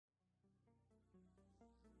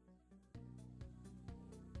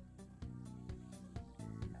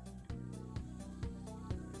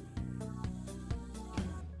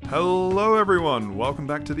Hello everyone, welcome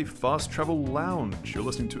back to the Fast Travel Lounge. You're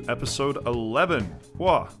listening to episode 11.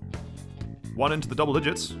 Whoa, one into the double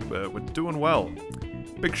digits, we're doing well.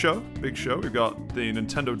 Big show. We've got the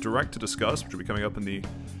Nintendo Direct to discuss, which will be coming up in the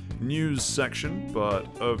news section, but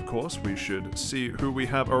of course we should see who we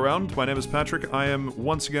have around. My name is Patrick. I am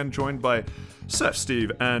once again joined by Seth,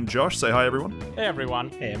 Steve, and Josh. Say hi everyone. Hey everyone.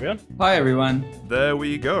 Hey everyone. Hi everyone. There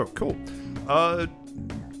we go, cool.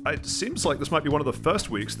 It seems like this might be one of the first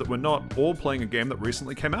weeks that we're not all playing a game that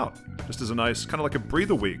recently came out. Just as a nice, kind of like a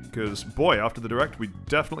breather week, because boy, after the Direct, we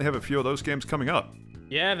definitely have a few of those games coming up.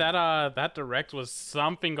 Yeah, that Direct was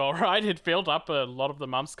something alright. It filled up a lot of the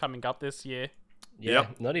months coming up this year. Yeah,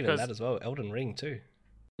 Yep. not even that as well. Elden Ring too.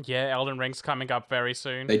 Yeah, Elden Ring's coming up very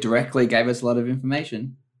soon. They directly gave us a lot of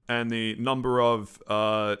information. And the number of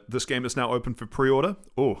this game is now open for pre-order.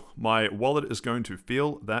 Oh, my wallet is going to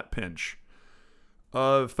feel that pinch.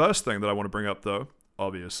 First thing that I want to bring up, though,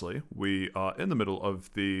 obviously, we are in the middle of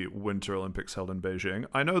the Winter Olympics held in Beijing.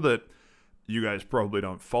 I know that you guys probably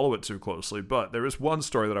don't follow it too closely, but there is one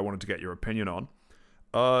story that I wanted to get your opinion on.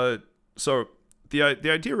 So the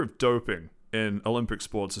idea of doping in Olympic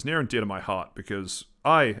sports is near and dear to my heart because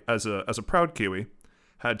I, as a proud Kiwi,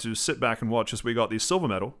 had to sit back and watch as we got the silver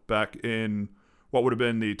medal back in what would have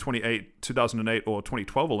been the 2008 or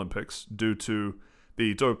 2012 Olympics due to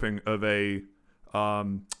the doping of a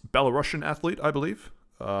Belarusian athlete, I believe,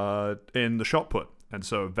 in the shot put. And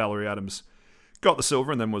so Valerie Adams got the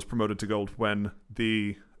silver and then was promoted to gold when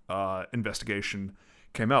the investigation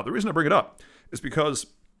came out. The reason I bring it up is because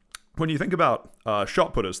when you think about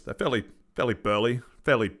shot putters, they're fairly burly,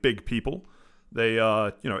 fairly big people. They,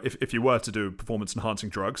 if you were to do performance-enhancing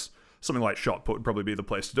drugs, something like shot put would probably be the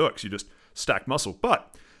place to do it because you just stack muscle.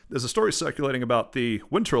 But there's a story circulating about the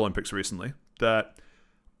Winter Olympics recently that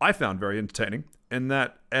I found very entertaining, in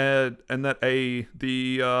that the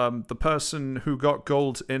person who got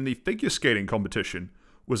gold in the figure skating competition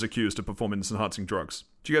was accused of performance-enhancing drugs.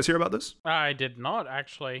 Did you guys hear about this? I did not,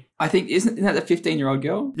 actually. I think isn't that the 15-year-old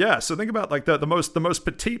girl? Yeah, so think about like the most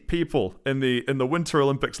petite people in the Winter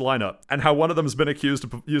Olympics lineup, and how one of them has been accused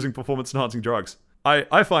of using performance-enhancing drugs.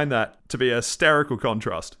 I find that to be a hysterical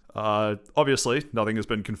contrast. Obviously, nothing has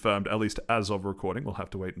been confirmed, at least as of recording. We'll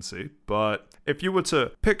have to wait and see. But if you were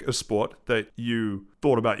to pick a sport that you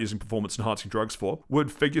thought about using performance-enhancing drugs for,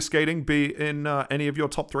 would figure skating be in any of your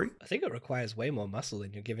top three? I think it requires way more muscle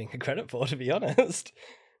than you're giving it credit for, to be honest.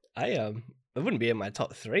 It wouldn't be in my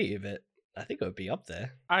top three, but I think it would be up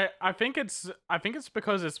there. I think it's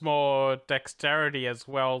because it's more dexterity as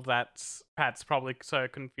well that Pat's probably so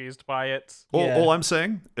confused by it. All I'm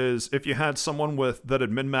saying is if you had someone that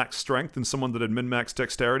had min-max strength and someone that had min-max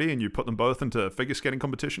dexterity and you put them both into a figure skating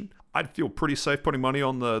competition, I'd feel pretty safe putting money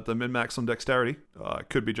on the min-max on dexterity.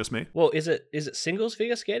 Could be just me. Well, is it singles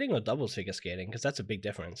figure skating or doubles figure skating? Because that's a big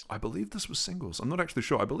difference. I believe this was singles. I'm not actually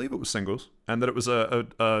sure. I believe it was singles. And that it was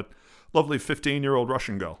a lovely 15-year-old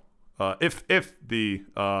Russian girl. If the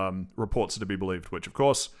reports are to be believed, which of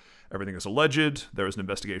course everything is alleged, there is an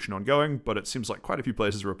investigation ongoing, but it seems like quite a few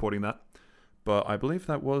places are reporting that. But I believe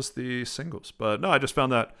that was the singles. But no, I just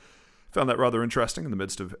found that rather interesting in the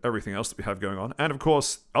midst of everything else that we have going on. And of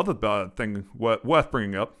course, other thing worth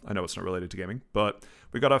bringing up, I know it's not related to gaming, but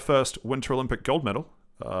we got our first Winter Olympic gold medal.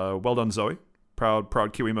 Well done, Zoe.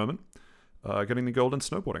 Proud Kiwi moment. Getting the gold in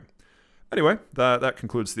snowboarding. Anyway, that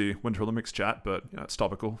concludes the Winter Olympics chat, but it's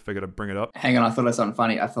topical. Figured I'd bring it up. Hang on, I thought of something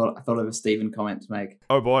funny. I thought of a Stephen comment to make.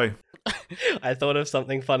 Oh boy. I thought of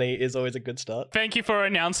something funny is always a good start. Thank you for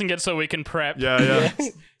announcing it so we can prep. Yeah.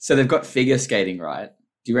 So they've got figure skating, right?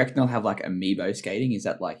 Do you reckon they'll have like amiibo skating? Is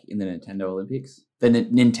that like in the Nintendo Olympics? The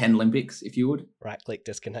Nintendo Olympics, if you would. Right-click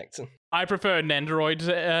disconnect. I prefer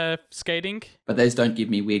Nendoroid skating. But those don't give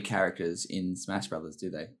me weird characters in Smash Brothers,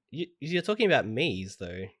 do they? You're talking about Miis,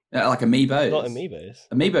 though. Like amiibos. Not amiibos.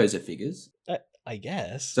 Amiibos are figures. I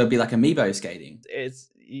guess. So it'd be like amiibo skating.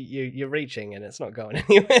 You're reaching and it's not going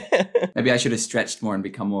anywhere. Maybe I should have stretched more and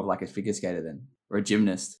become more of like a figure skater then. Or a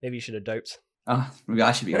gymnast. Maybe you should have doped. Oh, maybe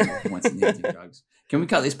I should be on performance-enhancing drugs. Can we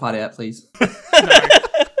cut this part out, please?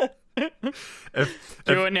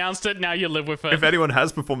 You announced it, now you live with it. If anyone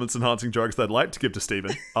has performance-enhancing drugs they'd like to give to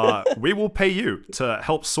Stephen, we will pay you to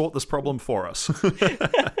help sort this problem for us.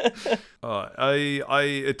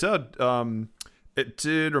 It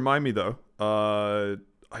did remind me though. I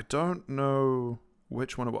don't know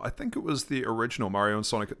which one it was. I think it was the original Mario and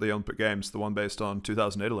Sonic at the Olympic Games, the one based on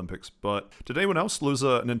 2008 Olympics. But did anyone else lose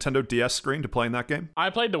a Nintendo DS screen to play in that game? I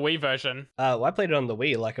played the Wii version. I played it on the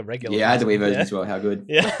Wii like a regular. Yeah, I had the Wii version as well. How good.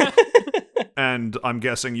 Yeah. And I'm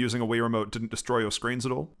guessing using a Wii remote didn't destroy your screens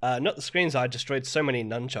at all? Not the screens. I destroyed so many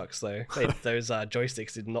nunchucks though. Those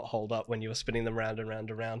joysticks did not hold up when you were spinning them round and round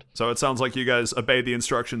and round. So it sounds like you guys obeyed the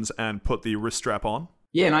instructions and put the wrist strap on.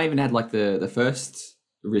 Yeah, and I even had like the first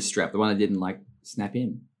wrist strap, the one that didn't like snap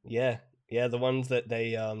in. Yeah, the ones that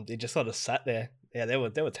they just sort of sat there. Yeah, they were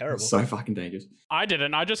terrible. So fucking dangerous. I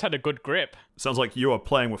didn't. I just had a good grip. Sounds like you are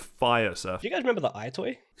playing with fire, Seth. Do you guys remember the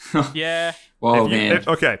iToy? Yeah. Whoa, If you- man.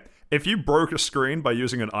 okay, if you broke a screen by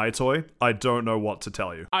using an iToy, I don't know what to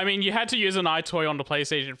tell you. I mean, you had to use an iToy on the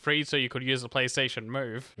PlayStation 3 so you could use the PlayStation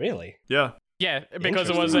Move. Really? Yeah. Yeah, because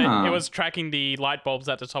it was tracking the light bulbs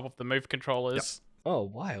at the top of the Move controllers. Oh,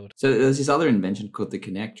 wild. So there's this other invention called the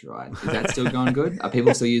Kinect, right? Is that still going good? Are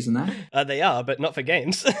people still using that? They are, but not for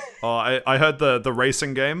games. I heard the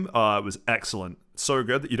racing game was excellent. So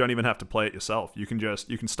good that you don't even have to play it yourself. You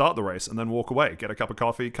can start the race and then walk away, get a cup of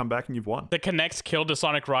coffee, come back, and you've won. The Kinect killed the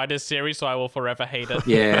Sonic Riders series, so I will forever hate it.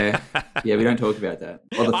 Yeah, we don't talk about that.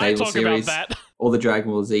 Or the I Fable talk series, about that. or the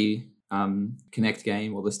Dragon Ball Z Kinect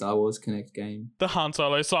game, or the Star Wars Kinect game. The Han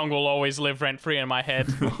Solo song will always live rent free in my head.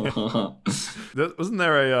 Wasn't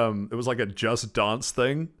there it was like a Just Dance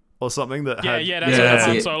thing or something that Yeah, had... that's Yeah, where the that's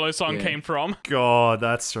Han it. Solo song Yeah. came from. God,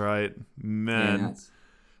 that's right. Yeah, Man.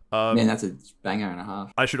 that's a banger and a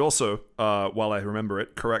half. I should also, while I remember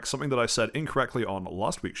it, correct something that I said incorrectly on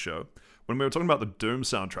last week's show. When we were talking about the Doom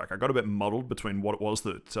soundtrack, I got a bit muddled between what it was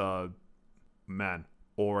that,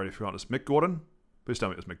 already forgot. It's Mick Gordon? Please tell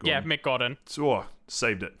me it was Mick Gordon. Yeah, Mick Gordon.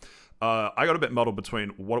 Saved it. I got a bit muddled between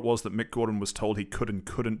what it was that Mick Gordon was told he could and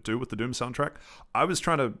couldn't do with the Doom soundtrack. I was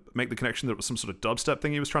trying to make the connection that it was some sort of dubstep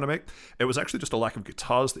thing he was trying to make. It was actually just a lack of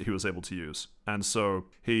guitars that he was able to use. And so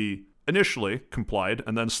he initially complied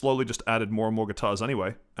and then slowly just added more and more guitars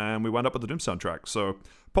anyway. And we wound up with the Doom soundtrack. So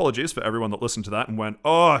apologies for everyone that listened to that and went,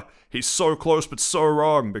 oh, he's so close but so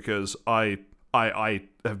wrong, because I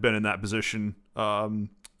have been in that position from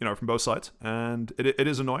both sides, and it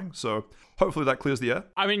is annoying. So hopefully that clears the air.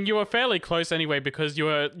 I mean, you were fairly close anyway because you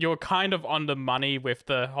were kind of on the money with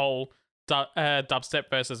the whole dubstep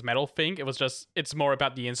versus metal thing. It's more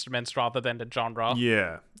about the instruments rather than the genre.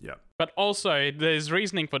 Yeah. But also, his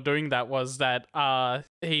reasoning for doing that was that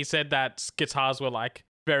he said that guitars were like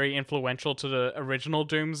very influential to the original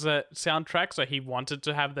Doom's soundtrack, so he wanted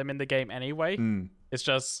to have them in the game anyway. It's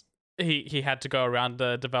just he had to go around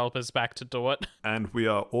the developers back to do it. And we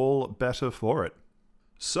are all better for it.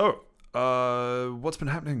 So, what's been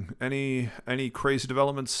happening? Any crazy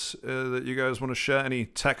developments that you guys want to share? Any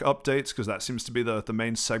tech updates? Because that seems to be the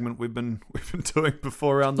main segment we've been doing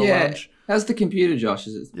before around the lounge. How's the computer, Josh?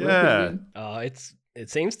 Is it working again? It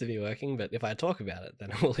seems to be working, but if I talk about it,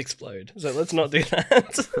 then it will explode. So let's not do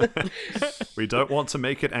that. We don't want to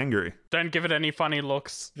make it angry. Don't give it any funny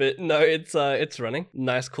looks. But no, it's running.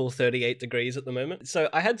 Nice, cool 38 degrees at the moment. So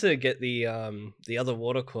I had to get the other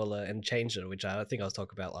water cooler and change it, which I think I was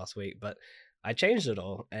talking about last week. But I changed it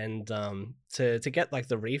all, and to get like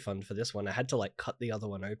the refund for this one, I had to like cut the other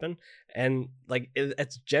one open, and like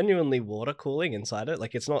it's genuinely water cooling inside it.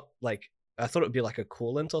 Like it's not like I thought it would be like a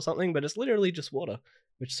coolant or something, but it's literally just water,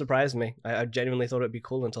 which surprised me. I genuinely thought it'd be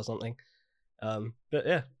coolant or something. But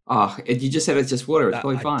yeah. Oh, you just said it's just water. It's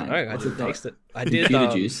probably fine. I didn't taste it. I did.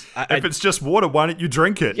 Computer juice. If it's just water, why don't you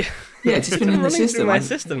drink it? Yeah, it's just been in the running system. through my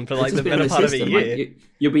system for like It's the just been in better part of a system. year. Like,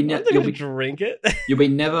 you'll be I'm not gonna drink it. you'll be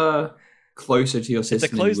never closer to your It's a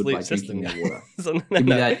system than you closed would by loop system. drinking their water. So, no, Give me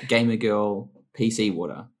no. that Gamer Girl PC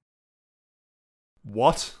water.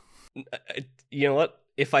 What? You know what?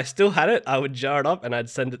 If I still had it, I would jar it up and I'd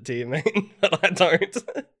send it to you, mate. But I don't.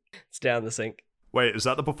 It's down the sink. Wait, is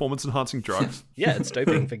that the performance-enhancing drugs? Yeah, it's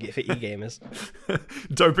doping for e-gamers.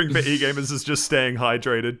 Doping for e-gamers is just staying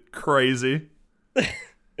hydrated. Crazy.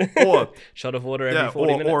 Or Shot of water every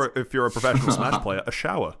 40 minutes. or if you're a professional Smash player, a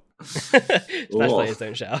shower. Smash Oh. players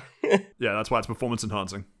don't shower. Yeah, that's why it's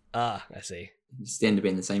performance-enhancing. Ah, I see. You stand to be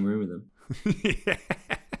in the same room with them. Yeah.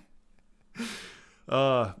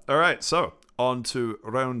 All right, so on to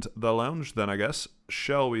Round the Lounge then, I guess.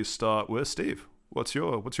 Shall we start with Steve? What's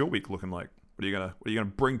your week looking like? What are you gonna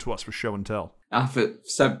bring to us for show and tell? For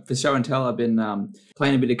show and tell, I've been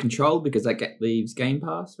playing a bit of Control because that leaves Game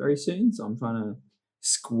Pass very soon, so I'm trying to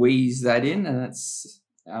squeeze that in, and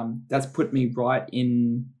that's put me right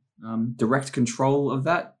in direct control of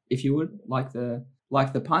that, if you would like the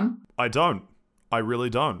pun. I really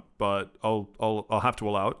don't, but I'll have to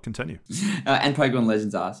allow it. Continue. And Pokemon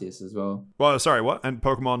Legends Arceus as well. Well, sorry, what? And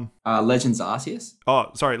Pokemon? Legends Arceus.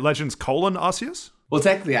 Oh, sorry, Legends : Arceus? Well,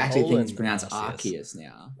 technically, I actually think it's Colon pronounced Arceus. Arceus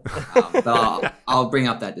now. But I'll bring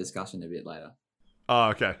up that discussion a bit later. Oh,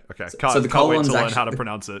 okay. So Can't the wait colon's to learn actually- how to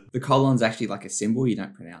pronounce it. The colon's actually like a symbol. You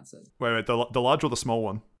don't pronounce it. Wait, the large or the small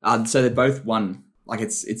one? So they're both one. Like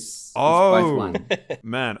it's both Oh, one.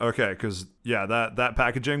 man. Okay, because that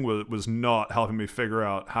packaging was not helping me figure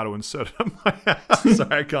out how to insert it in my house.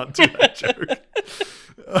 Sorry, I can't do that joke.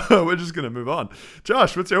 We're just gonna move on.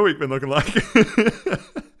 Josh, what's your week been looking like?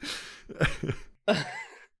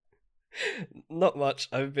 Not much.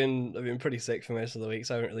 I've been pretty sick for most of the week,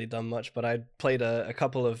 so I haven't really done much. But I played a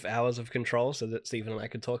couple of hours of Control so that Stephen and I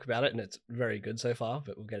could talk about it, and it's very good so far.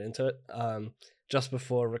 But we'll get into it. Just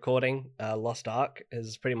before recording, Lost Ark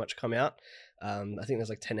has pretty much come out. I think there's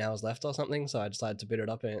like 10 hours left or something, so I decided to bid it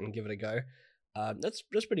up and give it a go. That's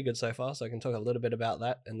pretty good so far, so I can talk a little bit about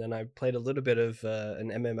that. And then I played a little bit of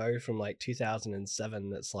an MMO from like 2007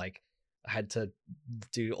 that's like I had to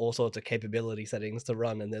do all sorts of capability settings to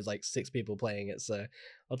run, and there's like 6 people playing it. So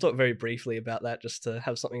I'll talk very briefly about that just to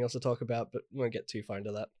have something else to talk about, but we won't get too far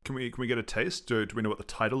into that. Can we get a taste? Do we know what the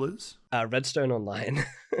title is? Redstone Online.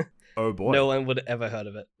 Oh boy. No one would ever heard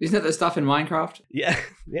of it. Isn't that the stuff in Minecraft? Yeah,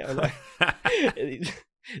 I know.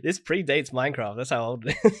 This predates Minecraft. That's how old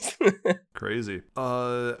it is. Crazy.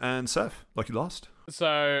 And Seth, Lucky Lost.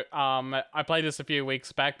 So, I played this a few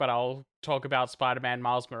weeks back, but I'll talk about Spider-Man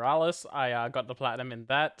Miles Morales. I got the platinum in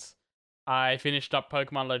that. I finished up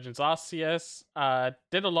Pokemon Legends Arceus.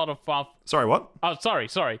 Did a lot of fun. Sorry, what? Oh, sorry.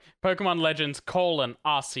 Pokemon Legends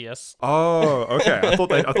Arceus. Oh, okay. I thought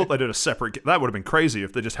they did a separate. That would have been crazy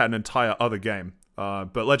if they just had an entire other game.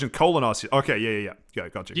 But Legend Arceus. Okay, yeah.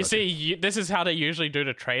 Gotcha. You see, this is how they usually do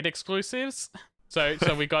the trade exclusives. So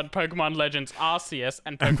we got Pokemon Legends Arceus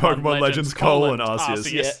and Pokemon Legends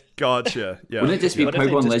Arceus. Yeah. Gotcha. Yeah. Wouldn't it just be What if they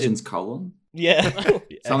Pokemon just Legends : Yeah. Something,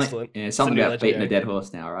 Excellent. something It's a about new beating a legendary. dead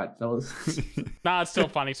horse now, right, fellas? Nah, it's still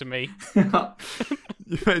funny to me.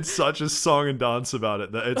 You made such a song and dance about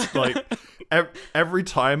it that it's like every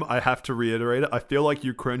time I have to reiterate it, I feel like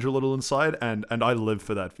you cringe a little inside, and I live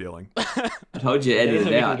for that feeling. I told you, Days edit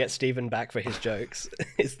that it we can out. get Stephen back for his jokes.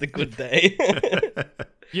 It's the good day.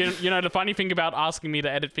 You know, the funny thing about asking me to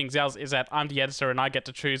edit things out is that I'm the editor and I get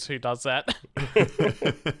to choose who does that.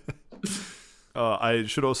 I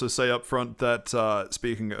should also say up front that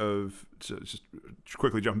speaking of just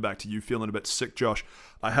quickly jumping back to you feeling a bit sick, Josh,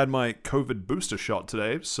 I had my COVID booster shot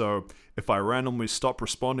today, so if I randomly stop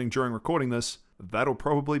responding during recording this, that'll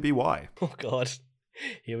probably be why. Oh god.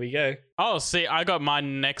 Here we go. Oh, see, I got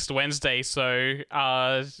mine next Wednesday, so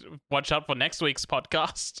watch out for next week's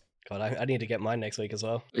podcast. God, I need to get mine next week as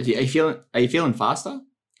well. Are you feeling faster?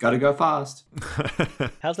 Gotta go fast.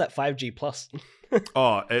 How's that 5G plus?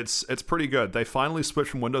 Oh, it's pretty good. They finally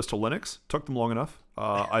switched from Windows to Linux. Took them long enough.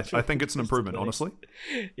 I think it's an improvement, honestly.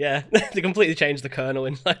 Yeah, they completely changed the kernel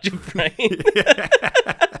inside your brain.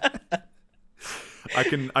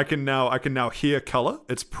 I can now hear color.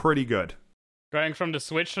 It's pretty good. Going from the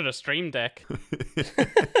Switch to the Stream Deck.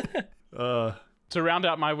 To round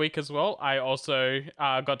out my week as well, I also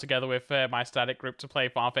got together with my static group to play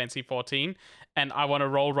Final Fantasy 14, and I want to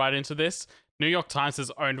roll right into this. New York Times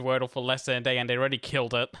has owned Wordle for less than a day, and they already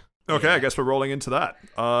killed it. Okay, I guess we're rolling into that.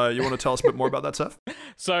 You want to tell us a bit more about that, Seth?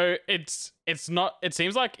 So it's not. It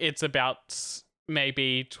seems like it's about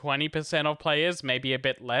maybe 20% of players, maybe a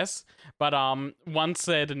bit less. But once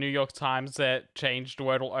the New York Times changed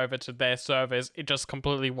Wordle over to their servers, it just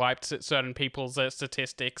completely wiped certain people's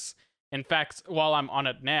statistics. In fact, while I'm on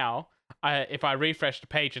it now, if I refresh the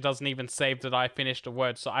page, it doesn't even save that I finished a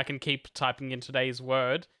word, so I can keep typing in today's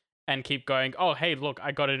word and keep going, oh, hey, look,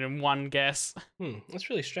 I got it in one guess. That's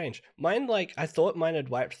really strange. Mine, I thought mine had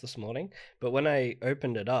wiped this morning, but when I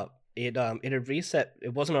opened it up, it had reset.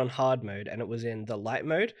 It wasn't on hard mode, and it was in the light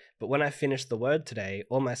mode, but when I finished the word today,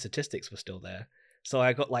 all my statistics were still there. So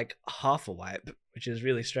I got half a wipe, which is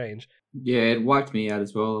really strange. Yeah, it wiped me out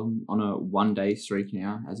as well. I'm on a 1-day streak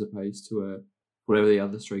now, as opposed to whatever the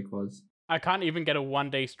other streak was. I can't even get a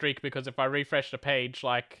 1-day streak because if I refresh the page,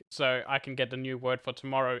 so I can get the new word for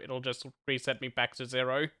tomorrow, it'll just reset me back to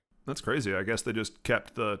 0. That's crazy. I guess they just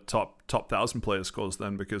kept the top 1,000 player scores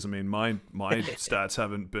then, because I mean my stats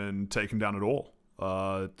haven't been taken down at all.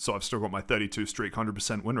 So I've still got my 32 streak,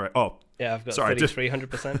 100% win rate. Oh, yeah, I've got sorry,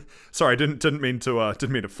 300%. Sorry, didn't mean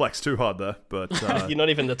to flex too hard there, but You're not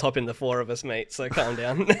even the top in the 4 of us, mate. So calm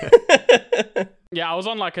down. Yeah, I was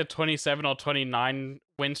on a 27 or 29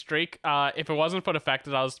 win streak. If it wasn't for the fact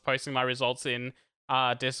that I was posting my results in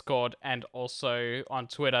Discord and also on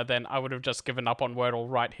Twitter, then I would have just given up on Wordle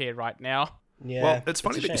right here, right now. Yeah, well, it's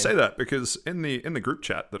funny a that you shame. say that, because in the group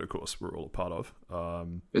chat that of course we're all a part of,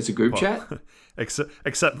 It's a group chat?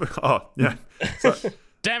 except oh yeah, so,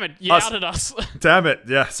 Damn it, you outed us. damn it,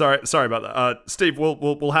 yeah, sorry about that. Steve,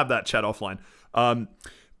 we'll have that chat offline.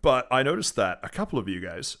 But I noticed that a couple of you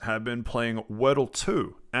guys have been playing Wordle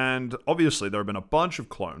 2, and obviously there have been a bunch of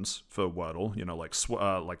clones for Wordle,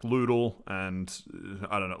 like Loodle and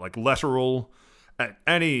I don't know, like Letteral,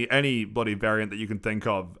 any bloody variant that you can think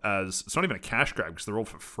of as, it's not even a cash grab because they're all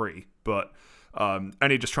for free, but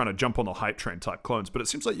any just trying to jump on the hype train type clones. But it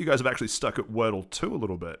seems like you guys have actually stuck at Wordle 2 a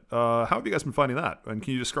little bit. How have you guys been finding that? And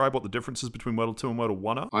can you describe what the differences between Wordle 2 and Wordle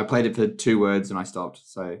 1 are? I played it for 2 words and I stopped.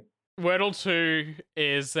 So Wordle 2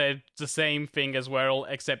 is the same thing as Wordle,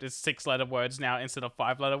 except it's 6-letter words now instead of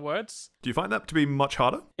 5-letter words. Do you find that to be much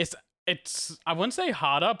harder? It's I wouldn't say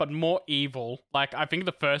harder, but more evil. Like, I think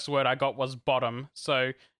the first word I got was bottom,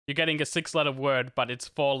 so you're getting a 6-letter word, but it's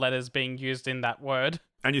 4 letters being used in that word.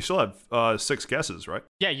 And you still have 6 guesses, right?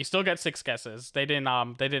 Yeah, you still get 6 guesses. They didn't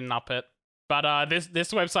up it. But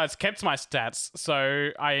this website's kept my stats, so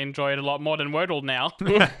I enjoy it a lot more than Wordle now.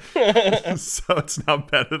 So it's now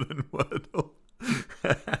better than Wordle.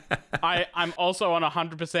 I'm also on a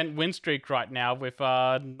 100% win streak right now with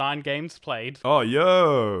 9 games played. Oh,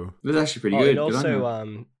 yo. it was actually pretty good. It Good on you.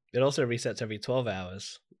 also it also resets every 12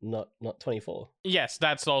 hours, not 24. Yes,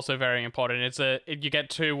 that's also very important. You get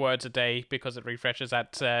 2 words a day because it refreshes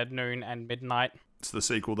at noon and midnight. It's the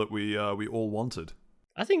sequel that we all wanted.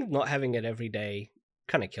 I think not having it every day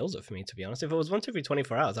kind of kills it for me, to be honest. If it was once every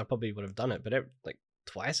 24 hours, I probably would have done it. But like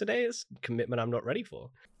twice a day is a commitment I'm not ready for.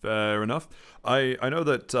 Fair enough. I know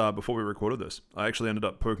that before we recorded this, I actually ended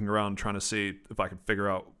up poking around trying to see if I could figure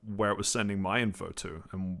out where it was sending my info to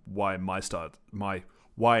and why my stats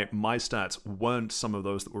weren't some of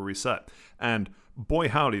those that were reset. And boy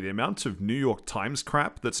howdy, the amount of New York Times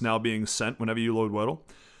crap that's now being sent whenever you load Wordle,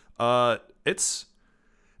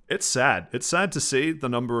 it's sad. It's sad to see the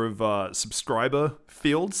number of subscriber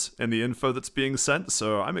fields in the info that's being sent,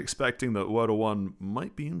 so I'm expecting that Wordle 1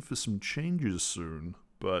 might be in for some changes soon.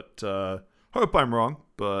 But hope I'm wrong,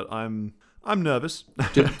 but I'm nervous.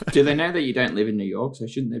 Do they know that you don't live in New York? So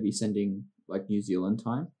shouldn't they be sending like New Zealand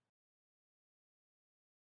time?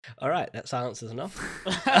 All right, that silence is enough.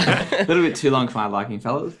 A little bit too long for my liking,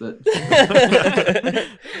 fellas, but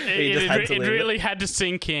It really had to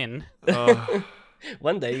sink in.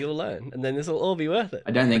 One day you'll learn, and then this will all be worth it.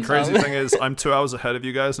 I don't think Crazy so. thing is, I'm 2 hours ahead of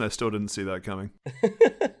you guys, and I still didn't see that coming.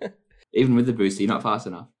 Even with the booster, you're not fast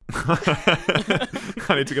enough.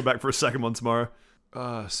 I need to go back for a second one tomorrow.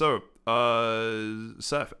 Seth,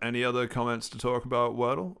 any other comments to talk about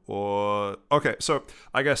Wordle? Or okay, so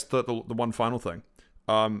I guess the one final thing.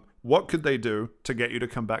 What could they do to get you to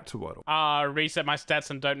come back to Wordle? Reset my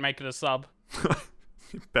stats and don't make it a sub.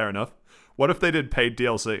 Fair enough. What if they did paid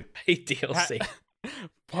DLC? Paid DLC.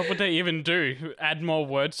 What would they even do? Add more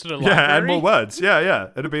words to the library? Yeah, add more words. Yeah.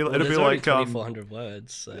 It'd be There's like 2,400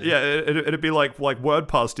 words. So. Yeah, it'd be like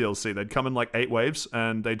WordPass DLC. They'd come in like 8 waves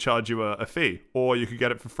and they'd charge you a fee, or you could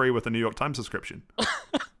get it for free with a New York Times subscription.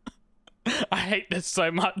 I hate this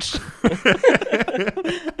so much.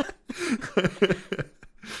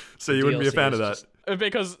 So you wouldn't be a DLC fan of is that?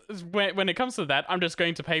 Because when it comes to that, I'm just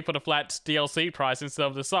going to pay for the flat DLC price instead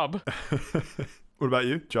of the sub. What about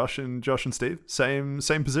you, Josh and Steve? Same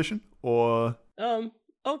position, or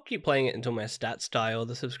I'll keep playing it until my stats die or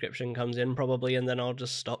the subscription comes in probably, and then I'll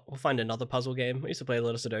just stop. We'll find another puzzle game. I used to play a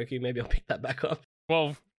lot of Sudoku. Maybe I'll pick that back up.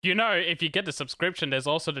 Well, if you get the subscription, there's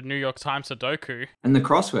also the New York Times Sudoku. And the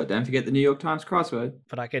crossword. Don't forget the New York Times crossword.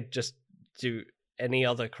 But I could just do any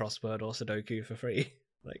other crossword or Sudoku for free.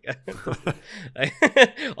 Like,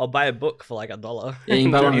 I'll buy a book for like $1. Yeah, you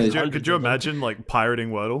can buy one of those. Could you imagine like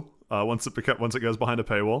pirating Wordle once it goes behind a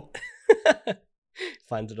paywall?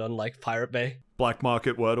 Find it on like Pirate Bay. Black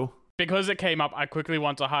market Wordle. Because it came up, I quickly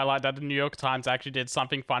want to highlight that the New York Times actually did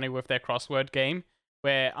something funny with their crossword game,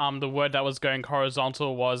 where the word that was going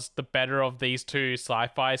horizontal was the better of these two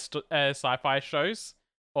sci-fi shows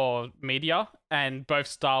or media, and both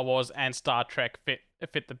Star Wars and Star Trek fit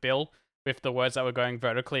the bill with the words that were going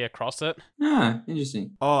vertically across it. Ah,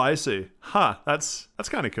 interesting. Oh, I see. Huh, that's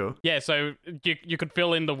kind of cool. Yeah, so you could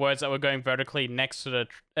fill in the words that were going vertically next to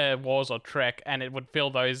the Wars or Trek, and it would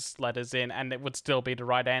fill those letters in, and it would still be the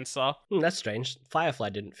right answer. That's strange. Firefly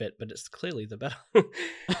didn't fit, but it's clearly the better.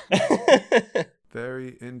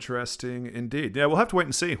 Very interesting indeed. Yeah, we'll have to wait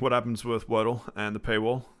and see what happens with Wordle and the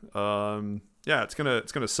paywall. Yeah, it's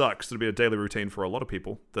gonna suck, 'cause it'll be a daily routine for a lot of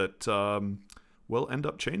people that will end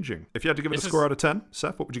up changing. If you had to give it a score out of 10,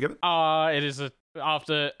 Seth, what would you give it? It is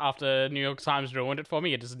after New York Times ruined it for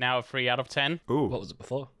me, it is now a 3 out of 10. Ooh. What was it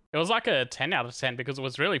before? It was like a 10 out of 10 because it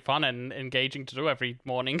was really fun and engaging to do every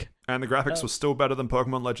morning. And the graphics were still better than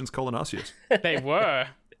Pokemon Legends Colon Arceus. They were,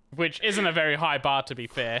 which isn't a very high bar to be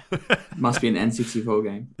fair. Must be an N64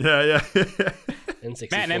 game. Yeah.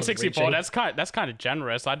 N64. Man, N64, that's kind of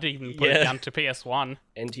generous. I didn't even put it down to PS1.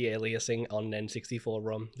 Anti-aliasing on N64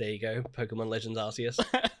 ROM. There you go. Pokemon Legends Arceus.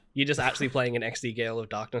 You're just actually playing an XD Gale of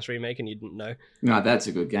Darkness remake and you didn't know. No, that's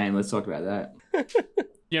a good game. Let's talk about that.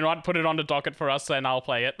 You know what? Put it on the docket for us and I'll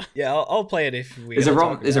play it. Yeah, I'll play it if we. There's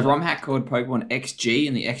a ROM hack called Pokemon XG,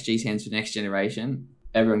 and the XG stands for Next Generation.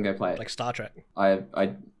 Everyone go play it. Like Star Trek.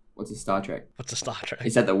 What's a Star Trek? What's a Star Trek?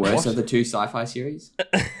 Is that the worst of the two sci-fi series?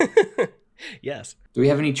 Yes. Do we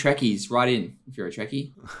have any Trekkies? Write in if you're a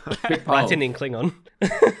Trekkie. Quick poll. Write in Klingon.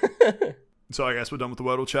 So I guess we're done with the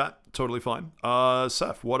Wordle chat. Totally fine.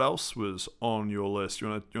 Seth, what else was on your list?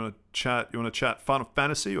 You wanna chat Final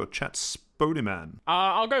Fantasy or chat Spodeman?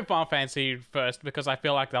 I'll go Final Fantasy first because I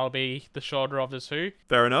feel like that'll be the shorter of the two.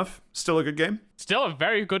 Fair enough. Still a good game. Still a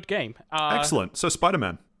very good game. Excellent. So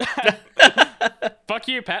Spider-Man. Fuck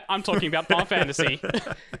you, Pat. I'm talking about Final Fantasy.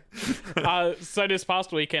 So this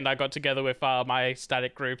past weekend, I got together with my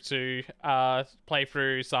static group to play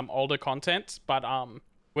through some older content, but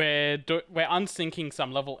we're unsyncing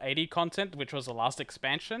some level 80 content, which was the last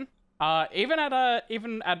expansion. Even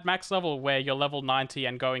at max level, where you're level 90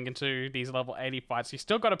 and going into these level 80 fights, you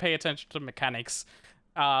still got to pay attention to mechanics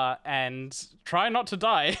and try not to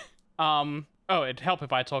die. It'd help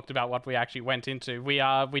if I talked about what we actually went into.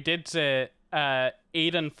 We did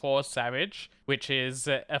Eden 4 Savage, which is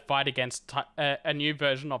a fight against a new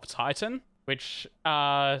version of Titan, which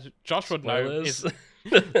Josh would know is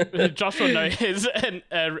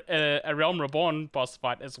a Realm Reborn boss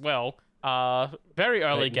fight as well. Very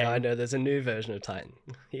early game. I know there's a new version of Titan.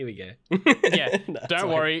 Here we go. Yeah, don't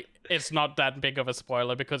worry, it's not that big of a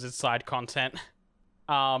spoiler because it's side content.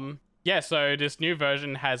 So this new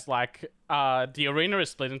version has the arena is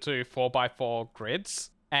split into 4x4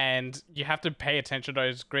 grids, and you have to pay attention to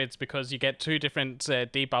those grids because you get two different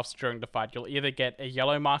debuffs during the fight. You'll either get a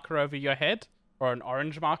yellow marker over your head or an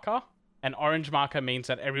orange marker. An orange marker means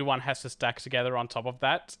that everyone has to stack together on top of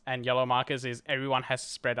that, and yellow markers is everyone has to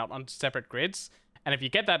spread out on separate grids. And if you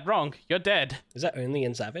get that wrong, you're dead. Is that only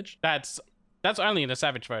in Savage? That's only in the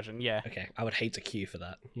Savage version, yeah. Okay, I would hate to queue for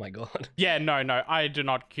that. My god. Yeah, no, I do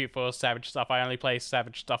not queue for Savage stuff. I only play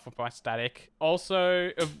Savage stuff with my static.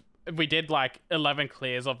 Also, we did 11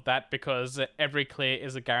 clears of that because every clear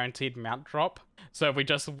is a guaranteed mount drop. So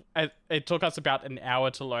it took us about an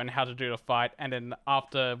hour to learn how to do the fight, and then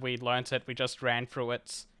after we learnt it, we just ran through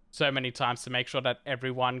it so many times to make sure that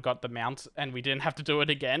everyone got the mount, and we didn't have to do it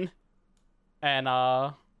again. And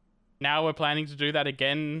now we're planning to do that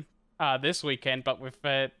again this weekend, but with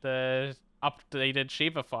the updated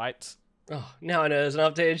Shiva fight. Oh, now I know there's an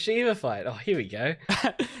updated Shiva fight. Oh, here we go.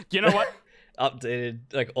 You know what?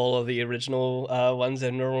 Updated all of the original ones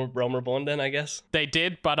in Realm Reborn then, I guess. They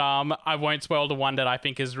did, but I won't spoil the one that I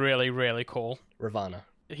think is really, really cool. Ravana.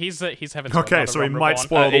 He's having okay, so he might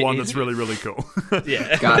spoil the one that's really, really cool.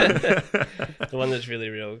 Yeah. Got it. The one that's really,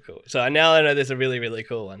 really cool. So now I know there's a really, really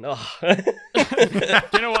cool one. Oh.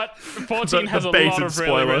 You know what? 14 has a lot of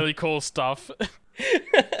really, really cool stuff.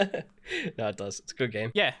 No, it does. It's a good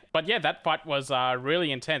game. Yeah, but yeah, that fight was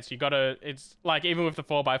really intense. It's even with the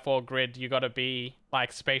 4x4 grid, you gotta be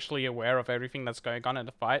spatially aware of everything that's going on in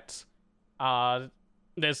the fight.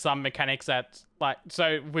 There's some mechanics that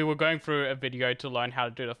so we were going through a video to learn how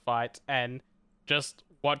to do the fight, and just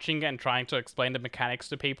watching and trying to explain the mechanics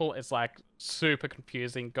to people is super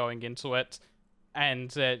confusing going into it.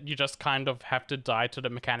 And you just kind of have to die to the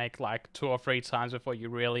mechanic 2 or 3 times before you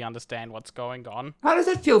really understand what's going on. How does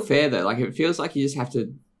that feel fair though? It feels like you just have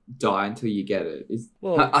to die until you get it. You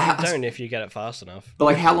don't if you get it fast enough.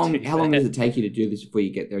 But how long does it take you to do this before you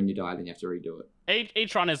get there and you die, then you have to redo it?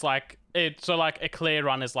 Each run is a clear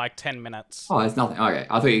run is 10 minutes. Oh, it's nothing. Okay,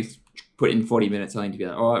 I thought you put in 40 minutes only to be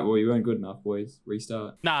all right, well, you weren't good enough, boys.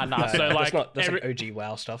 Restart. Nah. No, so that's OG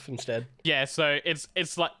WoW stuff instead. Yeah, so it's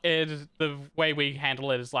the way we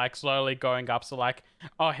handle it is slowly going up. So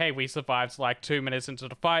oh hey, we survived 2 minutes into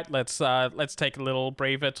the fight. Let's take a little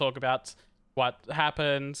breather, talk about what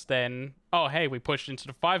happened. Then oh hey, we pushed into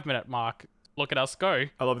the 5-minute mark. Look at us go.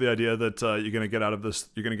 I love the idea that you're going to get out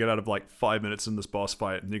of 5 minutes in this boss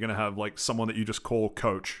fight, and you're going to have someone that you just call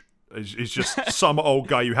coach. He's just some old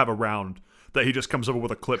guy you have around that he just comes over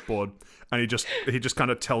with a clipboard, and he just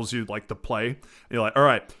kind of tells you the play. And you're like, all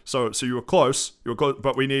right, so you were close,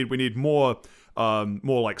 but we need more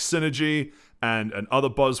synergy and other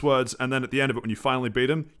buzzwords. And then at the end of it, when you finally beat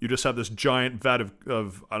him, you just have this giant vat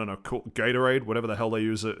of I don't know, Gatorade, whatever the hell they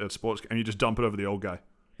use at sports, and you just dump it over the old guy.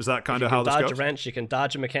 Is that kind of how this goes? You can dodge a wrench, you can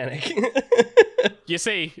dodge a mechanic. You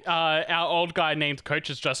see, our old guy named Coach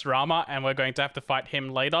is just Rama, and we're going to have to fight him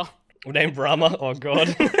later. Named Brahma. Oh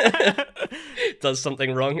god. Does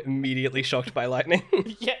something wrong, immediately shocked by lightning.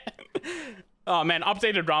 Yeah. Oh man,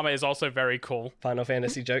 updated drama is also very cool. Final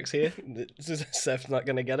Fantasy jokes here. Steph's not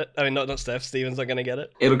gonna get it. I mean, not Steph. Steven's not gonna get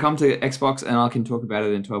it. It'll come to Xbox, and I can talk about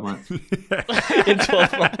it in 12 months. In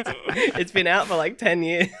 12 months. It's been out for like 10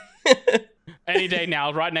 years. Any day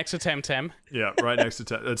now, right next to Temtem. Yeah, right next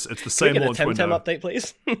to it's the Can we same get a launch Temtem window. update,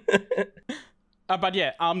 please? But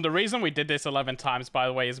yeah, the reason we did this 11 times, by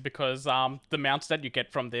the way, is because the mounts that you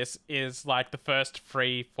get from this is like the first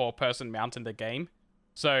free 4-person mount in the game.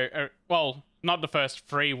 So, well, not the first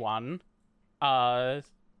free one, but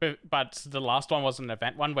the last one was an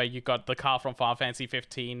event one where you got the car from Final Fantasy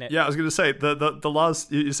 15. Yeah, I was going to say the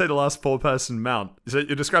last you say the last 4-person mount. Is it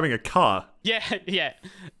you're describing a car? Yeah.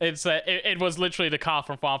 It's it was literally the car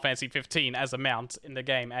from Final Fantasy 15 as a mount in the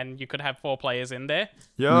game, and you could have 4 players in there.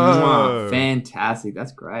 Yo, Mwah, fantastic.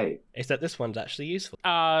 That's great. Except this one's actually useful.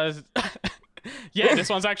 Yeah, this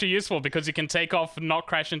one's actually useful because you can take off, not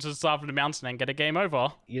crash into the side of the mountain, and get a game over.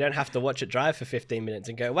 You don't have to watch it drive for 15 minutes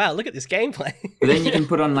and go, wow, look at this gameplay. But then you can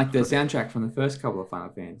put on like the soundtrack from the first couple of Final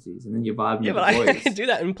Fantasies, and then you're vibing Yeah, with but the I boys. can do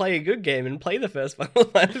that and play a good game and play the first Final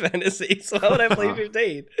Fantasy, so why would I play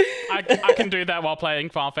 15? I can do that while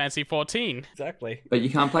playing Final Fantasy 14. Exactly. But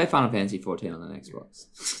you can't play Final Fantasy 14 on an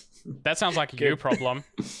Xbox. That sounds like a you problem.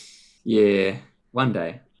 Yeah, one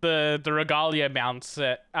day. The Regalia mount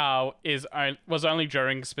was only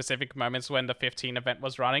during specific moments when the 15 event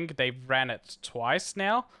was running. They ran it twice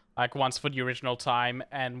now, like once for the original time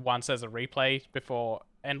and once as a replay before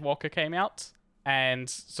Endwalker came out. And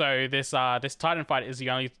so this Titan fight is the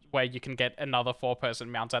only way you can get another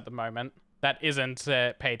 4-person mount at the moment that isn't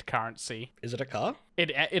paid currency. Is it a car?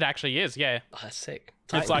 It actually is, yeah. Oh, that's sick.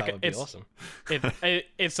 It's Titan like car would be it's awesome.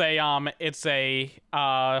 it's a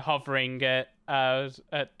hovering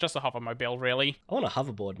just a hovermobile really. I want a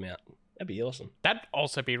hoverboard mount. That'd be awesome. That'd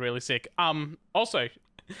also be really sick. Also,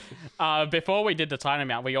 before we did the Titan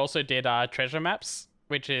mount, we also did treasure maps,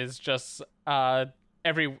 which is just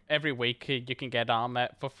every week you can get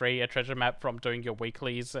for free a treasure map from doing your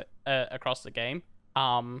weeklies across the game.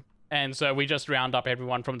 And so we just round up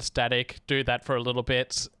everyone from the static, do that for a little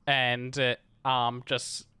bit, and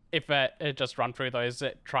just run through those,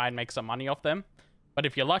 try and make some money off them. But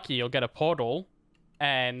if you're lucky, you'll get a portal,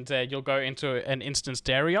 and you'll go into an instanced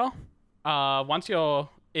area. Once you're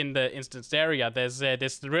in the instanced area, there's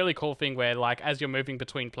this really cool thing where, like, as you're moving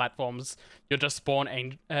between platforms, you'll just spawn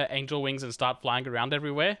angel wings and start flying around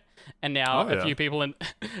everywhere. And now a few people in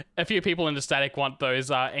the static want those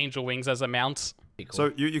angel wings as a mount. Cool.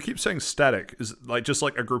 So you keep saying static. Is it like just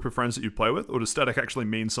like a group of friends that you play with, or does static actually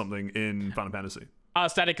mean something in Final Fantasy?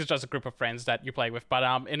 Static is just a group of friends that you play with, but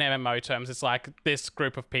in MMO terms, it's like this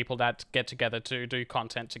group of people that get together to do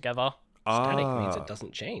content together. Static means it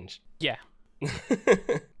doesn't change. Yeah.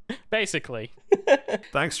 Basically.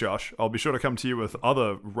 Thanks, Josh. I'll be sure to come to you with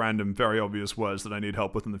other random, very obvious words that I need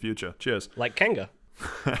help with in the future. Cheers. Like Kanga.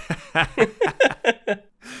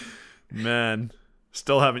 Man.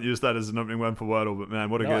 Still haven't used that as an opening word for Wordle, but man,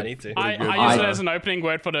 what a No, good... I need to. I use it as an opening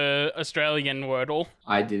word for the Australian Wordle.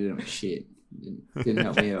 I did it on shit. Didn't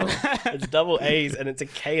help me at all. It's double A's and it's a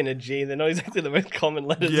K and a G. They're not exactly the most common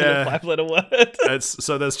letters in Yeah. a 5-letter word.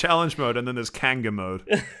 So there's challenge mode and then there's Kanga mode.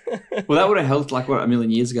 Well, that would have helped like a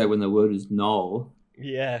million years ago when the word was null.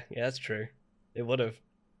 Yeah, that's true. It would have.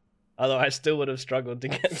 Although I still would have struggled to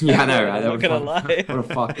get. Yeah, I know, right? I'm not gonna lie. What a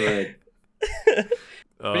fuck word.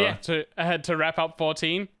 But yeah, to wrap up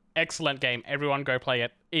 14, excellent game. Everyone go play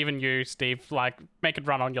it. Even you, Steve, like, make it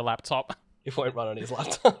run on your laptop. It won't run on his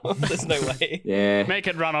laptop. There's no way. Yeah. Make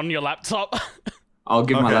it run on your laptop. I'll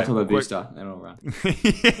give my Okay, laptop a quick- booster. Then it'll run.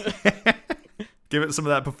 Give it some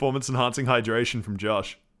of that performance enhancing hydration from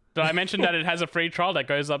Josh. Did I mention that it has a free trial that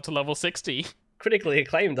goes up to level 60? Critically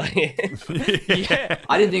acclaimed, I hear. Yeah.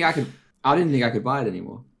 I didn't think I could buy it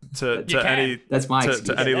anymore. To You can. any That's my excuse.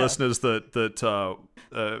 to any Yeah. listeners that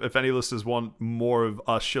if any listeners want more of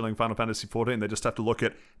us shilling Final Fantasy 14, they just have to look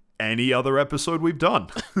at any other episode we've done.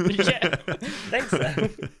 Yeah. Thanks, Sam.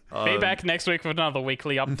 Be back next week with another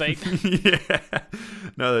weekly update. Yeah,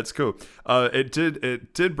 no, that's cool. It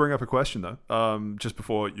did bring up a question though. Just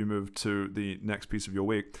before you move to the next piece of your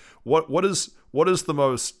week, what is the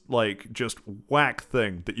most like just whack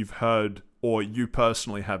thing that you've heard or you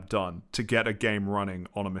personally have done to get a game running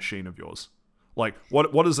on a machine of yours? Like,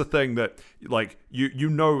 what is the thing that, like, you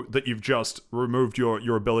know that you've just removed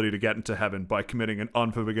your ability to get into heaven by committing an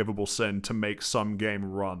unforgivable sin to make some game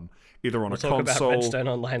run, either on a talk about console Redstone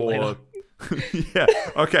Online or... later. Yeah,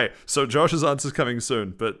 okay, so Josh's answer's coming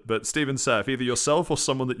soon, but Steve and Seth, either yourself or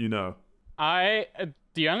someone that you know.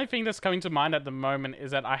 The only thing that's coming to mind at the moment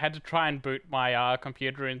is that I had to try and boot my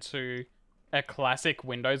computer into a classic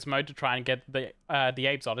Windows mode to try and get the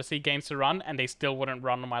Apes Odyssey games to run, and they still wouldn't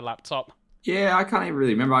run on my laptop. Yeah, I can't even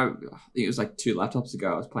really remember. I think it was like 2 laptops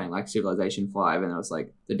ago. I was playing like Civilization 5, and it was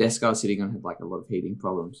like the desk I was sitting on had like a lot of heating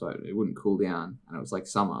problems, so it wouldn't cool down, and it was like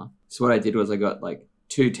summer. So what I did was I got like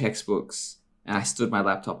 2 textbooks, and I stood my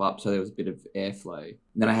laptop up so there was a bit of airflow. And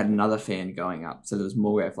then I had another fan going up, so there was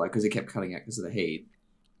more airflow because it kept cutting out because of the heat.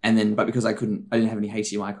 And then, but because I didn't have any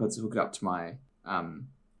HDMI cords to hook it up to my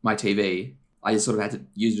my TV, I just sort of had to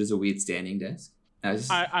use it as a weird standing desk.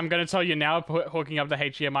 I'm going to tell you now, hooking up the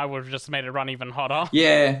HDMI would have just made it run even hotter.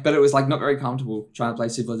 Yeah, but it was like not very comfortable trying to play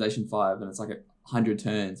Civilization 5, and it's like 100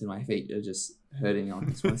 turns, and my feet are just hurting. I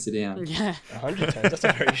just want to sit down. Yeah. 100 turns, that's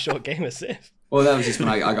a very short game of Civ. Well, that was just when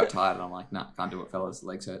I got tired, and I'm like, nah, can't do it, fellas. The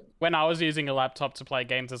legs hurt. When I was using a laptop to play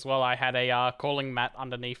games as well, I had a calling mat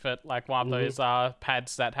underneath it, like one of those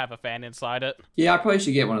pads that have a fan inside it. Yeah, I probably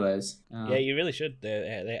should get one of those. Yeah, you really should.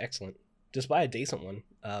 They're excellent. Just buy a decent one,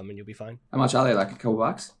 and you'll be fine. How much are they? Like a couple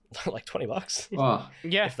bucks? Like $20. Oh,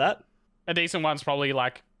 Yeah, If that. a decent one's probably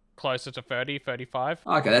like closer to 30, 35.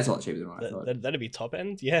 okay, that's a lot cheaper than what I thought. That'd be top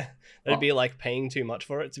end. Yeah, that'd be like paying too much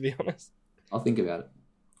for it, to be honest. I'll think about it.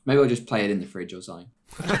 Maybe I'll just play it in the fridge or something.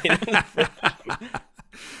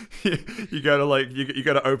 You go to like you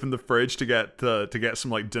go to open the fridge to get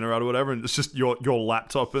some like dinner out or whatever, and it's just your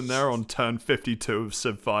laptop in there on turn 52 of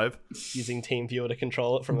Civ 5. Using TeamViewer to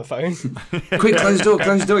control it from a phone. Quick, close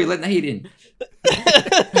the door, you're letting the heat in.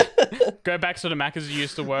 Go back to the Macca's you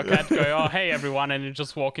used to work at, go, oh, hey, everyone, and you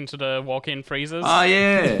just walk into the walk-in freezers. Oh,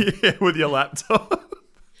 yeah. Yeah, with your laptop.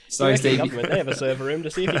 So, The Steve, government, they have a server room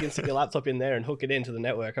to see if you can stick your laptop in there and hook it into the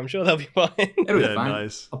network. I'm sure they'll be fine. it'll be Yeah, fine.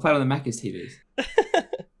 nice. I'll play it on the Macca's TVs.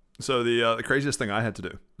 So the craziest thing I had to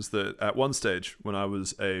do was that at one stage when I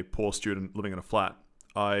was a poor student living in a flat,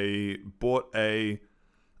 I bought a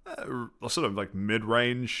sort of like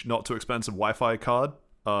mid-range, not too expensive Wi-Fi card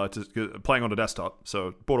playing on a desktop.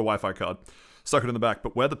 So bought a Wi-Fi card, stuck it in the back,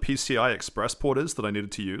 but where the PCI Express port is that I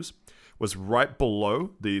needed to use was right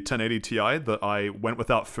below the 1080 Ti that I went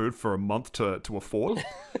without food for a month to afford.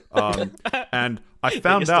 And I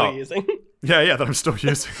found out... Using. Yeah, that I'm still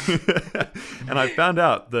using. And I found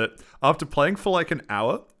out that after playing for like an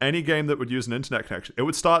hour, any game that would use an internet connection, it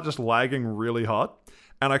would start just lagging really hard.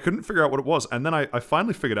 And I couldn't figure out what it was. And then I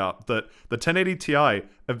finally figured out that the 1080 Ti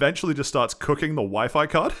eventually just starts cooking the Wi-Fi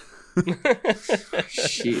card.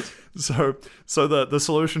 Shit. So the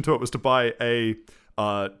solution to it was to buy a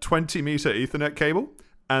 20-meter Ethernet cable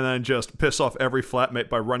and then just piss off every flatmate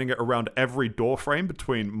by running it around every door frame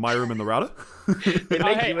between my room and the router. They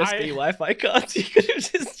make USB Wi-Fi cards. You could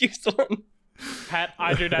have just used one. Pat,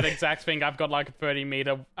 I do that exact thing. I've got like a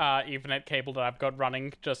 30-meter Ethernet cable that I've got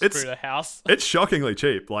running just through the house. It's shockingly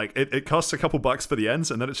cheap. Like it costs a couple bucks for the ends,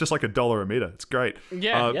 and then it's just like $1 a meter. It's great.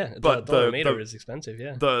 Yeah. But $1 meter is expensive.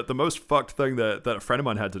 Yeah. The most fucked thing that a friend of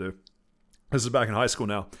mine had to do. This is back in high school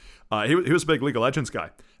now. He was a big League of Legends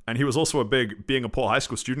guy, and he was also a big being a poor high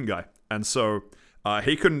school student guy, and so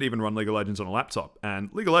he couldn't even run League of Legends on a laptop. And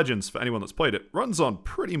League of Legends, for anyone that's played it, runs on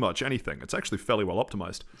pretty much anything. It's actually fairly well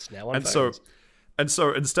optimized. It's now on and phones.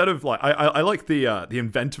 so instead of like, I like the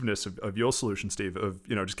inventiveness of your solution, Steve, of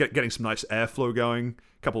just getting some nice airflow going,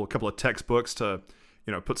 couple of textbooks to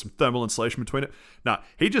put some thermal insulation between it. Nah,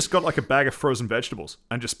 he just got like a bag of frozen vegetables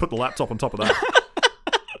and just put the laptop on top of that.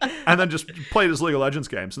 And then just played his League of Legends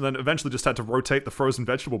games, and then eventually just had to rotate the frozen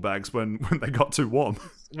vegetable bags when they got too warm.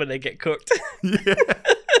 When they get cooked. Yeah.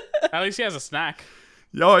 At least he has a snack.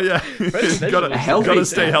 Oh yeah. A healthy gotta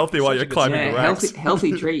stay snack. healthy while you're Such a good climbing Yeah, the ranks.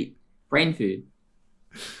 healthy treat. Brain food.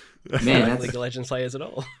 Man, Like that's League of Legends players at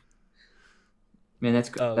all.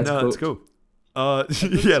 that's Oh, that's No, cool. it's cool.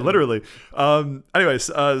 Yeah, literally. Anyways,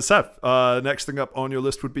 Seth, next thing up on your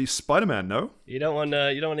list would be Spider-Man. No? You don't want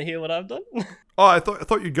to hear what I've done? Oh, I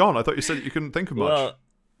thought you'd gone. I thought you said that you couldn't think of much. Well,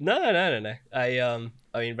 no.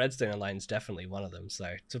 I mean, Redstone Online is definitely one of them.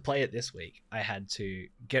 So to play it this week, I had to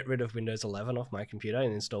get rid of Windows 11 off my computer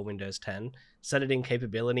and install Windows 10, set it in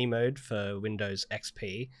capability mode for Windows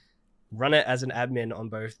XP, run it as an admin on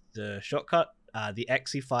both the shortcut, the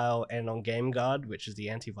exe file, and on GameGuard, which is the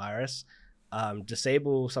antivirus.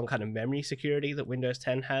 Disable some kind of memory security that Windows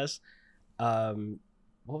 10 has.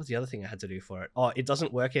 What was the other thing I had to do for it? Oh, it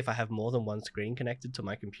doesn't work if I have more than one screen connected to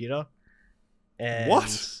my computer. And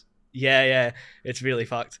What? Yeah, it's really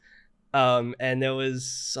fucked. And there was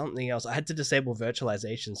something else. I had to disable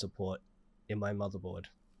virtualization support in my motherboard.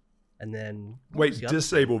 And then Wait,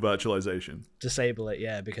 disable virtualization. disable it,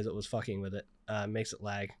 yeah, because it was fucking with it. Makes it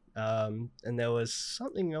lag. And there was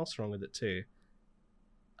something else wrong with it too.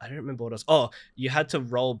 I don't remember what else. Oh, you had to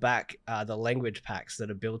roll back the language packs that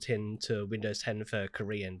are built into Windows 10 for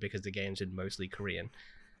Korean because the game's in mostly Korean.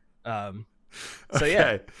 So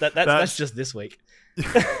yeah, that's just this week.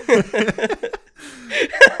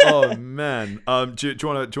 Oh man, do you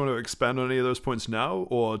want to expand on any of those points now,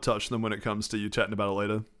 or touch them when it comes to you chatting about it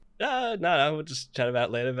later? No, we'll just chat about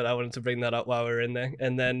it later. But I wanted to bring that up while we were in there,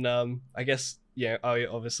 and then I guess I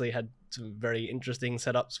obviously had some very interesting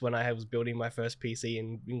setups when I was building my first PC,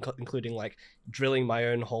 and including like drilling my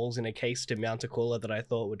own holes in a case to mount a cooler that I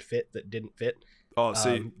thought would fit that didn't fit. Oh,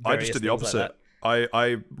 see, I just did the opposite.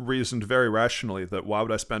 I reasoned very rationally that why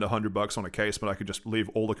would I spend $100 on a case when I could just leave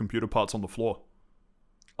all the computer parts on the floor?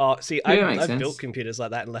 Oh, see, I've built computers like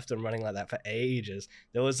that and left them running like that for ages.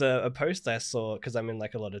 There was a post I saw, because I'm in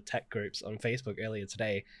like a lot of tech groups on Facebook earlier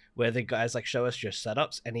today, where the guys like show us your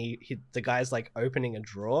setups, and the guy's like opening a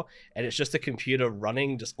drawer, and it's just a computer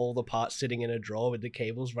running, just all the parts sitting in a drawer with the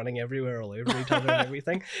cables running everywhere all over each other and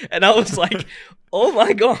everything. And I was like, oh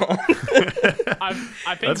my god.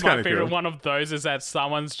 I think my favorite one of those is that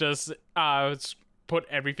someone's just put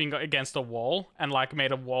everything against a wall and like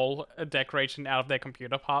made a wall decoration out of their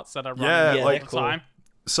computer parts that are running all the time.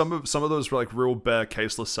 Some of those were like real bare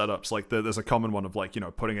caseless setups. Like there's a common one of like,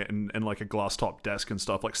 putting it in like a glass top desk and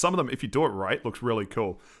stuff. Like some of them, if you do it right, looks really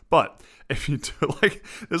cool. But if you do like,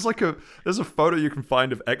 there's a photo you can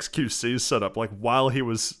find of XQC's setup like while he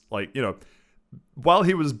was like, while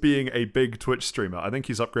he was being a big Twitch streamer. I think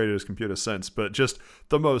he's upgraded his computer since, but just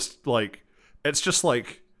the most like, it's just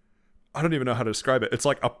like, I don't even know how to describe it. It's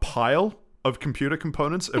like a pile of computer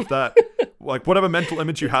components. If that, like whatever mental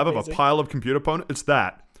image you have of a pile of computer components, it's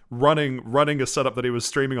that running a setup that he was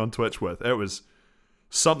streaming on Twitch with. It was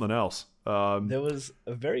something else. There was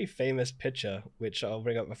a very famous picture, which I'll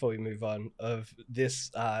bring up before we move on, of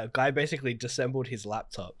this guy basically disassembled his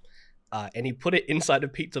laptop. And he put it inside a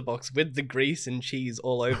pizza box with the grease and cheese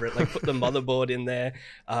all over it. Like put the motherboard in there,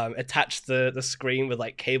 attached the screen with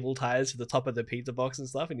like cable ties to the top of the pizza box and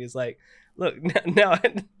stuff. And he's like, "Look, now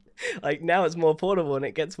it's more portable and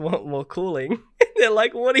it gets more cooling." And they're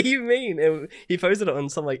like, "What do you mean?" And he posted it on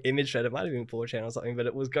some like image thread. It might have been 4chan or something, but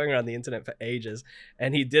it was going around the internet for ages.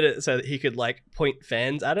 And he did it so that he could like point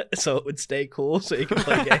fans at it so it would stay cool, so he could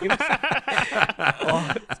play games.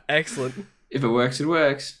 Oh, it's excellent. If it works, it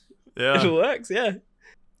works. Yeah, it works. Yeah,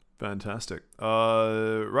 fantastic.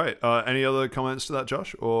 Right. Any other comments to that,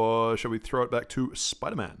 Josh, or shall we throw it back to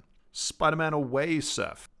Spider-Man? Spider-Man away,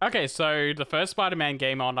 Seth. Okay, so the first Spider-Man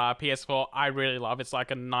game on PS4, I really love. It's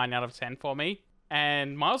like a 9 out of 10 for me.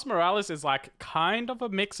 And Miles Morales is like kind of a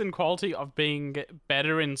mix in quality of being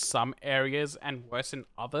better in some areas and worse in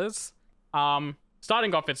others.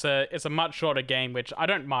 Starting off, it's a much shorter game, which I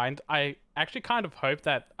don't mind. I actually kind of hope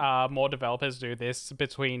that more developers do this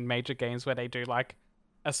between major games where they do like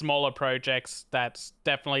a smaller projects. That's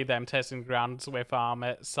definitely them testing grounds with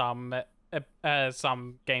some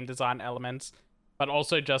game design elements, but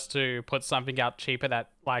also just to put something out cheaper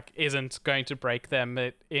that like isn't going to break them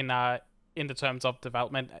in the terms of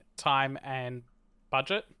development time and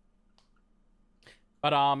budget.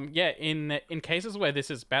 But in cases where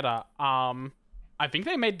this is better, I think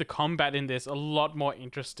they made the combat in this a lot more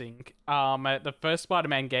interesting. The first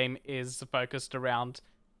Spider-Man game is focused around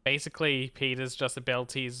basically Peter's just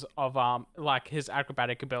abilities of like his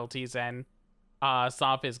acrobatic abilities and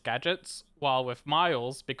some of his gadgets, while with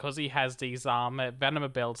Miles, because he has these Venom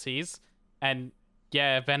abilities, and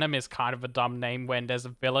yeah, Venom is kind of a dumb name when there's a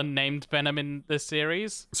villain named Venom in this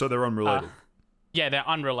series. So they're unrelated. Yeah, they're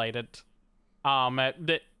unrelated.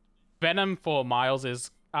 The Venom for Miles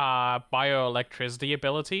is bioelectricity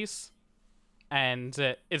abilities,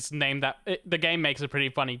 and it's named that. The game makes a pretty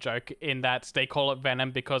funny joke in that they call it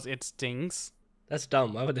Venom because it stings. That's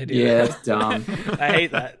dumb. Why would they do that? Yeah, that's dumb. I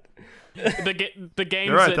hate that. The game's...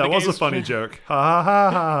 You're right, that was a funny joke. Ha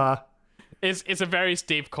ha ha ha. It's a very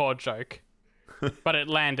Steve Core joke, but it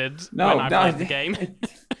landed No, when I played the game.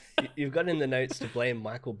 You've got in the notes to blame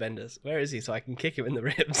Michael Bendis. Where is he so I can kick him in the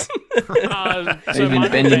ribs? They've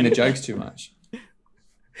been bending the jokes too much.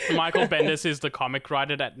 Michael Bendis is the comic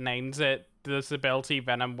writer that named it this ability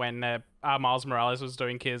Venom when Miles Morales was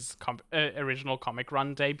doing his original comic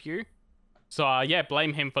run debut. So yeah,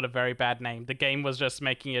 blame him for the very bad name. The game was just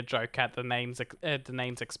making a joke at the name's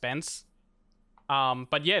expense.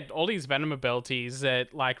 But yeah, all these Venom abilities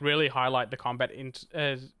like really highlight the combat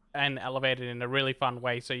and elevate it in a really fun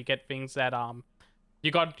way. So you get things that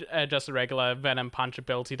you got just a regular Venom punch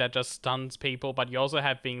ability that just stuns people, but you also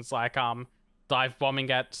have things like dive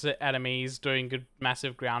bombing at enemies, doing good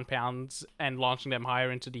massive ground pounds and launching them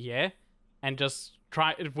higher into the air, and just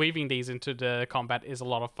weaving these into the combat is a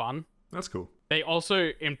lot of fun. That's cool. They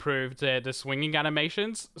also improved the swinging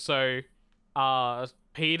animations. So,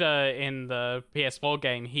 Peter in the PS4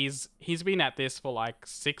 game, he's been at this for like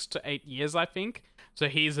 6 to 8 years, I think. So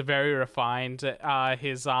he's very refined.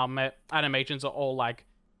 His animations are all like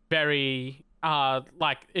very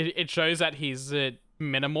like it shows that he's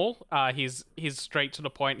minimal. He's straight to the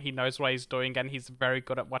point. He knows what he's doing, and he's very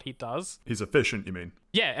good at what he does. He's efficient, you mean?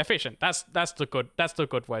 Yeah, efficient. That's the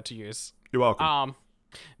good word to use. You're welcome.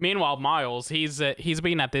 Meanwhile, Miles, he's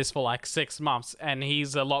been at this for like 6 months, and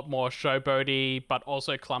he's a lot more showboaty, but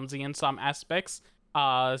also clumsy in some aspects.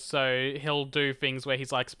 So he'll do things where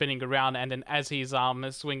he's like spinning around, and then as he's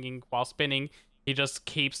swinging while spinning, he just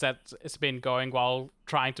keeps that spin going while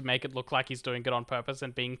trying to make it look like he's doing it on purpose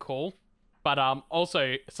and being cool. But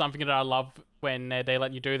also something that I love when they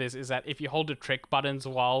let you do this is that if you hold the trick buttons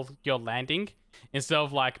while you're landing, instead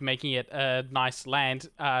of like making it a nice land,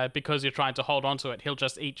 because you're trying to hold onto it, he'll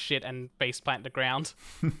just eat shit and base plant the ground.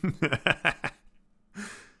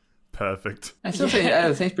 Perfect. That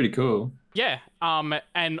sounds pretty cool. Yeah.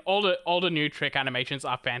 And all the new trick animations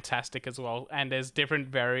are fantastic as well, and there's different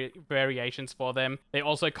variations for them. They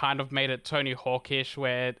also kind of made it Tony Hawkish,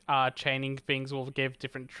 where chaining things will give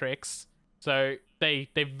different tricks. So they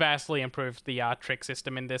vastly improved the trick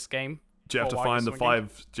system in this game. Do you have to find the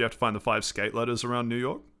five? Do you have to find the 5 skate letters around New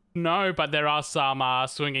York? No, but there are some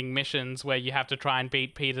swinging missions where you have to try and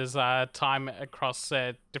beat Peter's time across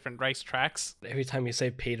different racetracks. Every time you say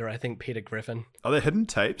Peter, I think Peter Griffin. Are there hidden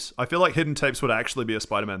tapes? I feel like hidden tapes would actually be a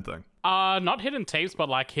Spider-Man thing. Not hidden tapes, but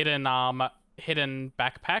like hidden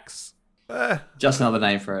backpacks. Just another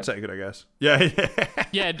name for it. Take it, I guess. Yeah.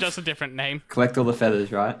 Yeah, just a different name. Collect all the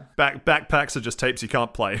feathers, right? Backpacks are just tapes you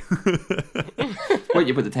can't play. What,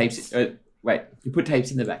 you put the tapes... wait, you put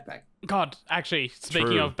tapes in the backpack. God, actually,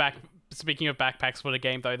 speaking of backpacks for the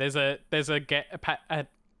game though, there's a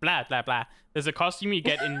blah blah blah. There's a costume you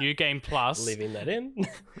get in New Game Plus. Leaving that in.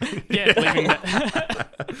 Yeah, leaving that.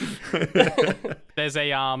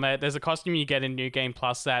 There's a costume you get in New Game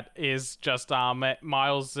Plus that is just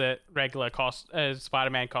Miles' regular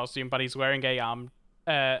Spider-Man costume, but he's wearing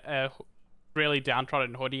a really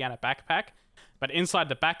downtrodden hoodie and a backpack. But inside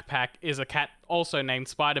the backpack is a cat also named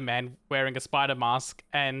Spider-Man wearing a spider mask.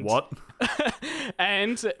 And what?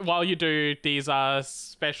 And while you do these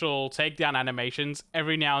special takedown animations,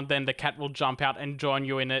 every now and then the cat will jump out and join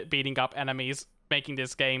you in beating up enemies, making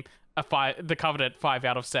this game the coveted 5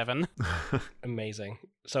 out of 7. Amazing.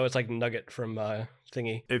 So it's like Nugget from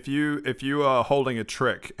Thingy. If you are holding a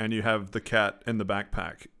trick and you have the cat in the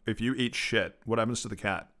backpack, if you eat shit, what happens to the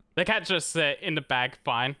cat? The cat's just in the bag,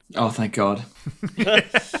 fine. Oh, thank God.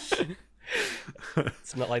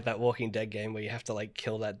 It's not like that Walking Dead game where you have to like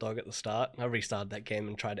kill that dog at the start. I restarted that game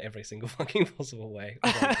and tried every single fucking possible way.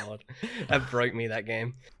 Oh my God. That broke me, that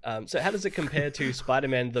game. So how does it compare to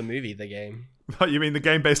Spider-Man the movie, the game? You mean the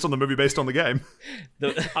game based on the movie based on the game?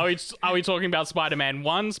 Are we talking about Spider-Man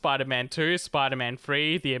 1, Spider-Man 2, Spider-Man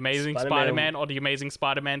 3, The Amazing Spider-Man, or The Amazing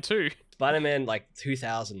Spider-Man 2? Spider-Man like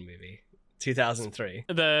 2000 movie. 2003.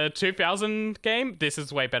 The 2000 game? This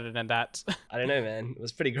is way better than that. I don't know, man. It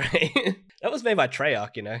was pretty great. That was made by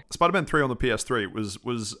Treyarch, you know. Spider-Man 3 on the PS3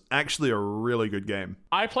 was actually a really good game.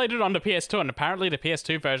 I played it on the PS2, and apparently the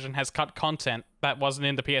PS2 version has cut content that wasn't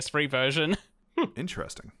in the PS3 version.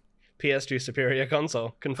 Interesting. PS2 superior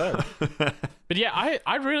console, confirmed. But yeah,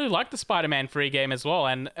 I really liked the Spider-Man 3 game as well,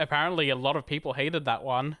 and apparently a lot of people hated that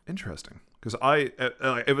one. Interesting. Because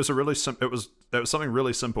it was something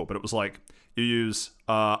really simple, but it was like you use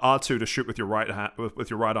R2 to shoot with your right hand, with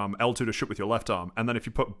your right arm, L2 to shoot with your left arm, and then if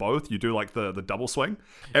you put both, you do like the double swing.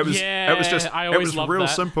 It was real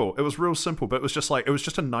simple. It was real simple, but it was just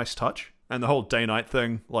a nice touch. And the whole day-night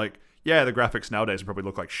thing, like, yeah, the graphics nowadays probably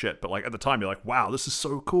look like shit, but like at the time you're like, wow, this is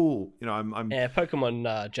so cool. You know, I'm Yeah,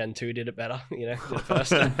 Pokemon Gen 2 did it better, you know, did it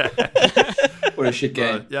first. What a shit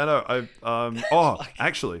game. Yeah, no,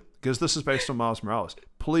 actually, because this is based on Miles Morales,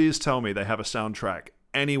 please tell me they have a soundtrack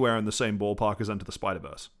anywhere in the same ballpark as Into the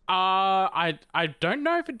Spider-Verse. I don't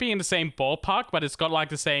know if it'd be in the same ballpark, but it's got like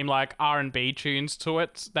the same like R&B tunes to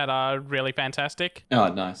it that are really fantastic. Oh,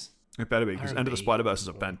 nice. It better be, because Into the Spider-Verse is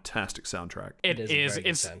a fantastic soundtrack. It is.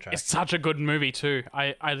 It's such a good movie too.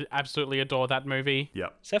 I absolutely adore that movie.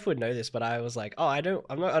 Yep. Seth would know this, but I was like, I don't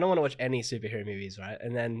want to watch any superhero movies, right?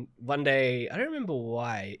 And then one day, I don't remember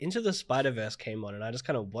why, Into the Spider-Verse came on, and I just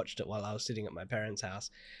kind of watched it while I was sitting at my parents' house.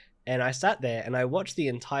 And I sat there and I watched the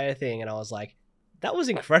entire thing, and I was like, that was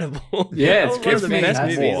incredible. Yeah, it's one of the best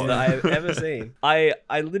movies more. that I've ever seen. I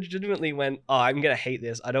legitimately went, I'm going to hate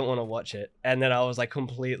this. I don't want to watch it. And then I was like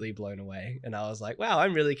completely blown away. And I was like, wow,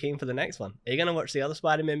 I'm really keen for the next one. Are you going to watch the other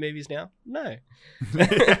Spider-Man movies now? No.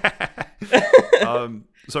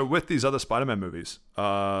 So with these other Spider-Man movies,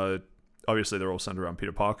 obviously they're all centered around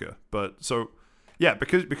Peter Parker. But so, yeah,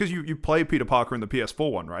 because you play Peter Parker in the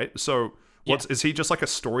PS4 one, right? So is he just like a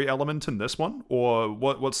story element in this one, or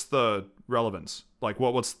what's the relevance? Like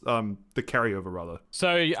what's the carryover rather?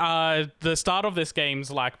 So the start of this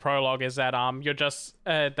game's like prologue is that you're just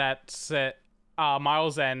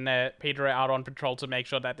Miles and Peter are out on patrol to make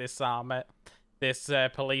sure that this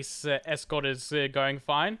police escort is going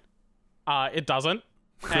fine. It doesn't,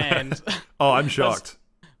 and oh, I'm shocked.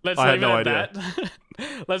 Let's I leave had no it at idea. that.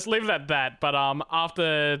 Let's leave it at that. But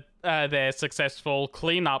after their successful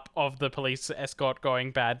cleanup of the police escort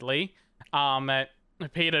going badly,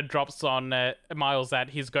 Peter drops on Miles that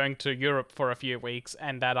he's going to Europe for a few weeks,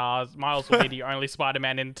 and that Miles will be the only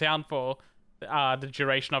Spider-Man in town for the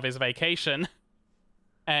duration of his vacation.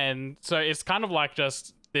 And so it's kind of like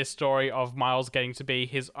just this story of Miles getting to be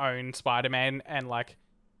his own Spider-Man and like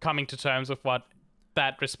coming to terms with what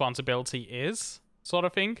that responsibility is, sort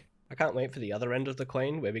of thing. I can't wait for the other end of the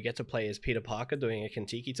coin where we get to play as Peter Parker doing a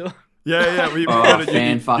Kentucky tour. Yeah. You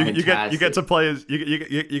get to play as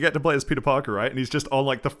you get to play as Peter Parker, right? And he's just on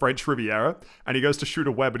like the French Riviera, and he goes to shoot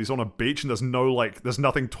a web, but he's on a beach, and there's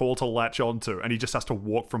nothing tall to latch onto, and he just has to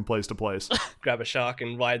walk from place to place. Grab a shark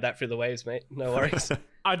and ride that through the waves, mate. No worries.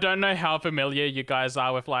 I don't know how familiar you guys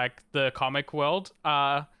are with like the comic world.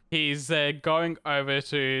 He's going over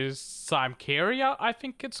to Symkaria, I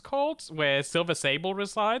think it's called, where Silver Sable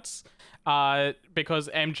resides. Because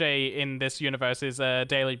MJ in this universe is a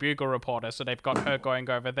Daily Bugle reporter, so they've got her going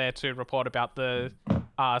over there to report about the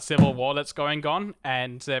civil war that's going on,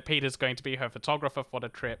 and Peter's going to be her photographer for the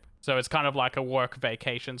trip. So it's kind of like a work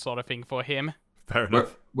vacation sort of thing for him. Fair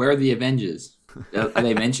enough. Where are the Avengers? Are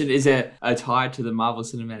they mentioned? Is there a tie to the Marvel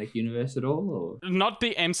Cinematic Universe at all? Or? Not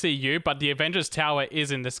the MCU, but the Avengers Tower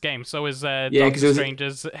is in this game. So is Doctor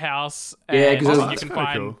Strange's house. Yeah, because you can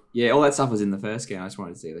find. Cool. Yeah, all that stuff was in the first game. I just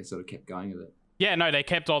wanted to see if they sort of kept going with it. Yeah, no, they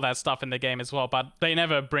kept all that stuff in the game as well, but they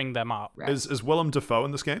never bring them up. Right. Is Willem Dafoe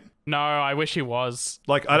in this game? No, I wish he was.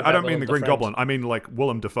 Like, I don't mean the Green Willem Goblin. I mean, like,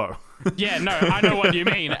 Willem Dafoe. Yeah, no, I know what you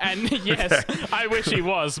mean. And yes, okay. I wish he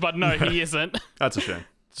was, but no, he isn't. That's a shame.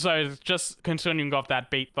 So just continuing off that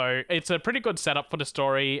beat, though, it's a pretty good setup for the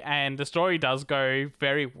story, and the story does go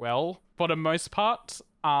very well for the most part.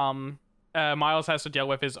 Miles has to deal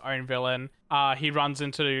with his own villain. He runs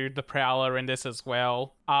into the Prowler in this as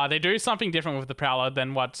well. They do something different with the Prowler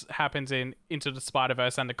than what happens in Into the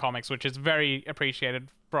Spider-Verse and the comics, which is very appreciated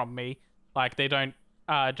from me. Like, they don't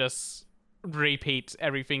just repeat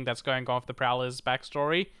everything that's going on with the Prowler's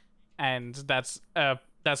backstory, and that's a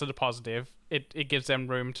positive. It gives them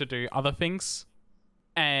room to do other things.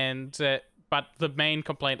 And but the main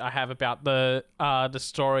complaint I have about the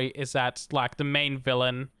story is that like the main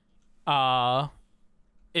villain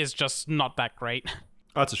is just not that great.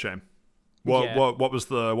 That's a shame. What was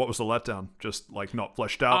the letdown? Just like not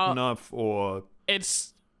fleshed out enough, or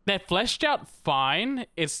they're fleshed out fine.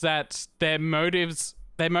 It's that their motives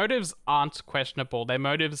aren't questionable. Their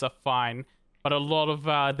motives are fine, but a lot of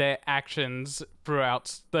their actions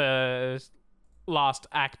throughout the last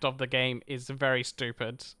act of the game is very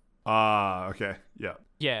stupid. Okay, yeah.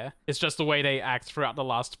 Yeah, it's just the way they act throughout the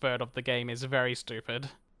last third of the game is very stupid.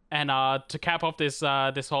 And to cap off this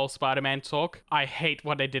whole Spider-Man talk, I hate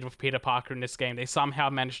what they did with Peter Parker in this game. They somehow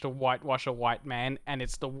managed to whitewash a white man, and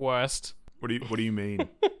it's the worst. What do you mean?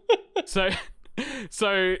 So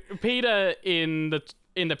Peter in the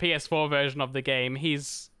PS4 version of the game,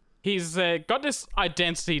 he's got this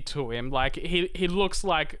identity to him. Like he looks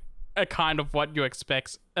like a kind of what you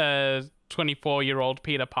expect a 24-year-old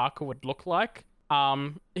Peter Parker would look like.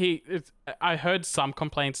 I heard some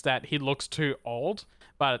complaints that he looks too old,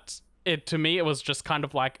 but to me it was just kind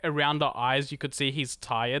of like around the eyes you could see he's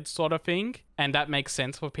tired sort of thing, and that makes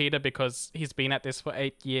sense for Peter because he's been at this for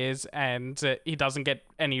 8 years and he doesn't get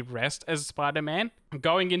any rest as Spider-Man.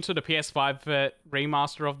 Going into the PS5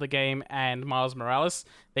 remaster of the game and Miles Morales,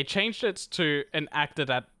 they changed it to an actor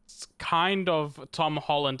that's kind of Tom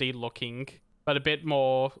Holland-y looking, but a bit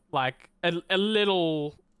more like a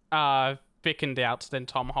little thickened out than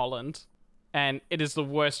Tom Holland, and it is the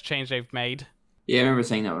worst change they've made. Yeah, I remember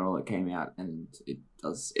seeing that when all it came out, and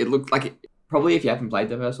it looked like it. Probably if you haven't played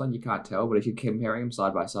the first one, you can't tell, but if you're comparing them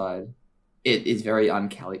side by side, it is very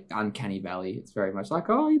uncanny valley. It's very much like,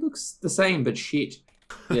 oh, he looks the same, but shit.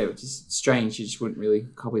 Yeah, which is strange. You just wouldn't really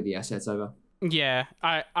copy the assets over. Yeah,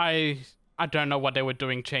 I don't know what they were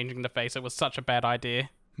doing changing the face. It was such a bad idea.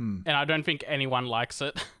 And I don't think anyone likes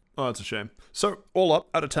it. Oh, that's a shame. So, all up,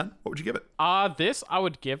 out of 10, what would you give it? This I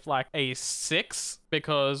would give like a 6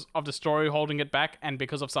 because of the story holding it back and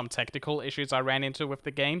because of some technical issues I ran into with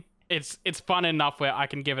the game. it's fun enough where I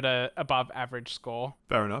can give it a above average score.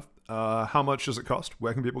 Fair enough. How much does it cost?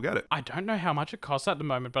 Where can people get it? I don't know how much it costs at the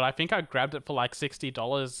moment, but I think I grabbed it for like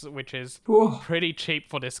 $60, which is Whew. pretty cheap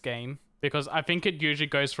for this game, because I think it usually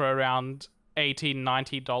goes for around $80,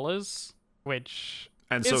 $90, which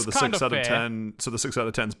And so is the kind 6 of out of fair. 10. So the 6 out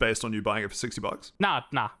of 10 is based on you buying it for $60. Nah.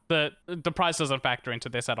 The price doesn't factor into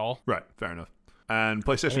this at all. Right. Fair enough. And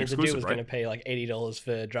PlayStation I mean, the dude exclusive, was right? going to pay like $80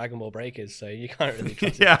 for Dragon Ball Breakers, so you can't really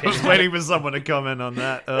trust Yeah, his I was opinion. waiting for someone to comment on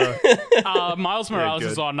that. Miles Morales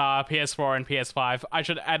good. is on PS4 and PS5. I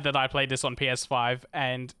should add that I played this on PS5,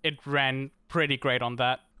 and it ran pretty great on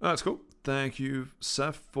that. That's cool. Thank you,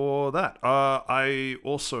 Seth, for that. I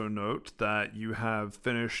also note that you have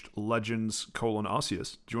finished Legends: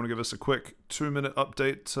 Arceus. Do you want to give us a quick 2-minute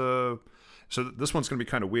update? So this one's going to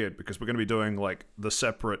be kind of weird because we're going to be doing like the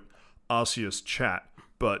separate Arceus chat.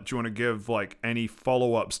 But do you want to give like any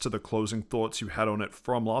follow-ups to the closing thoughts you had on it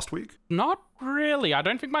from last week? Not really. I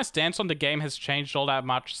don't think my stance on the game has changed all that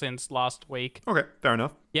much since last week. Okay, fair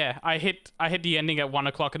enough. Yeah, I hit the ending at 1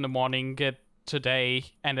 o'clock in the morning today,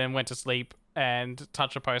 and then went to sleep and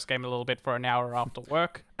touched a post game a little bit for an hour after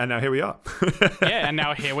work. And now here we are. Yeah, and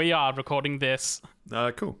now here we are recording this.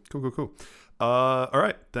 Cool. All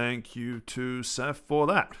right. Thank you to Seth for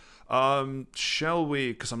that. Shall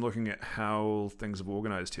we, because I'm looking at how things have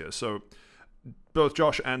organized here. So both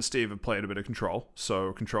Josh and Steve have played a bit of Control.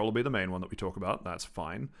 So Control will be the main one that we talk about. That's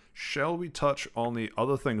fine. Shall we touch on the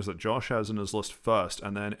other things that Josh has in his list first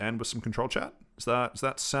and then end with some Control chat? Does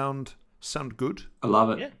that sound good? I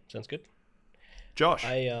love it. Yeah, sounds good. Josh?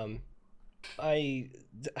 I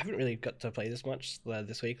haven't really got to play this much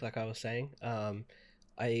this week, like I was saying.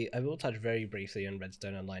 I will touch very briefly on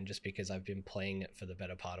Redstone Online just because I've been playing it for the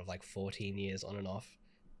better part of like 14 years on and off.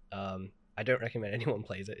 I don't recommend anyone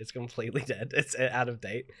plays it. It's completely dead. It's out of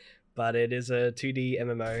date, but it is a 2D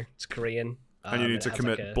MMO. It's Korean. and you need it to has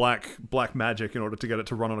commit like black magic in order to get it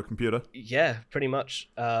to run on a computer. Yeah, pretty much.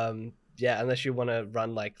 Yeah, unless you want to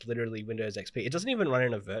run like literally Windows XP. It doesn't even run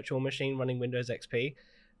in a virtual machine running Windows XP.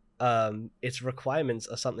 Its requirements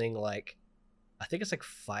are something like, I think it's like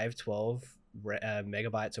 512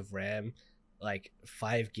 megabytes of RAM, like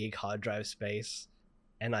 5 gig hard drive space,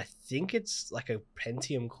 and I think it's like a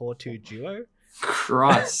Pentium Core 2 Duo.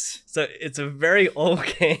 Christ. So it's a very old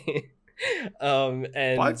game. And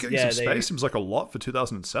 5 gigs yeah, of space seems like a lot for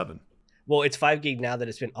 2007. Well, it's 5 gig now that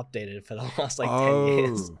it's been updated for the last like 10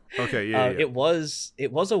 years. Okay, yeah. It was a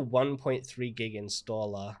 1.3 gig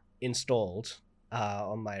installed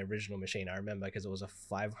on my original machine. I remember because it was a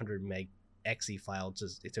 500 meg exe file to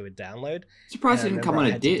download. Surprised it And I didn't come on remember a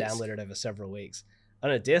I had to disc. download it over several weeks. On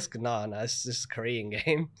a disc, no, it's just a Korean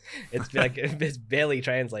game. It's like it's barely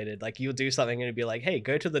translated. Like you'll do something and it'll be like, "Hey,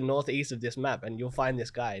 go to the northeast of this map and you'll find this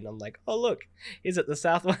guy." And I'm like, "Oh look, he's at the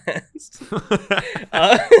southwest."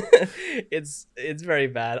 It's very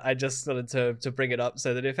bad. I just wanted to bring it up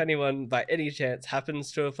so that if anyone by any chance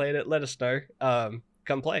happens to have played it, let us know.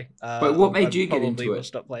 Come play. But what made you get into Probably will it?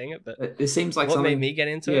 stop playing it, but It seems like what something. made me get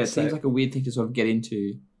into yeah, it? it seems So like a weird thing to sort of get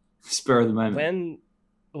into spur of the moment.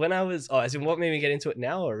 when I was as in what made me get into it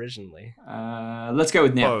now or originally? Let's go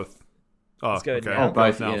with now. Both. Oh, Let's go with okay. now. Oh,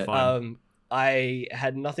 both, now. yeah. Fine. I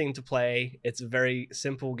had nothing to play. It's a very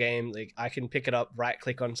simple game. Like I can pick it up, right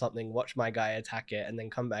click on something, watch my guy attack it, and then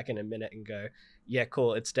come back in a minute and go, yeah,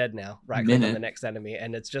 cool, it's dead now. Right click on Minute? the next enemy,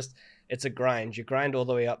 and it's a grind. You grind all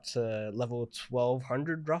the way up to level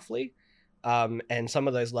 1200 roughly. And some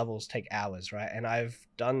of those levels take hours, right? And I've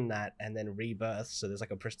done that and then rebirth, so there's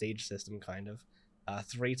like a prestige system kind of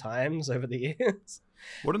 3 times over the years.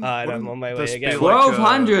 Wouldn't, and I'm on my way this be again. like,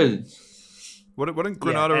 1200. Wouldn't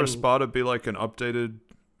Granada and- Espada be like an updated?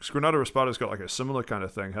 Because Granada Espada's got like a similar kind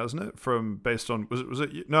of thing, hasn't it? Based on was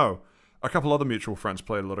it no? A couple other mutual friends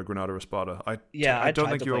played a lot of Granada Espada. I don't tried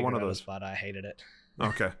think to you were play one of Granada those. Spada. I hated it.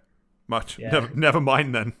 Okay, much. Yeah. Never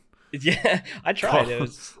mind then. Yeah, I tried. It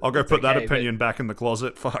was, I'll go it's put that okay, but- opinion back in the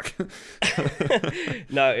closet. Fuck.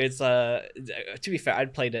 No, it's to be fair,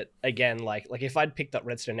 I'd played it again. Like if I'd picked up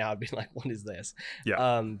Redstone now, I'd be like, what is this?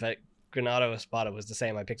 Yeah. But Granada Espada was the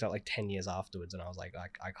same. I picked it up like 10 years afterwards, and I was like,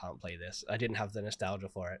 I can't play this. I didn't have the nostalgia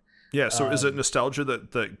for it. Yeah. So is it Um, nostalgia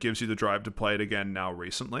that gives you the drive to play it again now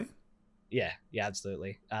recently? Yeah,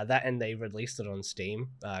 absolutely. That and they released it on Steam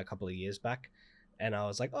a couple of years back, and I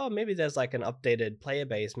was like, oh, maybe there's like an updated player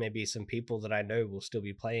base. Maybe some people that I know will still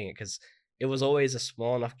be playing it, because it was always a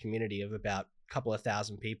small enough community of about a couple of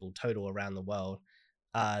thousand people total around the world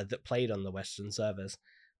that played on the Western servers.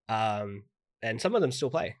 and some of them still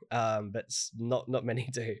play, but not many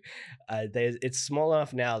do. It's small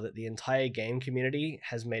enough now that the entire game community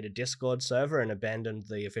has made a Discord server and abandoned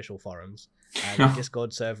the official forums. The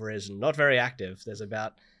Discord server is not very active. There's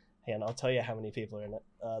about, and I'll tell you how many people are in it.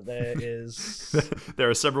 There is there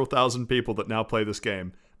are several thousand people that now play this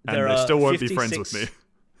game, and there they are still won't be friends with me.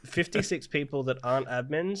 56 people that aren't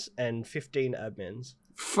admins and 15 admins.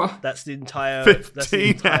 That's the entire. 15 That's the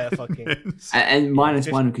entire fucking. And minus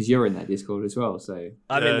one because you're in that Discord as well. So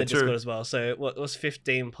I'm Yeah, in the true. Discord as well. So what was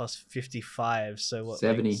 15 plus 55? So what?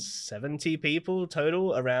 70. Like 70 people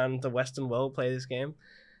total around the Western world play this game.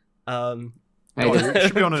 hey, Oh, it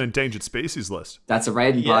should be on an endangered species list. that's a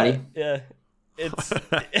raiding party. Yeah, it's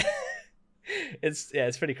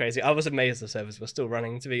it's pretty crazy. I was amazed the servers were still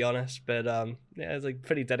running, to be honest. But yeah, it's like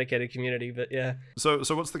pretty dedicated community. But yeah, So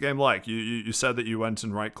what's the game like? You said that you went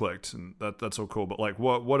and right clicked, and that's all cool. But like,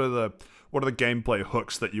 what are the gameplay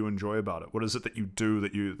hooks that you enjoy about it? What is it that you do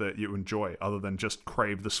that you enjoy other than just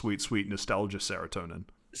crave the sweet nostalgia serotonin?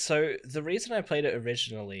 so the reason I played it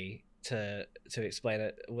originally, to explain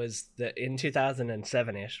it, was that in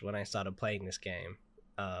 2007ish when I started playing this game,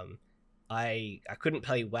 I couldn't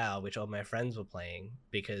play WoW, which all my friends were playing,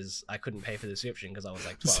 because I couldn't pay for the subscription because I was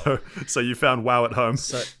like 12. So you found WoW at home.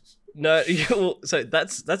 So no, well, so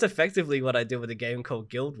that's effectively what I did with a game called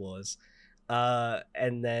Guild Wars,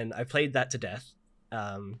 and then I played that to death,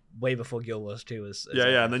 way before Guild Wars 2 was.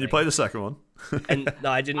 Yeah, and then you play the second one. And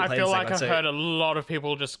no, I didn't. I play feel the like second I've one, heard a lot of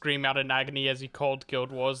people just scream out in agony as you called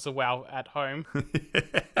Guild Wars the WoW at home.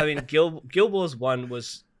 I mean, Guild Wars 1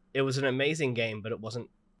 was an amazing game, but it wasn't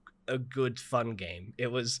a good fun game.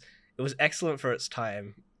 It was excellent for its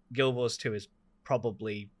time. Guild Wars 2 is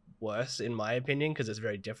probably worse in my opinion because it's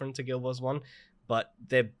very different to Guild Wars 1, but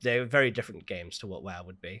they're very different games to what WoW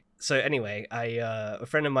would be. So anyway, a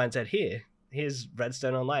friend of mine said, here's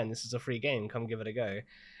Redstone Online, this is a free game, come give it a go.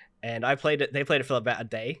 And I played it. They played it for about a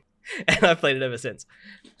day, and I've played it ever since.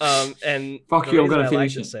 And Fuck the you, I'm reason gonna I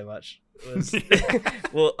finish liked it. so much was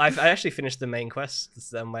well, I actually finished the main quest.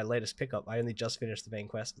 This is my latest pickup. I only just finished the main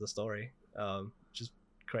quest of the story, which is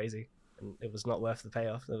crazy, and it was not worth the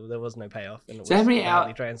payoff. There was no payoff. And it So was how many badly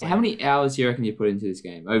hours? translated. How many hours do you reckon you put into this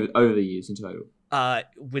game over the years in total?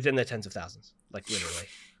 Within the tens of thousands, like literally.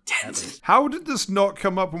 At least. How did this not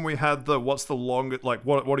come up when we had the what's the longest, like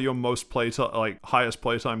what are your most highest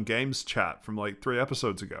playtime games chat from like 3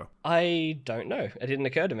 episodes ago? I don't know. It didn't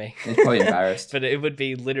occur to me. It's probably embarrassed. But it would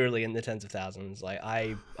be literally in the tens of thousands. Like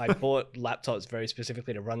I bought laptops very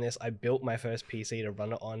specifically to run this. I built my first PC to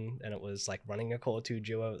run it on, and it was like running a Core 2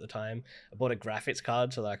 Duo at the time. I bought a graphics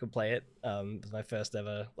card so that I could play it. It was my first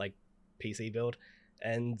ever like PC build.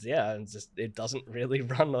 And yeah, it doesn't really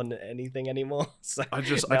run on anything anymore. So I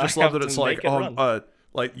just now love have that it's to like make it run.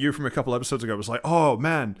 like you from a couple episodes ago was like, oh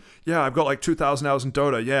man, yeah, I've got like 2,000 hours in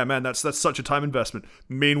Dota. Yeah, man, that's such a time investment.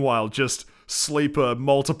 Meanwhile, just Sleeper,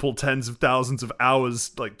 multiple tens of thousands of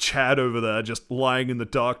hours, like Chad over there, just lying in the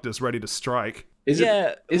darkness, ready to strike. Is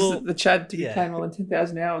well, the Chad to be yeah. playing more than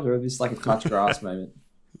 10,000 hours, or is this like a touch grass moment?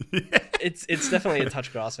 It's definitely a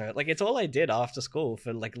touch grass moment. Like it's all I did after school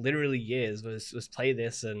for like literally years was play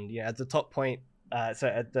this, and you know, at the top point, so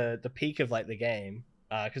at the peak of like the game,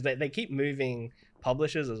 because they keep moving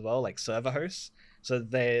publishers as well, like server hosts. So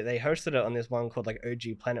they hosted it on this one called like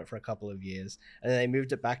OG Planet for a couple of years, and then they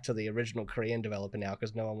moved it back to the original Korean developer now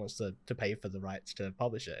because no one wants to pay for the rights to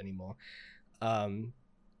publish it anymore.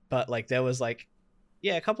 But like there was like,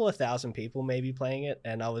 yeah, a couple of thousand people maybe playing it,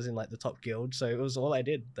 and I was in like the top guild, so it was all I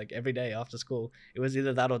did like every day after school. It was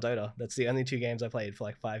either that or Dota. That's the only 2 games I played for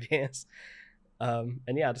like 5 years. And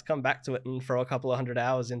yeah, I just come back to it and throw a couple of 100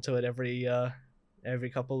 hours into it every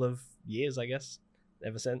couple of years, I guess,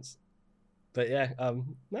 ever since. But yeah,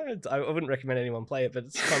 no, I wouldn't recommend anyone play it, but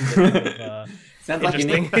it's fun. Sounds like you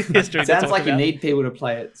interesting need. history to Sounds talk like you about. need people to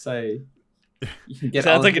play it, so you can get.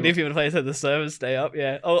 Sounds like other a new people. people to play so the servers stay up.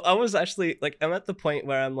 Yeah. Oh, I was actually like, I'm at the point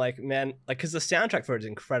where I'm like, man, like, because the soundtrack for it is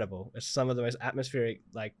incredible. It's some of the most atmospheric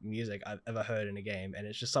like music I've ever heard in a game, and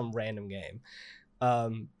it's just some random game.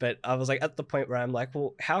 But I was like at the point where I'm like,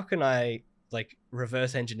 well, how can I like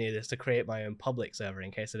reverse engineer this to create my own public server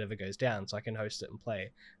in case it ever goes down, so I can host it and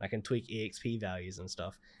play. I can tweak EXP values and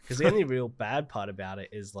stuff. Because the only real bad part about it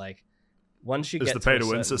is like once you Is get the to a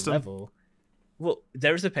pay-to-win certain system? level. Well,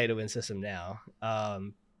 there is a pay to win system now,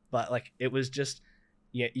 but like it was just,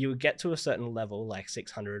 yeah, you would get to a certain level, like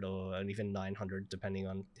 600 or even 900, depending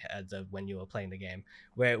on when you were playing the game,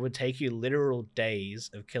 where it would take you literal days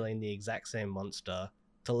of killing the exact same monster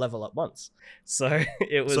to level up once. So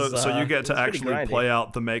it was. So you get to it was pretty actually grindy. play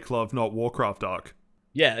out the Make Love Not Warcraft arc.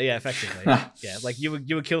 Yeah, effectively. Yeah, like you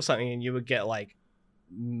would kill something and you would get like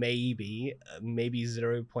maybe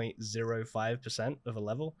 0.05% of a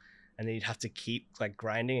level, and then you'd have to keep like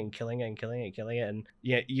grinding and killing it and killing it and killing it. And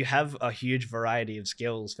yeah, you have a huge variety of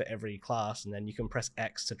skills for every class, and then you can press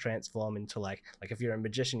X to transform into like if you're a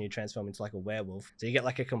magician, you transform into like a werewolf. So you get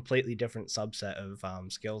like a completely different subset of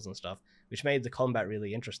skills and stuff, which made the combat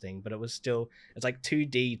really interesting. But it's like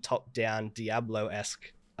 2D top-down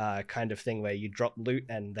Diablo-esque kind of thing where you drop loot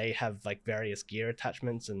and they have like various gear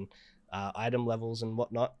attachments and item levels and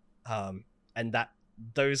whatnot. And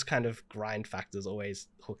those kind of grind factors always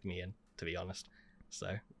hooked me in, to be honest.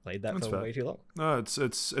 So played that for way too long. No,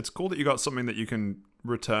 it's cool that you got something that you can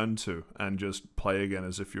return to and just play again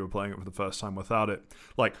as if you were playing it for the first time without it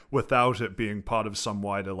being part of some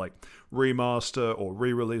wider like remaster or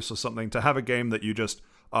re-release or something. To have a game that you just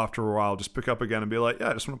after a while just pick up again and be like, yeah,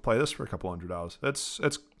 I just want to play this for a couple hundred hours. It's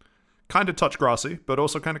kind of touch grassy, but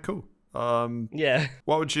also kind of cool. Yeah.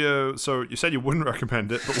 What would you? So you said you wouldn't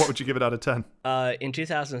recommend it, but what would you give it out of 10? In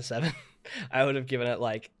 2007, I would have given it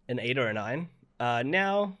like an 8 or a 9.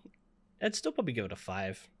 Now, I'd still probably give it a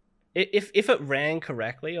 5. If it ran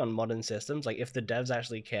correctly on modern systems, like if the devs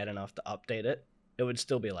actually cared enough to update it, it would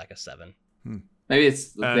still be like a 7. Maybe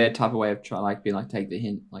it's their type of way of trying, like being like, take the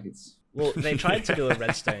hint, like it's. Well, they tried to do a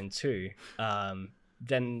Redstone too.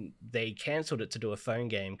 Then they cancelled it to do a phone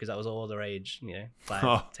game because that was all the rage, 10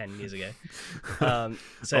 years ago.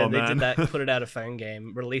 So they did that, put it out a phone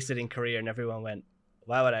game, released it in Korea, and everyone went,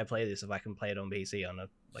 "Why would I play this if I can play it on PC on a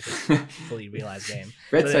fully realized game?"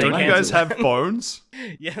 Don't you guys have phones?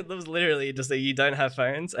 Yeah, that was literally just that you don't have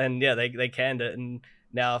phones, and yeah, they canned it. And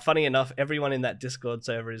now, funny enough, everyone in that Discord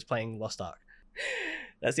server is playing Lost Ark.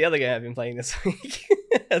 That's the other game I've been playing this week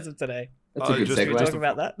as of today. That's a good segue. Talk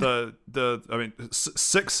about that.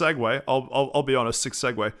 Sick segue. I'll be honest, sick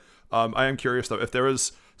segue. I am curious though, if there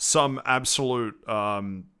is some absolute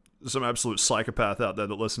psychopath out there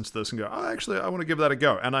that listens to this and go, "Oh, actually, I want to give that a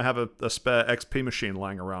go," and I have a spare XP machine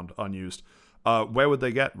lying around unused. Where would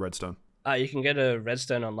they get Redstone? You can go to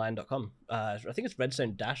redstoneonline.com. I think it's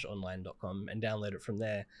redstone-online.com and download it from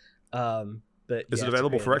there. But is it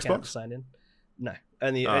available for Xbox? Sign in. No,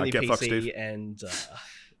 only get PC fucked, Steve. and.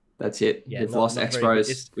 That's it. Yeah, we've lost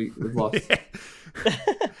X-Pros. We've lost.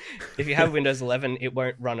 If you have Windows 11, it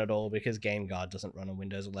won't run at all because GameGuard doesn't run on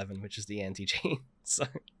Windows 11, which is the anti-cheat. So,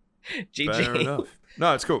 GG. Fair enough.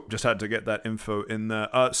 No, it's cool. Just had to get that info in there.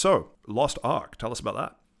 So, Lost Ark. Tell us about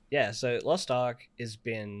that. Yeah, so Lost Ark has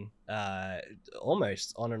been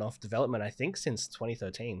almost on and off development, I think, since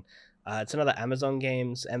 2013. It's another Amazon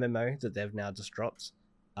Games MMO that they've now just dropped.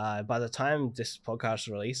 By the time this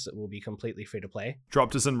podcast release, it will be completely free to play.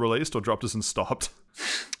 Dropped as in released or dropped as in stopped?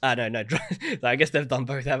 No. I guess they've done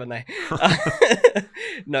both, haven't they?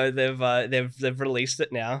 No, they've released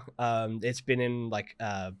it now. It's been in like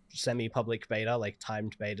semi-public beta, like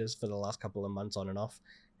timed betas for the last couple of months on and off.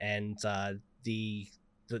 And the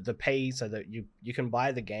pay, so that you can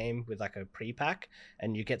buy the game with like a pre-pack,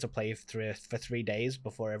 and you get to play for 3 days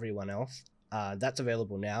before everyone else. That's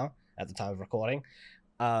available now at the time of recording.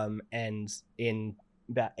 And in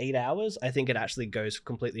about 8 hours, I think it actually goes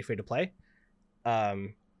completely free to play.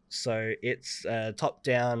 So it's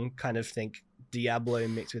top-down kind of think Diablo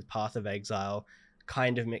mixed with Path of Exile,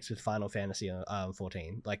 kind of mixed with Final Fantasy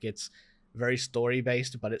 14. Like it's very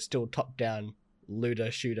story-based, but it's still top-down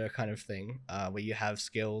looter shooter kind of thing, where you have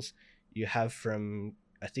skills. You have from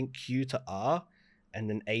I think Q to R, and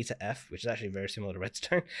then A to F, which is actually very similar to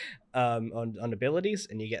Redstone, on abilities,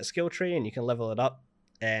 and you get a skill tree, and you can level it up.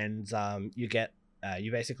 And you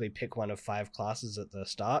basically pick one of 5 classes at the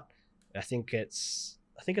start. I think it's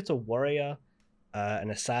a warrior,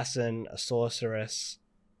 an assassin, a sorceress,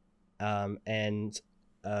 and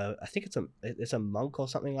I think it's a monk or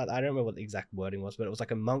something like that. I don't remember what the exact wording was, but it was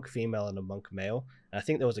like a monk female and a monk male. And I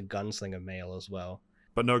think there was a gunslinger male as well.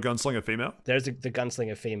 But no gunslinger female? There's the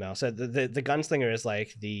gunslinger female. So the gunslinger is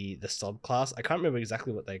like the subclass. I can't remember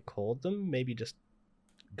exactly what they called them. Maybe just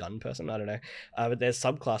gun person, I don't know. But there's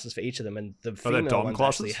subclasses for each of them, and the female ones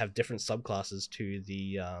actually have different subclasses to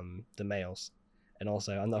the males. And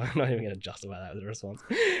also, I'm not even going to justify that with a response.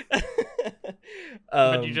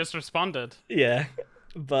 But you just responded. Yeah,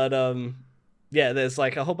 but yeah, there's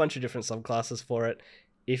like a whole bunch of different subclasses for it.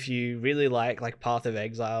 If you really like Path of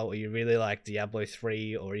Exile, or you really like Diablo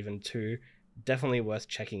 3 or even 2, definitely worth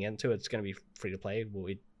checking into. It's going to be free to play. Well,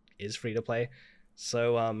 it is free to play.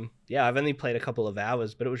 So, yeah, I've only played a couple of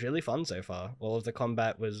hours, but it was really fun so far. All of the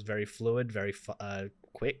combat was very fluid, very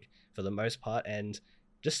quick for the most part, and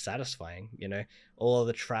just satisfying, All of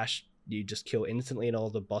the trash you just kill instantly, and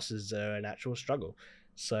all the bosses are an actual struggle.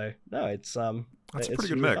 So, no, it's that's a pretty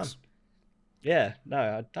good really mix. Fun. Yeah,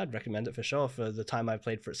 no, I'd recommend it for sure for the time I've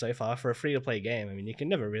played for it so far. For a free-to-play game, I mean, you can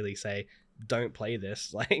never really say, don't play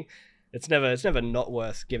this. Like, it's never not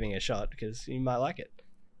worth giving a shot because you might like it.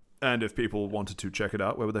 And if people wanted to check it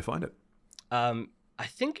out, where would they find it? I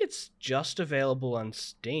think it's just available on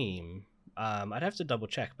Steam. I'd have to double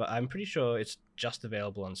check, but I'm pretty sure it's just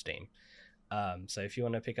available on Steam. So if you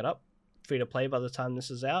want to pick it up, free to play by the time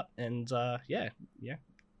this is out, and yeah,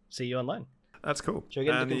 see you online. That's cool. Shall we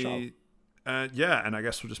get into Control? Yeah, and I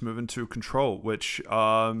guess we'll just move into Control, which,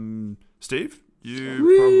 Steve, you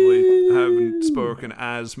probably haven't spoken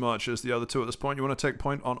as much as the other two at this point. You want to take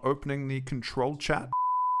point on opening the Control chat?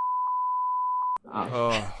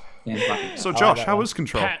 So, Josh, how was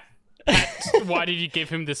Control? Pat, why did you give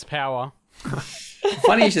him this power?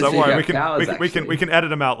 Funny you should Don't speak worry, about powers, we can edit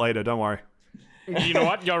them out later. Don't worry. You know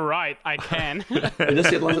what? You're right. I can. I just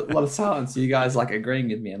get a lot of silence. You guys like agreeing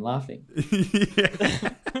with me and laughing.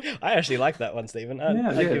 I actually like that one, Stephen.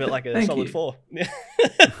 I'd give it like a Thank solid you. 4.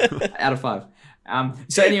 Out of 5.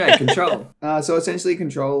 So anyway, Control. So essentially,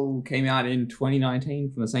 Control came out in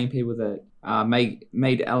 2019 from the same people that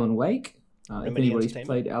made Alan Wake. If Remedy anybody's Entertainment.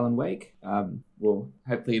 played Alan Wake, well,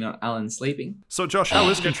 hopefully not Alan sleeping. So, Josh, how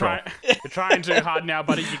is You're, Control? you're trying too hard now,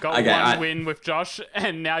 buddy. You got Okay, one win with Josh,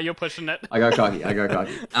 and now you're pushing it. I got cocky. So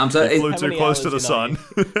It flew How too many close to hours the in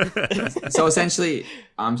are sun. so essentially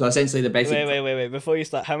the basic. Wait. Before you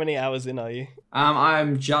start, how many hours in are you?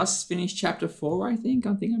 I'm just finished chapter 4. I think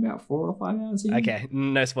I'm thinking about 4 or 5 hours in. Okay,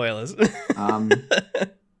 no spoilers.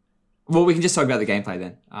 Well, we can just talk about the gameplay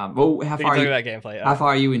then. Well, We can talk about gameplay. how far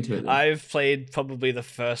are you into it? Then? I've played probably the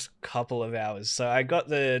first couple of hours. So I got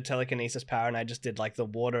the telekinesis power and I just did like the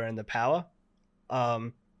water and the power.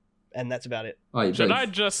 And that's about it. Oh, you Should played- I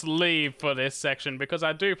just leave for this section? Because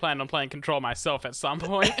I do plan on playing Control myself at some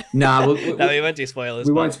point. Nah, No, we won't do spoilers.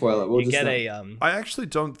 we but won't spoil it. We'll You just get a I actually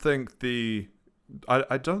don't think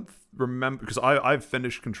I don't remember, because I've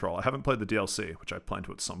finished Control. I haven't played the DLC, which I plan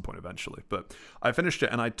to at some point eventually, but I finished it,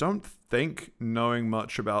 and I don't think knowing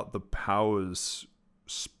much about the powers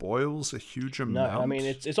spoils a huge no. amount. I mean,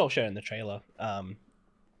 it's all shown in the trailer.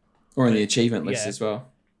 or in the achievement list yeah. as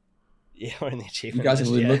well. Yeah, or in the You achievement. guys have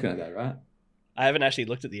list, been yeah. looking at that, right? I haven't actually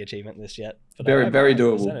looked at the achievement list yet. But Very, I've very seen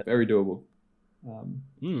doable. it. Very doable.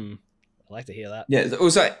 I'd like to hear that. Yeah.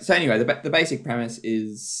 So anyway, the basic premise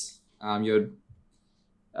is you're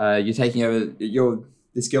taking over. You're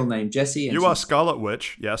this girl named Jessie. And you are Scarlet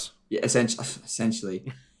Witch, yes. Yeah, essentially,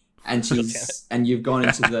 and God damn she's and you've gone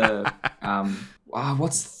into the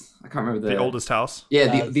I can't remember The oldest house.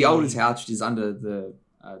 Yeah, the the- oldest house, which is under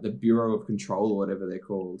the Bureau of Control or whatever they're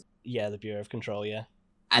called, Yeah, the Bureau of Control, yeah.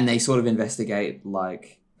 and they sort of investigate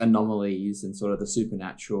like anomalies and sort of the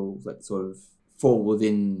supernatural that sort of fall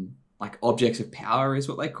within like objects of power is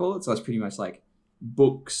what they call it. So it's pretty much like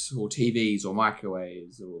books or TVs or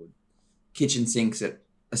microwaves or kitchen sinks that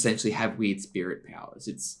essentially have weird spirit powers.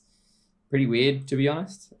 It's pretty weird, to be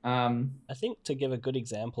honest. I think to give a good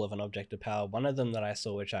example of an object of power, one of them that I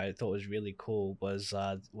saw, which I thought was really cool, was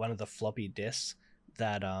one of the floppy disks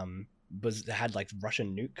that had like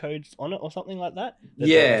Russian nuke codes on it or something like that.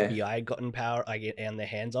 Yeah. The FBI got in power on their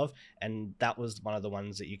hands of, and that was one of the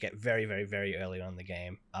ones that you get very, very, very early on in the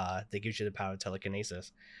game. That gives you the power of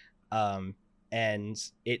telekinesis. And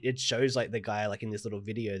it shows like the guy like in this little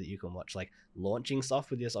video that you can watch like launching stuff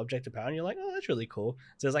with this object of power, and you're like, oh, that's really cool.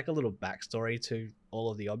 So there's like a little backstory to all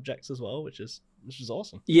of the objects as well, which is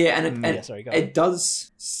awesome. Yeah, and Yeah, sorry, go on. it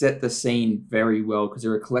does set the scene very well because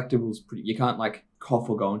there are collectibles. You can't like cough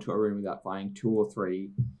or go into a room without buying 2 or 3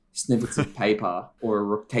 snippets of paper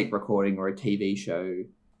or a tape recording or a TV show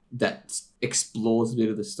that explores a bit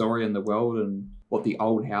of the story and the world and what the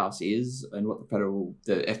old house is and what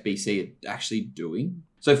the FBC are actually doing.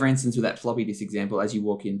 So, for instance, with that floppy disk example, as you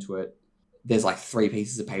walk into it, there's like 3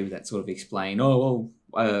 pieces of paper that sort of explain,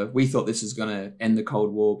 we thought this was going to end the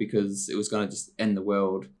Cold War because it was going to just end the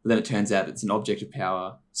world. But then it turns out it's an object of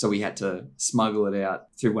power. So we had to smuggle it out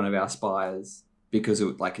through one of our spies because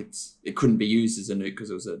it couldn't be used as a nuke because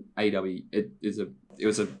it was it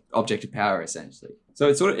was an object of power essentially. So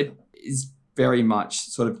it is very much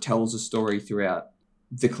sort of tells a story throughout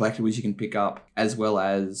the collectibles you can pick up, as well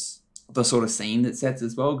as the sort of scene that sets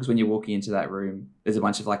as well, because when you're walking into that room, there's a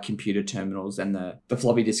bunch of like computer terminals, and the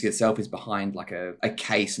floppy disk itself is behind like a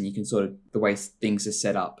case, and you can sort of, the way things are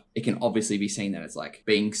set up, it can obviously be seen that it's like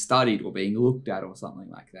being studied or being looked at or something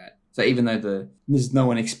like that. So even though there's no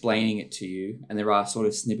one explaining it to you, and there are sort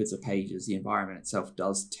of snippets of pages, the environment itself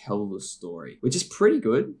does tell the story, which is pretty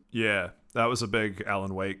good. Yeah, that was a big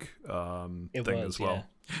Alan Wake It thing was, as well.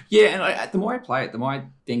 yeah. Yeah, and the more I play it, the more I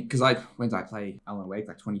think, because when did I play Alan Wake?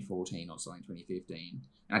 Like 2014 or something, 2015.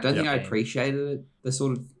 And I don't think I Okay. appreciated it, the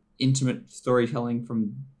sort of intimate storytelling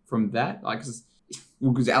from that. Like,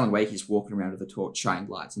 because Alan Wake is walking around with a torch, shining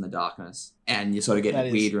lights in the darkness, and you're sort of That getting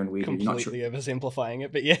is weirder and weirder. You're not completely sure. oversimplifying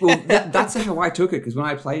it, but yeah. Well, that's how I took it, because when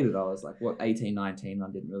I played it, I was like, 18, 19, I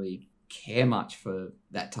didn't really care much for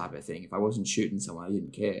that type of thing. If I wasn't shooting someone, I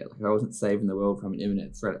didn't care. Like, if I wasn't saving the world from an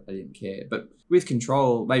imminent threat, I didn't care. But with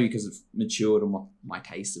Control, maybe because I've matured or my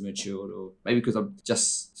tastes have matured, or maybe because I'm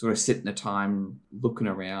just sort of sitting the time looking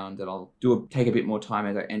around, and I'll take a bit more time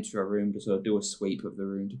as I enter a room to sort of do a sweep of the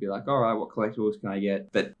room to be like, all right, what collectibles can I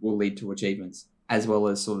get that will lead to achievements, as well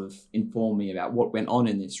as sort of inform me about what went on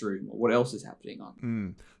in this room or what else is happening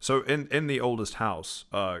on. So in the oldest house,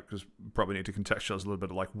 because probably need to contextualize a little bit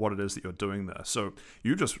of like what it is that you're doing there. So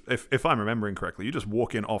you just, if I'm remembering correctly, you just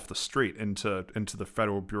walk in off the street into the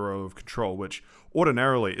Federal Bureau of Control, which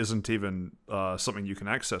ordinarily isn't even something you can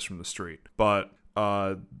access from the street, but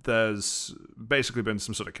there's basically been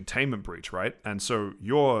some sort of containment breach, right? And so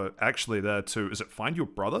you're actually there to, is it find your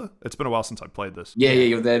brother? It's been a while since I played this. Yeah,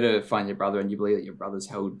 you're there to find your brother, and you believe that your brother's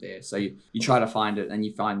held there. So you try to find it, and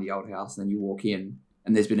you find the old house, and then you walk in,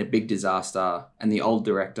 and there's been a big disaster, and the old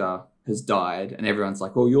director has died, and everyone's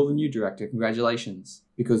like, oh, you're the new director, congratulations.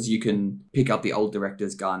 Because you can pick up the old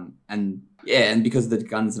director's gun, and because the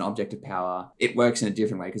gun's an object of power, it works in a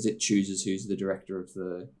different way, because it chooses who's the director of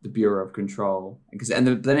the Bureau of Control. And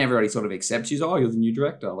then everybody sort of accepts you, oh, you're the new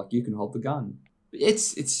director, like you can hold the gun.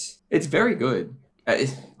 It's very good.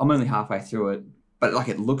 I'm only halfway through it, but like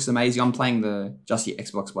it looks amazing. I'm playing just the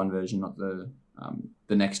Xbox One version, not the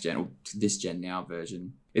next gen, or this gen now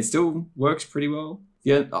version. It still works pretty well.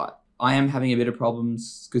 Yeah, I am having a bit of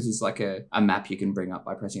problems because it's like a map you can bring up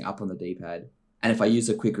by pressing up on the D-pad. And if I use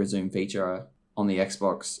a quick resume feature on the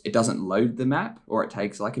Xbox, it doesn't load the map, or it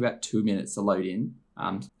takes like about 2 minutes to load in.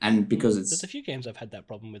 And because There's a few games I've had that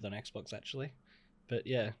problem with on Xbox, actually. But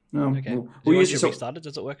yeah. No, Okay. well, Once you restart it,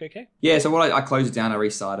 does it work okay? Yeah, so what I close it down, I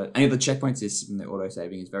restart it. And the checkpoint system, the auto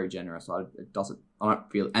saving is very generous. So it doesn't, I don't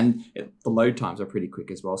feel, and the load times are pretty quick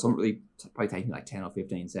as well. So I'm probably taking like 10 or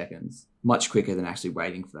 15 seconds, much quicker than actually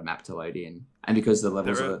waiting for the map to load in. And because the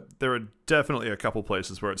levels there are definitely a couple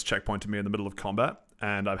places where it's checkpointed me in the middle of combat,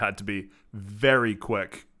 and I've had to be very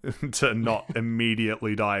quick to not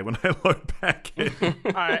immediately die when I load back in.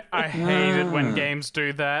 I hate it when games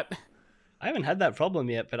do that. I haven't had that problem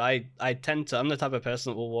yet, but I'm the type of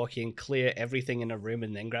person that will walk in, clear everything in a room,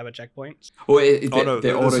 and then grab a checkpoint. Well, this auto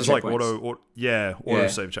is like checkpoints. auto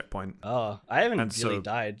save checkpoint. Oh, I haven't And really so-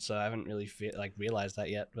 died, so I haven't really realized that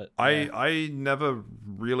yet. But I never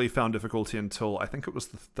really found difficulty until I think it was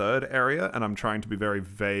the third area, and I'm trying to be very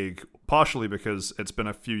vague, partially because it's been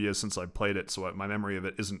a few years since I played it, so my memory of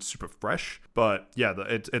it isn't super fresh. But yeah,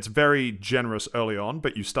 it's very generous early on,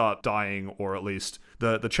 but you start dying, or at least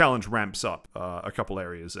the challenge ramps up a couple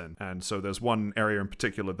areas in. And so there's one area in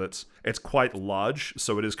particular it's quite large,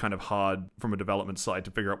 so it is kind of hard from a development side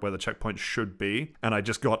to figure out where the checkpoints should be. And I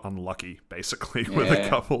just got unlucky, basically, with a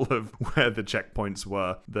couple of where the checkpoints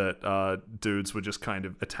were that dudes were just kind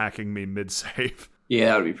of attacking me mid-save. Yeah,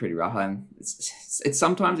 that would be pretty rough. And it's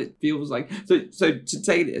sometimes it feels like so to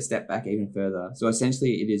take it a step back even further. So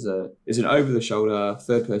essentially, it's an over-the-shoulder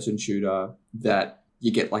third-person shooter that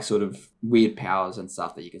you get like sort of weird powers and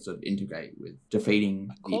stuff that you can sort of integrate with defeating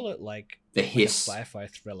call it like the a hiss. sci-fi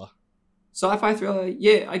thriller. Sci-fi thriller,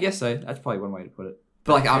 yeah, I guess so. That's probably one way to put it.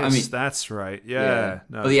 But like, I mean, that's right. Yeah.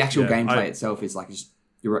 No, but the actual yeah, gameplay itself is like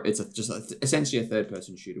essentially a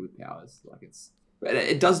third-person shooter with powers. Like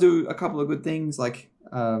it does do a couple of good things. Like,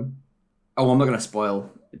 I'm not going to spoil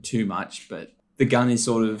too much, but the gun is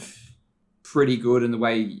sort of pretty good, and the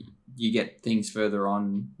way you get things further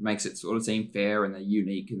on makes it sort of seem fair, and they're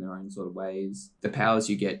unique in their own sort of ways. The powers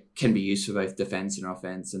you get can be used for both defense and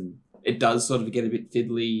offense, and it does sort of get a bit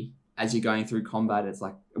fiddly as you're going through combat. It's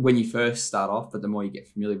like when you first start off, but the more you get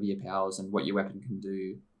familiar with your powers and what your weapon can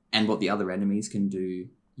do and what the other enemies can do,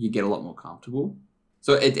 you get a lot more comfortable.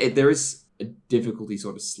 So there is a difficulty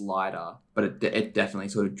sort of slider, but it definitely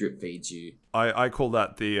sort of drip feeds you. I call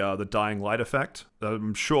that the Dying Light effect.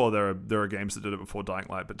 I'm sure there are games that did it before Dying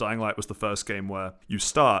Light, but Dying Light was the first game where you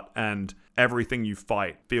start and everything you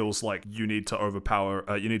fight feels like you need to overpower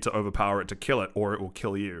it to kill it, or it will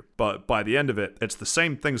kill you. But by the end of it, it's the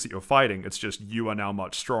same things that you're fighting. It's just you are now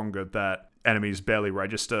much stronger. That enemies barely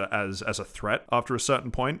register as a threat after a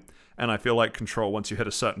certain point. And I feel like Control, once you hit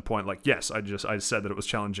a certain point, like, yes, I said that it was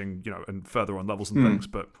challenging, and further on levels and things,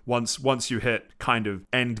 but once you hit kind of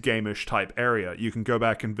end game-ish type area, you can go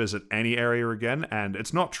back and visit any area again, and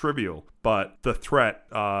it's not trivial, but the threat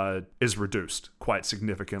is reduced quite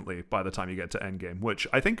significantly by the time you get to end game, which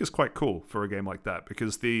I think is quite cool for a game like that,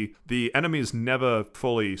 because the enemies never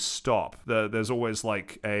fully stop. There's always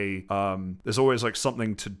like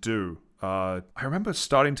something to do. I remember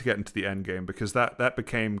starting to get into the end game because that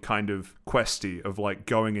became kind of questy, of like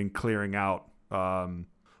going and clearing out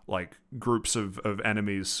like groups of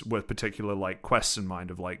enemies with particular like quests in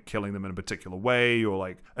mind, of like killing them in a particular way or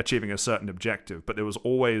like achieving a certain objective. But they'd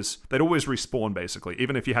always respawn basically,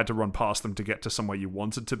 even if you had to run past them to get to somewhere you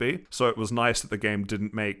wanted to be. So it was nice that the game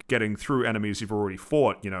didn't make getting through enemies you've already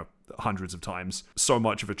fought, hundreds of times, so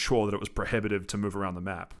much of a chore that it was prohibitive to move around the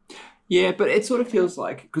map. Yeah, but it sort of feels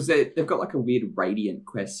like, because they've got like a weird radiant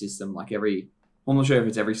quest system, like I'm not sure if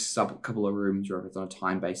it's every couple of rooms or if it's on a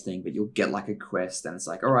time-based thing, but you'll get like a quest and it's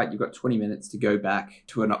like, all right, you've got 20 minutes to go back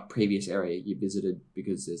to a previous area you visited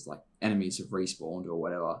because there's like enemies have respawned or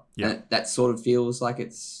whatever. Yeah. And that sort of feels like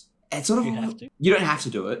it's sort of, you don't have to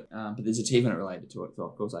do it, but there's achievement related to it, so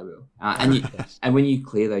of course I will. And when you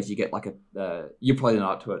clear those, you get like you're probably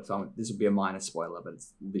not up to it, so this will be a minor spoiler, but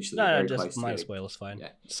it's literally very close to just minor spoilers, fine.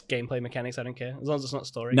 Yeah. Just gameplay mechanics, I don't care, as long as it's not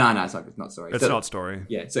story. No, it's not story. It's not story.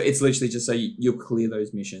 Yeah, so it's literally just so you'll clear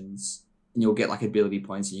those missions and you'll get like ability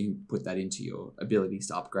points and you can put that into your abilities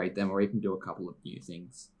to upgrade them or even do a couple of new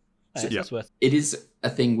things. So that's worth. It is a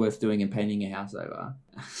thing worth doing and painting your house over.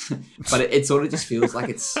 But it sort of just feels like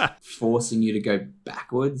it's forcing you to go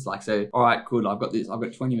backwards. Like, so, all right, cool, I've got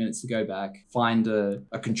 20 minutes to go back, find a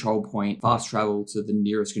control point, fast travel to the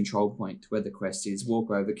nearest control point to where the quest is, walk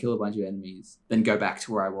over, kill a bunch of enemies, then go back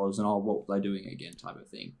to where I was and what was I doing again type of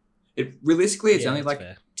thing. Realistically, it's only like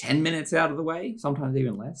fair. 10 minutes out of the way, sometimes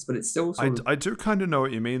even less, but it's still sort of... I do kind of know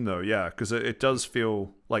what you mean, though, yeah, because it does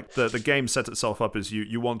feel like the game sets itself up as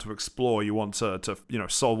you want to explore, you want to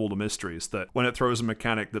solve all the mysteries, that when it throws a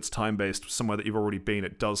mechanic that's time-based somewhere that you've already been,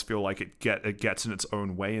 it does feel like it gets in its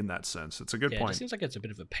own way in that sense. It's a good point. It seems like it's a bit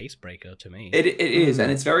of a pace breaker to me. It is, and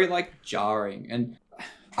it's very, like, jarring, and...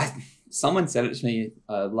 Someone said it to me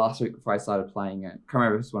last week before I started playing it. I can't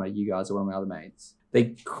remember if it was one of you guys or one of my other mates.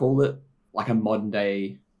 They call it like a modern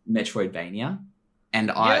day Metroidvania. And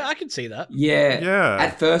I can see that. Yeah.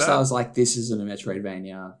 At first I was like, this isn't a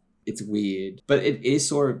Metroidvania. It's weird. But it is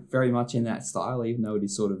sort of very much in that style, even though it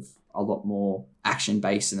is sort of a lot more action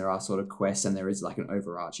based and there are sort of quests and there is like an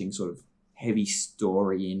overarching sort of heavy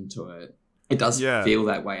story into it. It does feel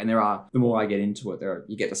that way. And the more I get into it,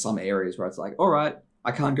 you get to some areas where it's like, all right,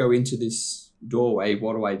 I can't go into this doorway.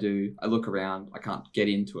 What do? I look around. I can't get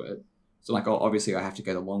into it. So like, obviously I have to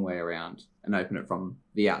go the long way around and open it from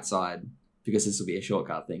the outside because this will be a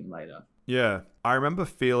shortcut thing later. Yeah. I remember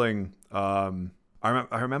feeling, I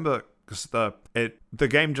remember because the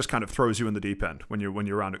game just kind of throws you in the deep end when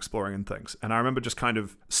you're around exploring and things. And I remember just kind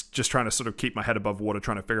of just trying to sort of keep my head above water,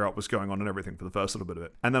 trying to figure out what's going on and everything for the first little bit of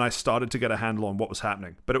it. And then I started to get a handle on what was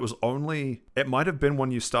happening. But it might have been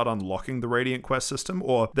when you start unlocking the Radiant Quest system,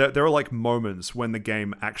 or there are like moments when the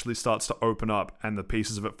game actually starts to open up and the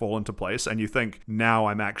pieces of it fall into place. And you think, now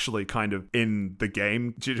I'm actually kind of in the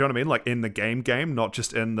game. Do you know what I mean? Like in the game, not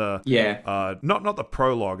just in the... Yeah. Not the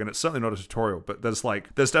prologue, and it's certainly not a tutorial, but there's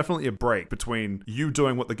definitely a break between you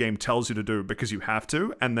doing what the game tells you to do because you have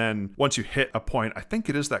to, and then once you hit a point, I think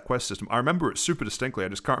it is that quest system. I remember it super distinctly. I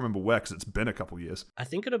just can't remember where because it's been a couple years. I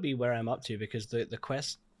think it'll be where I'm up to because the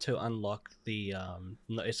quest to unlock the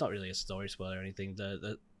no, it's not really a story spoiler or anything.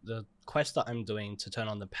 The quest that I'm doing to turn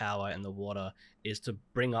on the power and the water is to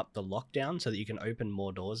bring up the lockdown so that you can open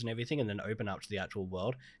more doors and everything and then open up to the actual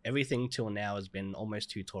world. Everything till now has been almost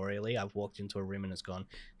tutorially. I've walked into a room and it's gone,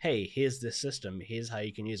 hey, here's this system, here's how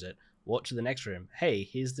you can use it. Walk to the next room, hey,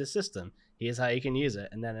 here's this system, here's how you can use it.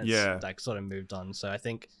 And then it's like sort of moved on. So I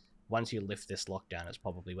think once you lift this lockdown, it's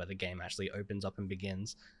probably where the game actually opens up and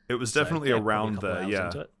begins. It was definitely around there,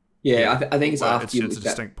 yeah. Yeah, I think it's after you lift lift a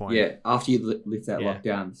distinct point. Yeah, after you lift that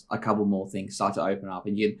lockdown, a couple more things start to open up,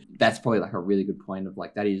 and that's probably like a really good point of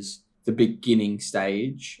like that is the beginning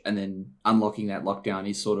stage, and then unlocking that lockdown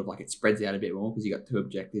is sort of like it spreads out a bit more because you got two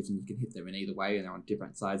objectives and you can hit them in either way, and they're on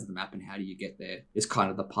different sides of the map. And how do you get there is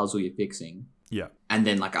kind of the puzzle you're fixing. Yeah, and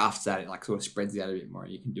then like after that, it like sort of spreads out a bit more,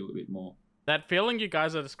 and you can do a bit more. That feeling you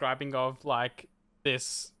guys are describing of like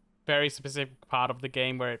this very specific part of the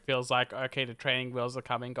game where it feels like, okay, the training wheels are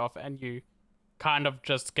coming off and you kind of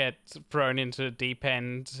just get thrown into the deep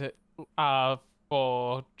end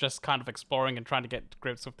for just kind of exploring and trying to get to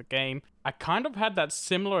grips with the game. I kind of had that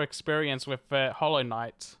similar experience with Hollow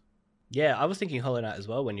Knight. Yeah, I was thinking Hollow Knight as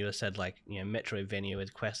well when you said, like, you know, Metroidvania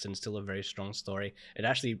with quests and still a very strong story. It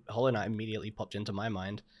actually, Hollow Knight immediately popped into my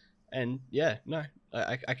mind. And yeah, no,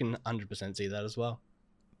 I can 100% see that as well.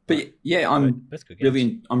 But yeah, I'm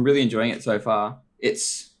really enjoying it so far.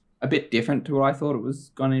 It's a bit different to what I thought it was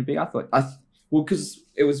going to be. Because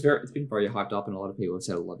it's been very hyped up and a lot of people have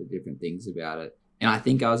said a lot of different things about it. And I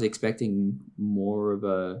think I was expecting more of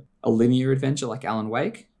a linear adventure like Alan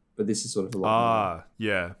Wake, but this is sort of a lot more.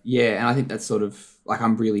 Yeah. Yeah, and I think that's sort of, like,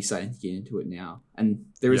 I'm really starting to get into it now. And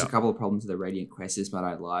there is a couple of problems with the Radiant Quest system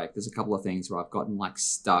I don't like. There's a couple of things where I've gotten, like,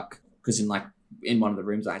 stuck, because in one of the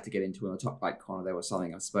rooms I had to get into in the top right corner, there was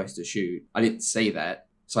something I was supposed to shoot. I didn't see that.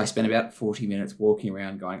 So I spent about 40 minutes walking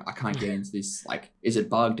around going, I can't get into this. Like, is it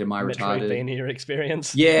bugged? Am I retarded? Metroidvania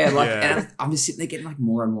experience. Yeah, and I'm just sitting there getting, like,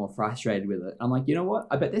 more and more frustrated with it. I'm like, you know what?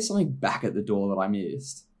 I bet there's something back at the door that I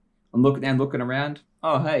missed. I'm looking around.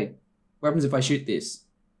 Oh, hey, what happens if I shoot this?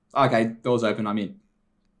 Okay, door's open, I'm in.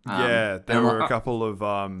 There were a couple of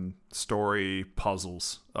story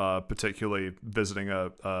puzzles, particularly visiting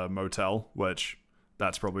a motel, which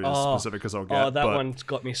that's probably as specific as I'll get. Oh, that one's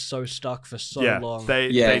got me so stuck for so long.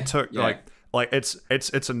 They took like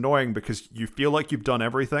it's annoying because you feel like you've done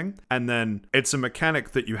everything, and then it's a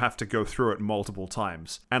mechanic that you have to go through it multiple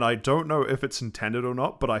times. And I don't know if it's intended or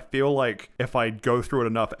not, but I feel like if I go through it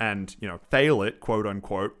enough and, you know, fail it, quote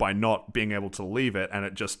unquote, by not being able to leave it and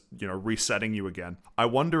it just, you know, resetting you again, I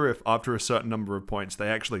wonder if after a certain number of points they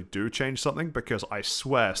actually do change something, because I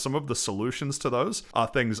swear some of the solutions to those are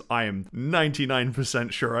things I am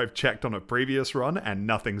 99% sure I've checked on a previous run and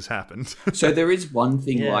nothing's happened. So there is one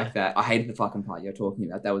thing like that. I hated the fucking part you're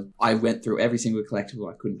talking about. I went through every single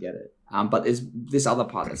collectible, I couldn't get it. But there's this other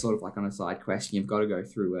part that's sort of like on a side quest, and you've got to go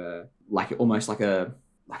through almost like a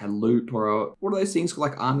loop, or what are those things called,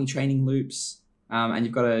 like army training loops? And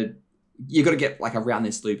you've got to get like around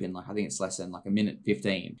this loop in, like, I think it's less than like a minute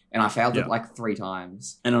 15, and I failed it like 3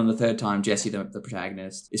 times. And on the third time, Jesse, the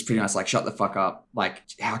protagonist, is pretty much like, shut the fuck up, like,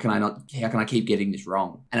 how can I keep getting this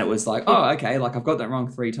wrong? And it was like, oh, okay, like, I've got that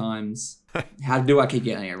wrong 3 times. How do I keep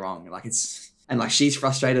getting it wrong? Like, and like, she's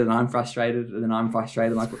frustrated and I'm frustrated and then I'm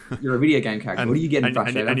frustrated. Like, you're a video game character. What are you getting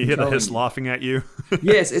frustrated? And you hear the hiss laughing at you.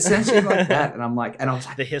 Yes, essentially like that. And I was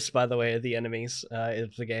like, the hiss, by the way, of the enemies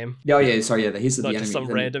of the game. Oh yeah, sorry, yeah, the hiss of the enemies. Not just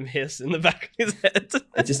some random hiss in the back of his head.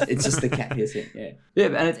 It's just the cat hissing. Yeah.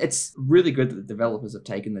 And it's really good that the developers have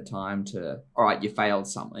taken the time to, all right, you failed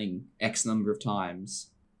something X number of times.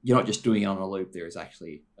 You're not just doing it on a loop. There is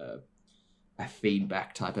actually a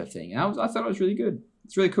feedback type of thing. And I thought it was really good.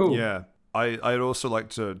 It's really cool. Yeah. I'd also like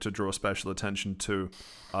to draw special attention to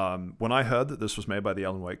when I heard that this was made by the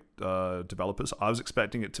Alan Wake developers, I was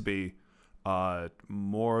expecting it to be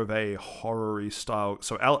more of a horror-y style.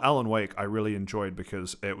 So Alan Wake I really enjoyed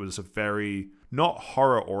because it was a very not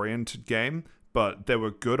horror-oriented game, but there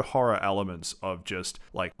were good horror elements of just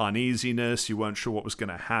like uneasiness. You weren't sure what was going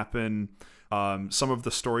to happen. Some of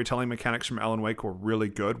the storytelling mechanics from Alan Wake were really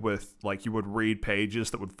good, with like you would read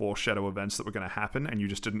pages that would foreshadow events that were going to happen and you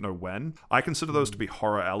just didn't know when. I consider those to be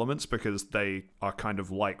horror elements because they are kind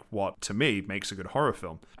of like what, to me, makes a good horror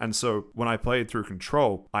film. And so when I played through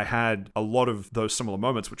Control, I had a lot of those similar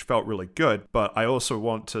moments which felt really good, but I also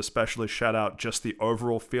want to especially shout out just the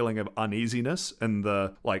overall feeling of uneasiness, and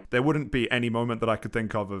there wouldn't be any moment that I could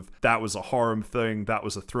think of that was a horror thing, that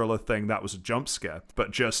was a thriller thing, that was a jump scare,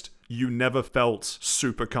 but just you never felt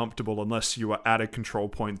super comfortable unless you were at a control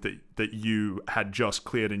point that you had just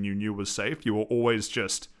cleared and you knew was safe. You were always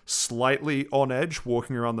just slightly on edge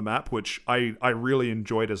walking around the map, which I really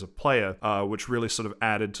enjoyed as a player, which really sort of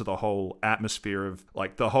added to the whole atmosphere of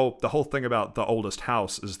like the whole thing about The Oldest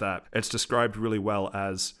House is that it's described really well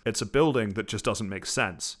as it's a building that just doesn't make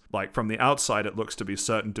sense. Like from the outside it looks to be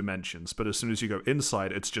certain dimensions, but as soon as you go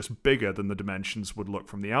inside it's just bigger than the dimensions would look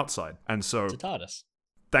from the outside. And so it's a TARDIS.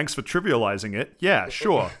 Thanks for trivializing it. Yeah,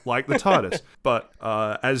 sure, like the TARDIS. But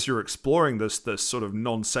as you're exploring this sort of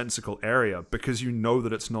nonsensical area, because you know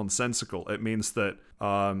that it's nonsensical, it means that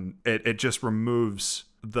it just removes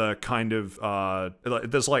the kind of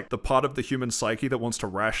there's like the part of the human psyche that wants to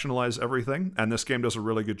rationalize everything, and this game does a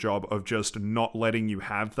really good job of just not letting you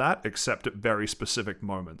have that except at very specific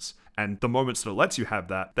moments. And the moments that it lets you have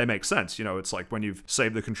that, they make sense. You know, it's like when you've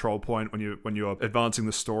saved the control point, when you're advancing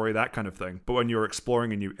the story, that kind of thing. But when you're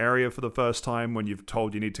exploring a new area for the first time, when you've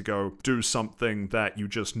told you need to go do something that you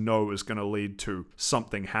just know is going to lead to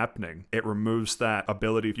something happening, it removes that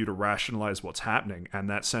ability for you to rationalize what's happening. And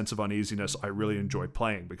that sense of uneasiness I really enjoy playing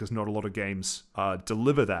playing, because not a lot of games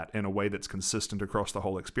deliver that in a way that's consistent across the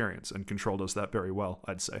whole experience, and Control does that very well,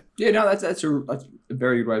 I'd say. Yeah, no, that's a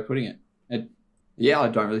very good way of putting it. Yeah, I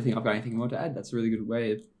don't really think I've got anything more to add. That's a really good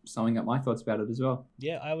way of summing up my thoughts about it as well.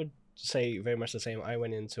 Yeah, I would say very much the same. I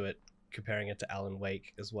went into it comparing it to Alan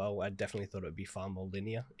Wake as well. I definitely thought it would be far more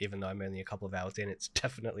linear, even though I'm only a couple of hours in. It's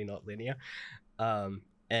definitely not linear.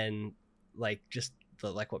 And like just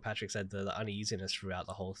like what Patrick said, the uneasiness throughout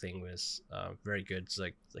the whole thing was very good. So,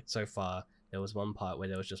 like so far, there was one part where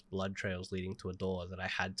there was just blood trails leading to a door that I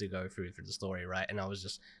had to go through for the story, right? And I was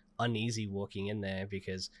just uneasy walking in there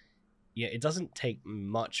because, yeah, it doesn't take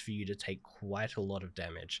much for you to take quite a lot of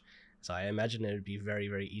damage. So I imagine it would be very,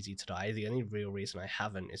 very easy to die. The only real reason I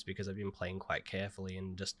haven't is because I've been playing quite carefully,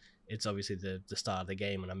 and just it's obviously the start of the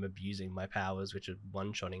game and I'm abusing my powers, which are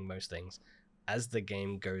one-shotting most things. As the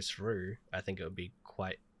game goes through, I think it would be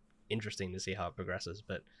quite interesting to see how it progresses.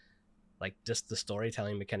 But like just the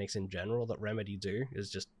storytelling mechanics in general that Remedy do is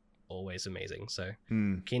just always amazing. So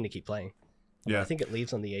keen to keep playing. Yeah, I think it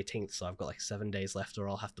leaves on the 18th, so I've got like 7 days left, or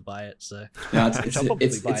I'll have to buy it. So no, I'll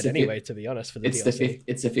probably buy it anyway, to be honest. For the DLC,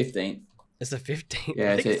 it's the 15th. It's the 15th.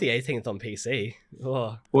 Yeah, I think it's the 18th on PC.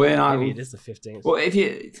 Oh, well, maybe it is the 15th. Well, if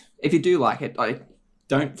you do like it, like,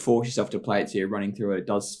 don't force yourself to play it. So you're running through it.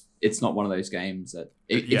 It's not one of those games that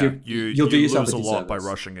you'll do yourself lose a lot disservice by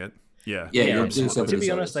rushing it. Yeah, you'll to do yourself a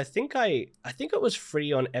be honest, disservice. I think it was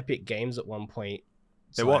free on Epic Games at one point.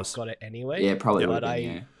 So it was. I got it anyway. Yeah, probably. But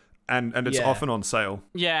yeah. And it's often on sale.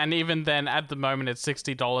 Yeah, and even then, at the moment, it's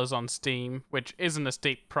 $60 on Steam, which isn't a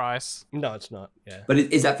steep price. No, it's not. Yeah. But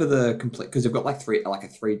is that for the complete? Because they've got like a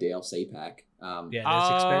 3 DLC pack. Yeah,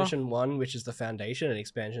 there's expansion 1, which is the Foundation, and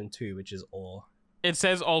expansion 2, which is Ore. It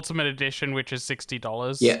says Ultimate Edition, which is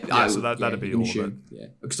 $60. Yeah, so that'd be all of it. Yeah,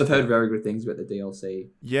 because I've heard very good things about the DLC.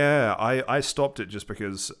 Yeah, I stopped it just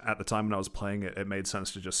because at the time when I was playing it, it made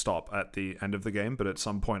sense to just stop at the end of the game. But at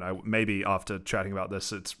some point, maybe after chatting about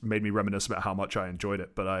this, it's made me reminisce about how much I enjoyed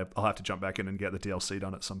it. But I'll have to jump back in and get the DLC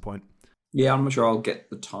done at some point. Yeah, I'm not sure I'll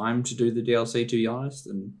get the time to do the DLC, to be honest,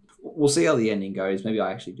 and we'll see how the ending goes. Maybe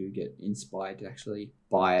I actually do get inspired to actually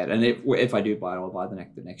buy it, and if I do buy it, I'll buy the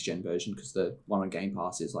next gen version, because the one on Game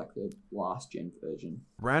Pass is like the last gen version.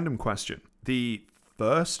 Random question: the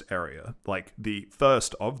first area, like the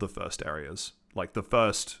first of the first areas, like the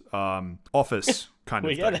first office kind of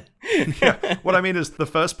We thing. get it. Yeah, what I mean is the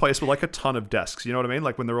first place with like a ton of desks. You know what I mean?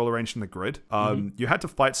 Like when they're all arranged in the grid. You had to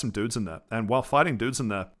fight some dudes in there, and while fighting dudes in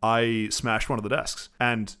there, I smashed one of the desks,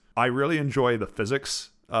 and I really enjoy the physics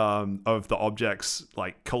of the objects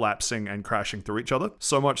like collapsing and crashing through each other,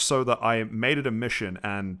 so much so that I made it a mission,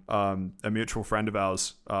 and a mutual friend of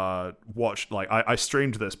ours watched, like I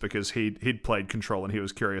streamed this because he'd played Control and he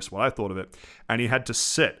was curious what I thought of it, and he had to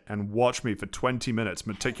sit and watch me for 20 minutes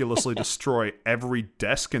meticulously destroy every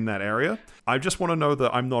desk in that area. I just want to know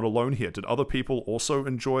that I'm not alone here. Did other people also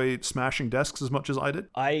enjoy smashing desks as much as I did?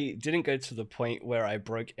 I didn't go to the point where I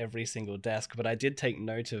broke every single desk, but I did take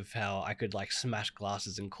note of how I could like smash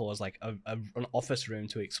glasses and cause like an office room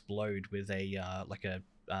to explode with a what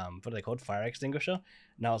are they called, fire extinguisher.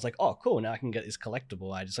 And I was like, oh cool, now I can get this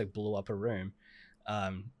collectible. I just like blew up a room.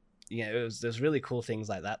 There's really cool things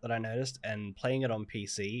like that I noticed. And playing it on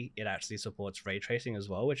PC, it actually supports ray tracing as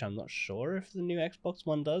well, which I'm not sure if the new Xbox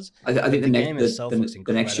One does. I think the game itself looks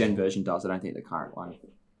the next gen incredible. version does. I don't think the current one,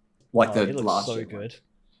 like the It looks last so gen one. good.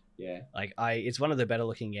 Yeah, Like it's one of the better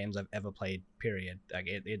looking games I've ever played, period. Like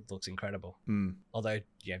it looks incredible. Although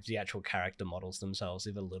the actual character models themselves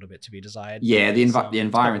leave a little bit to be desired. yeah. The It's,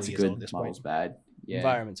 environments are 12 years old good. at this Models point. bad. Yeah.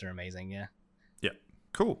 Environments are amazing, yeah.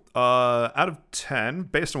 Cool. Out of 10,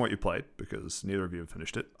 based on what you played, because neither of you have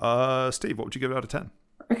finished it, Steve, what would you give it out of 10?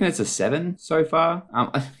 I reckon it's a 7 so far.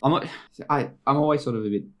 I'm always sort of a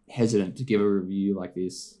bit hesitant to give a review like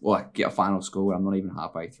this, or like get a final score when I'm not even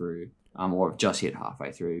halfway through, or have just hit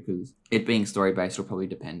halfway through, because it being story based will probably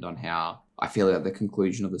depend on how I feel about the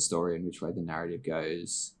conclusion of the story and which way the narrative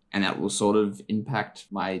goes. And that will sort of impact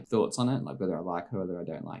my thoughts on it, like whether I like it or whether I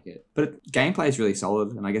don't like it. But gameplay is really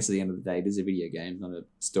solid, and I guess at the end of the day, it is a video game, not a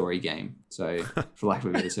story game. So, for lack of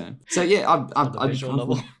a better term. So yeah, I'd be visual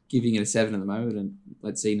novel. comfortable giving it a 7 at the moment, and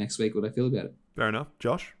let's see next week what I feel about it. Fair enough.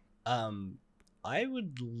 Josh? I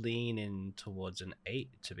would lean in towards an 8,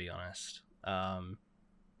 to be honest.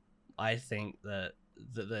 I think that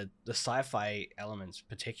the sci-fi elements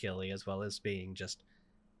particularly, as well as being just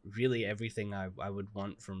really everything I would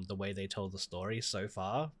want from the way they told the story so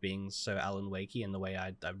far, being so Alan Wakey, and the way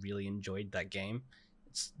I really enjoyed that game.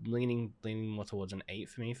 It's leaning more towards an 8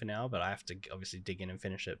 for me for now, but I have to obviously dig in and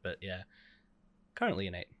finish it. But yeah, currently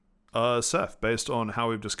an 8. Seth, based on how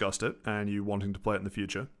we've discussed it and you wanting to play it in the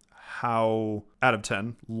future, how out of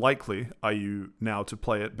 10 likely are you now to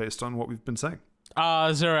play it based on what we've been saying?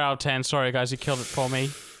 0 out of 10. Sorry, guys, you killed it for me.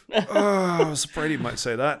 I was afraid he might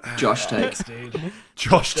say that. Josh takes. Dude.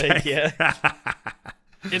 Josh take. Yeah.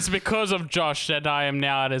 It's because of Josh that I am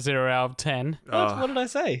now at a 0 out of 10. What did I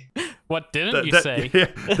say? What didn't you say?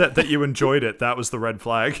 That you enjoyed it. That was the red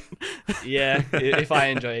flag. Yeah, if I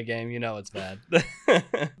enjoy a game, you know it's bad.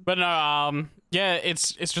 But no, yeah,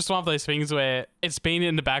 it's just one of those things where it's been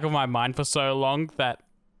in the back of my mind for so long that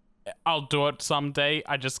I'll do it someday.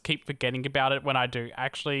 I just keep forgetting about it when I do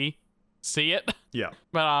actually see it. Yeah.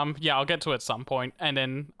 But yeah, I'll get to it at some point, and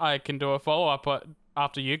then I can do a follow-up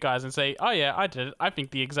after you guys and say, oh yeah, I did it. I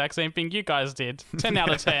think the exact same thing you guys did. 10 out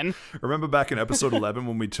of 10. Remember back in episode 11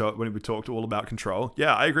 when we talked all about Control?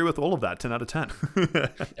 Yeah, I agree with all of that. 10 out of 10.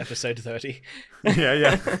 Episode 30.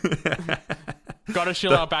 Yeah. Gotta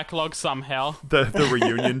shill our backlog somehow. The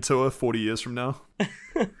reunion tour 40 years from now.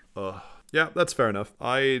 Yeah, that's fair enough.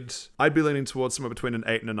 I'd be leaning towards somewhere between an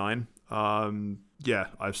 8 and a 9. Yeah,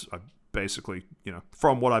 I've basically,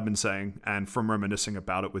 from what I've been saying and from reminiscing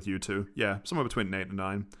about it with you two, yeah, somewhere between an 8 and a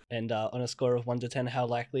 9. And on a score of 1 to 10, how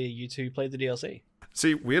likely are you to play the DLC?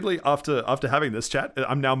 See, weirdly, after having this chat,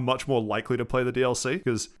 I'm now much more likely to play the DLC,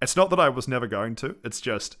 because it's not that I was never going to, it's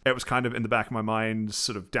just, it was kind of in the back of my mind,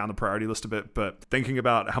 sort of down the priority list a bit, but thinking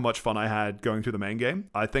about how much fun I had going through the main game,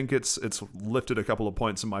 I think it's lifted a couple of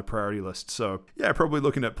points in my priority list. So yeah, probably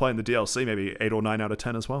looking at playing the DLC, maybe 8 or 9 out of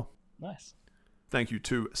 10 as well. Nice. Thank you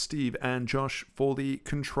to Steve and Josh for the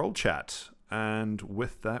Control chat. And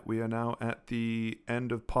with that, we are now at the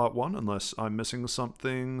end of part 1, unless I'm missing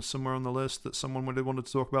something somewhere on the list that someone really wanted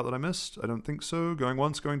to talk about that I missed. I don't think so. Going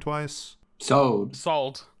once, going twice. Sold.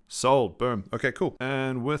 Sold. Boom. Okay, cool.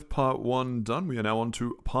 And with part 1 done, we are now on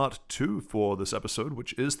to part 2 for this episode,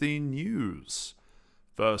 which is the news.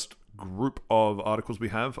 First group of articles we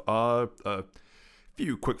have are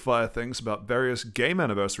few quickfire things about various game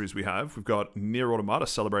anniversaries we have. We've got Nier Automata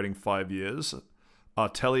celebrating 5 years,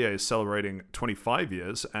 Atelier celebrating 25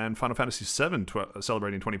 years, and Final Fantasy VII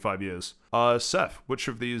celebrating 25 years. Seth, which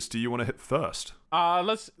of these do you want to hit first?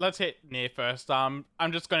 Let's hit Nier first. I'm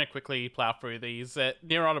just going to quickly plow through these.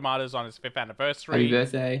 Nier Automata is on its 5th anniversary. Happy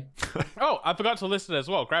birthday. Oh, I forgot to list it as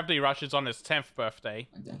well. Gravity Rush is on its 10th birthday.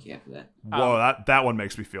 I don't care for that. Whoa, that one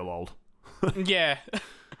makes me feel old. Yeah.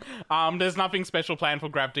 There's nothing special planned for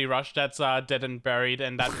Gravity Rush. That's dead and buried,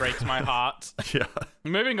 and that breaks my heart. Yeah.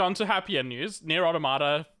 Moving on to happier news. Nier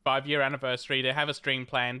Automata 5-year anniversary. They have a stream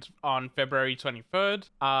planned on February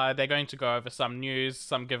 23rd. They're going to go over some news,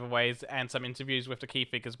 some giveaways, and some interviews with the key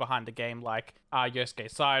figures behind the game, like Yosuke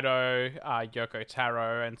Saito, Yoko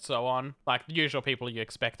Taro, and so on. Like the usual people you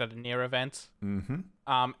expect at a Nier event. Mm-hmm.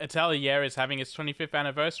 Atelier is having its 25th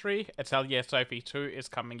anniversary. Atelier Sophie 2 is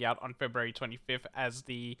coming out on February 25th as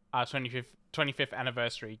the 25th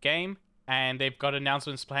anniversary game. And they've got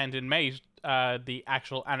announcements planned in May, the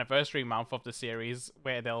actual anniversary month of the series,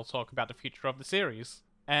 where they'll talk about the future of the series.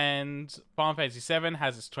 And Final Fantasy VII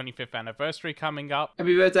has its 25th anniversary coming up.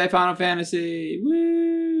 Happy birthday, Final Fantasy!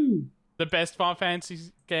 Woo! The best Final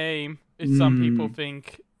Fantasy game, as some people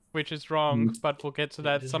think, which is wrong, but we'll get to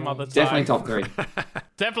that some other time. Definitely top 3.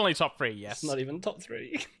 Definitely top 3, yes. It's not even top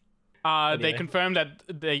 3. They confirmed that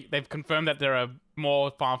they've confirmed that there are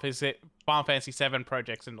more Final Fantasy VII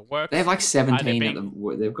projects in the works. They have like 17 at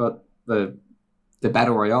them. They've got the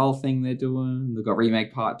Battle Royale thing they're doing. They've got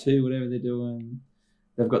Remake Part 2, whatever they're doing.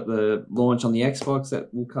 They've got the launch on the Xbox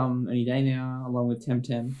that will come any day now, along with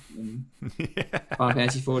Temtem and Final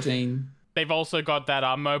Fantasy 14. They've also got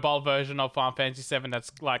that mobile version of Final Fantasy VII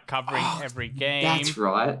that's like covering every game. That's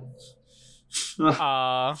right.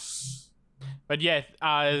 But yeah,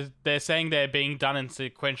 they're saying they're being done in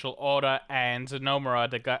sequential order, and Nomura,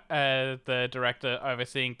 the director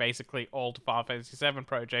overseeing basically all the Final Fantasy VII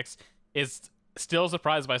projects, is still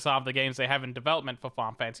surprised by some of the games they have in development for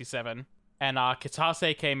Final Fantasy VII. And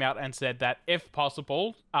Kitase came out and said that if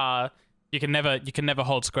possible, you can never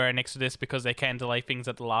hold Square Enix to this because they can delay things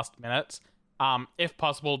at the last minute. If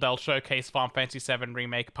possible, they'll showcase Final Fantasy VII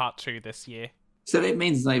Remake Part 2 this year. So that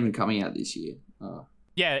means it's not even coming out this year.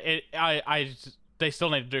 Yeah, they still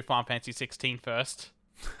need to do Final Fantasy 16 first.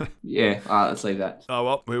 Yeah, let's leave that. Oh,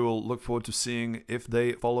 well, we will look forward to seeing if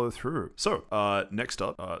they follow through. So, next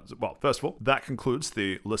up, first of all, that concludes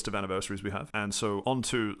the list of anniversaries we have. And so, on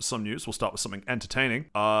to some news. We'll start with something entertaining.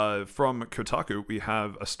 From Kotaku, we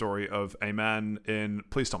have a story of a man in,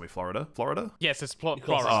 please tell me, Florida? Florida? Yes, it's Florida.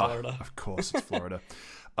 Florida. Of course, it's Florida.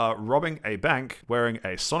 robbing a bank, wearing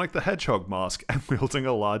a Sonic the Hedgehog mask, and wielding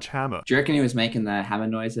a large hammer. Do you reckon he was making the hammer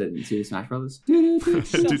noise in Super Smash Brothers? Sounds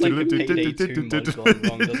like the Payday 2 mod gone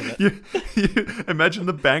wrong, doesn't it? You imagine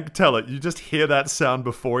the bank teller. You just hear that sound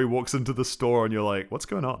before he walks into the store, and you're like, "What's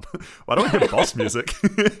going on? Why don't I hear boss music?"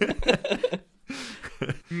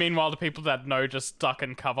 Meanwhile, the people that know just duck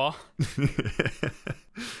and cover.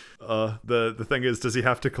 The thing is, does he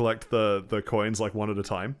have to collect the coins like one at a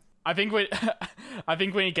time? I think when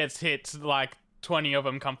he gets hit, like 20 of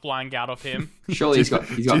them come flying out of him. Surely he's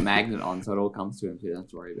got magnet on, so it all comes to him, so you don't have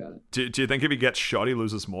to worry about it. Do you think if he gets shot, he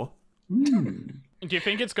loses more? Do you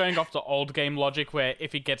think it's going off the old game logic where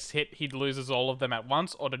if he gets hit, he loses all of them at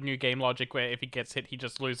once, or the new game logic where if he gets hit, he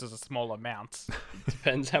just loses a small amount?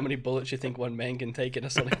 Depends how many bullets you think one man can take in a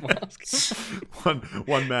Sonic mask.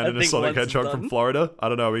 one man in a think Sonic once Hedgehog done. from Florida? I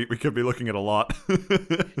don't know. We could be looking at a lot.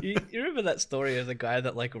 You remember that story of the guy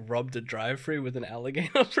that like robbed a drive-thru with an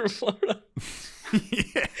alligator from Florida?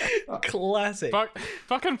 Yeah, Classic.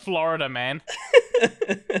 Fucking Florida, man.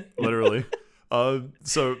 literally.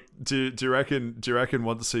 So do you reckon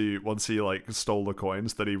once he like stole the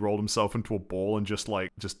coins that he rolled himself into a ball and just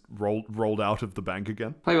rolled out of the bank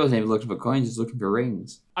again? Probably wasn't even looking for coins, just looking for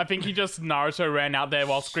rings. I think he just Naruto ran out there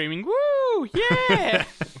while screaming, "Woo! Yeah!"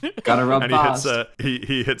 Gotta rub And fast.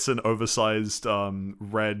 he hits an oversized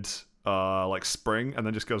red like spring and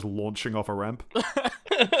then just goes launching off a ramp.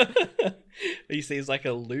 He sees like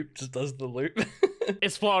a loop, just does the loop.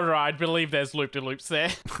 It's Florida. I believe there's loop-de-loops there.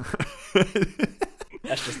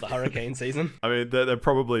 That's just the hurricane season. I mean, there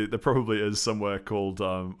probably is somewhere called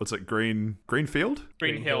what's it, Greenfield?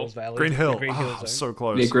 Green Hill. Hills Valley. Green Hill. The Green Hill Ah, Zone. so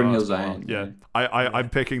close. Yeah, Green Oh, Hill it's wild. Zone, Yeah, yeah. I'm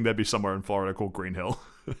picking there'd be somewhere in Florida called Green Hill.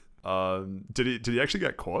 Did he actually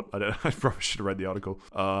get caught? I probably should have read the article.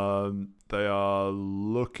 They are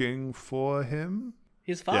looking for him.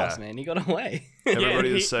 He's fast, Yeah. man. He got away.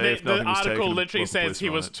 Everybody is safe. The nothing was article taken, literally local says police he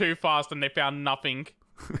were on was it. too fast and they found nothing.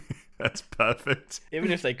 That's perfect.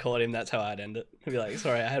 Even if they caught him, that's how I'd end it. I'd be like,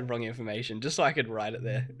 sorry, I had wrong information, just so I could write it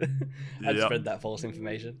there. I'd Yep. spread that false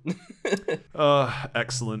information.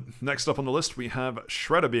 Excellent. Next up on the list, we have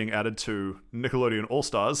Shredder being added to Nickelodeon All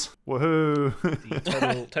Stars. Woohoo!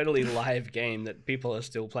 The totally live game that people are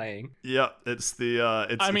still playing. Yeah, it's the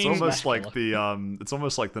it's almost Smash like the it's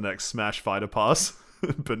almost like the next Smash Fighter Pass,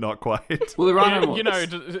 but not quite. Well, the run You know,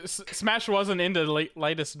 Smash wasn't in the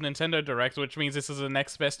latest Nintendo Direct, which means this is the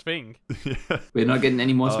next best thing. Yeah. we're not getting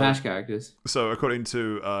any more Smash characters. So according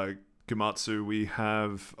to Gumatsu, we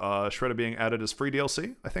have Shredder being added as free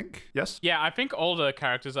DLC, I think. Yes? Yeah, I think all the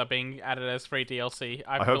characters are being added as free DLC.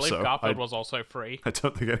 I hope believe so. Garfield was also free. I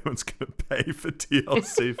don't think anyone's going to pay for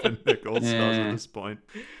DLC for Nick All Stars Yeah. at this point.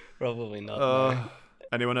 Probably not. no.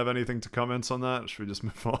 Anyone have anything to comment on that? Should we just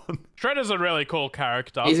move on? Shredder's a really cool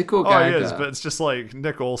character. He's a cool Oh, character. he is, but it's just like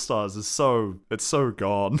Nick All Stars is so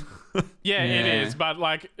gone. Yeah, it Yeah. is, but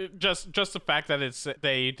like just the fact that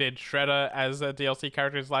they did Shredder as a DLC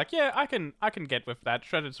character is like, yeah, I can get with that.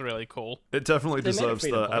 Shredder's really cool. It definitely They made it deserves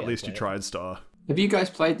free to the play, at I'd least you play it. tried star. Have you guys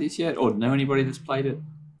played this yet, or know anybody that's played it?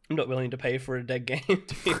 I'm not willing to pay for a dead game,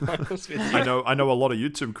 to be honest with you. I know a lot of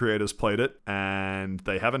YouTube creators played it and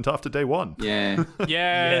they haven't after day one. Yeah.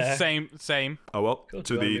 Yeah, Yeah. same. Oh well, Cool. to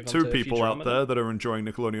Do you the wanna move on two to people out Futurama there then? that are enjoying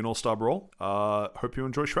Nickelodeon All-Star Brawl, hope you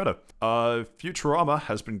enjoy Shredder. Futurama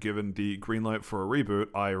has been given the green light for a reboot.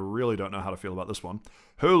 I really don't know how to feel about this one.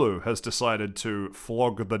 Hulu has decided to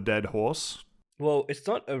flog the dead horse. Well, it's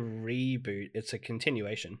not a reboot, it's a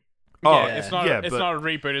continuation. Oh, Yeah, it's not yeah, it's but- not a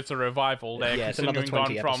reboot, it's a revival. They're Yeah, it's another continuing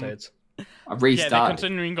 20 on from episodes. I've Yeah, they're restarted.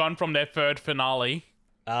 continuing on from their third finale.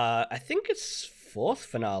 I think it's fourth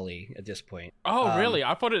finale at this point. Oh, really?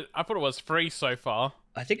 I thought it was 3 so far.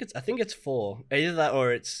 I think it's 4. Either that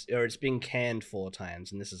or it's being canned 4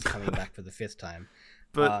 times, and this is coming back for the 5th time.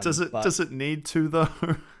 But does it need to though?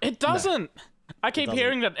 It doesn't. I keep doesn't.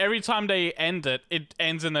 hearing that every time they end it, it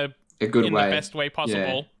ends in a good in way. the best way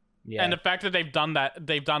possible. Yeah. And the fact that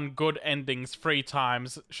they've done good endings 3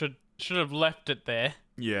 times should have left it there.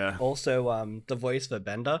 Yeah. Also, the voice for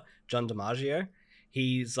Bender, John DiMaggio,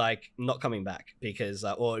 he's like not coming back because,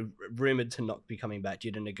 or rumored to not be coming back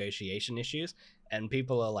due to negotiation issues. And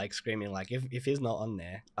people are like screaming, like, if he's not on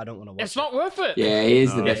there, I don't want to watch It's it. not worth it. Yeah, he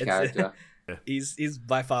is the No. best Yeah, it's- character. He's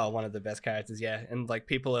by far one of the best characters, yeah. And like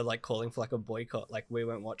people are like calling for like a boycott, like we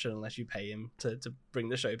won't watch it unless you pay him to bring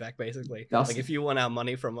the show back, basically. That's- Like if you want our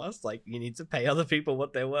money from us, like you need to pay other people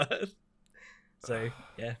what they're worth. So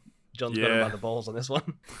yeah, John's got him Yeah. by the balls on this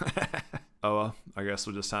one. Oh well, I guess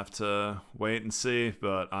we'll just have to wait and see,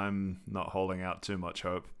 but I'm not holding out too much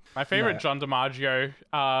hope. My favorite No. John DiMaggio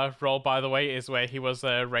role, by the way, is where he was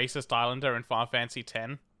a racist islander in Final Fantasy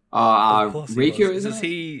X. Of course he Riku, was. isn't Is it?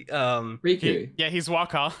 he? Riku. Yeah, he's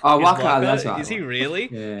Waka. Oh, Is Waka, Waka? that's right. Is he really?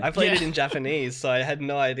 Yeah. I played it Yeah. in Japanese, so I had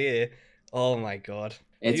no idea. Oh my god.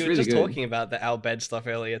 It's you were really just good. talking about the Al Bhed stuff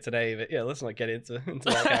earlier today, but yeah, let's not get into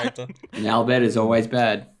that character. And Albert is always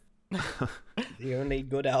bad. The only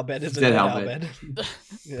good Al Bhed is a Dead dead Al Al Bhed. Bhed.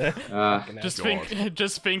 Yeah. Fucking hell.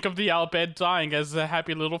 Just think of the Albed dying as a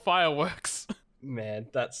happy little fireworks. Man,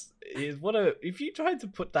 if you tried to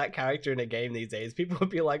put that character in a game these days, people would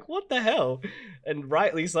be like, "What the hell?" And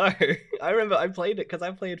rightly so. I remember I played it because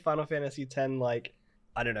I played Final Fantasy X like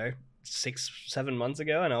I don't know 6-7 months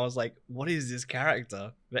ago, and I was like, "What is this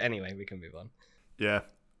character?" But anyway, we can move on. Yeah,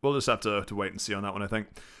 we'll just have to wait and see on that one, I think.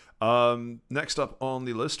 Next up on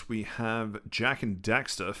the list, we have Jak and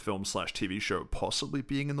Daxter film/TV show possibly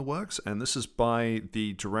being in the works, and this is by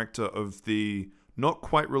the director of the not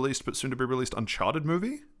quite released but soon to be released Uncharted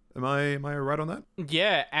movie. Am I right on that?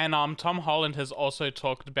 Yeah, and Tom Holland has also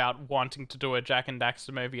talked about wanting to do a Jak and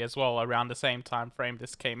Daxter movie as well around the same time frame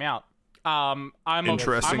this came out.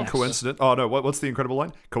 Interesting coincidence. Oh no, what's the incredible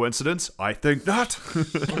line? Coincidence? I think not.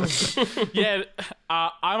 Yeah,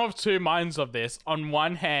 I'm of two minds of this. On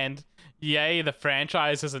one hand, yay, the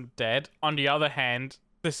franchise isn't dead. On the other hand,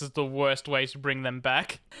 this is the worst way to bring them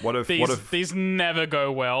back. What if These never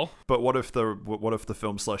go well. But what if the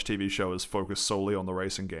film/TV show is focused solely on the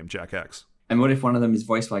racing game Jak X? And what if one of them is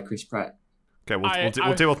voiced by Chris Pratt? Okay,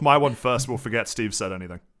 we'll deal with my one first. We'll forget Steve said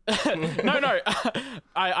anything. No.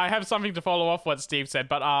 I have something to follow off what Steve said,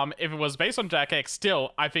 but if it was based on Jak X,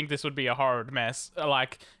 still, I think this would be a horror mess.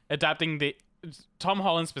 Like, adapting the... Tom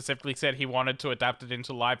Holland specifically said he wanted to adapt it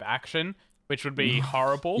into live action, which would be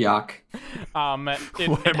horrible. Yuck.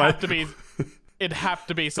 It'd have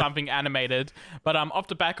to be something animated. But off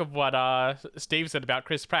the back of what Steve said about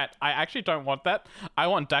Chris Pratt, I actually don't want that. I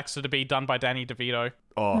want Daxter to be done by Danny DeVito.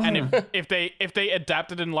 Oh, And if they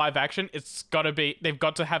adapt it in live action, they've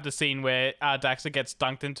got to have the scene where Daxter gets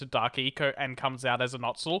dunked into Dark Eco and comes out as a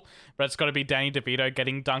Noxel, but it's got to be Danny DeVito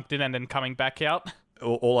getting dunked in and then coming back out.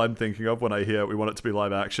 all I'm thinking of when I hear we want it to be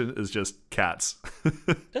live action is just cats.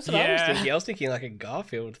 That's what I was Yeah. thinking. I was thinking like a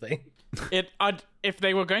Garfield thing. If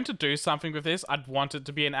they were going to do something with this, I'd want it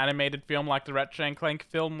to be an animated film like the Ratchet and Clank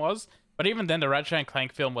film was. But even then, the Ratchet and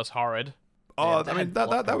Clank film was horrid. Oh, Yeah, I mean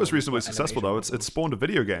that had that was block reasonably animation successful though. It problems. spawned a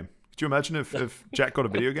video game. Could you imagine if Jak got a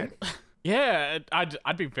video game? Yeah,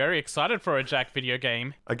 I'd be very excited for a Jak video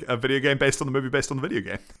game. A video game based on the movie based on the video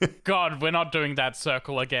game. God, we're not doing that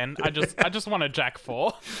circle again. I just want a Jak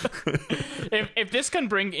 4. If this can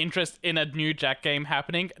bring interest in a new Jak game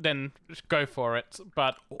happening, then go for it.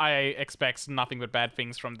 But I expect nothing but bad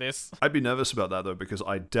things from this. I'd be nervous about that though because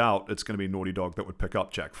I doubt it's going to be Naughty Dog that would pick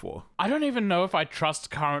up Jak 4. I don't even know if I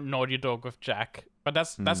trust current Naughty Dog with Jak. But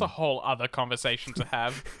that's a whole other conversation to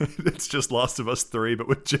have. It's just Last of Us 3 but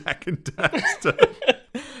with Jak and Daxter.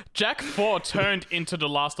 Jak 4 turned into The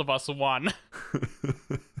Last of Us 1.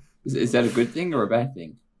 Is that a good thing or a bad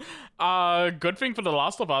thing? Good thing for The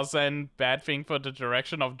Last of Us and bad thing for the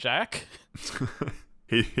direction of Jak.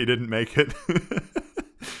 he didn't make it.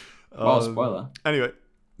 Oh, spoiler. Anyway,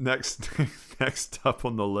 next up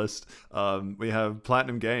on the list, we have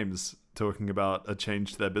Platinum Games talking about a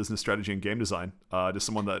change to their business strategy and game design. Does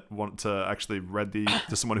someone that want to actually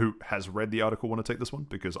does someone who has read the article want to take this one?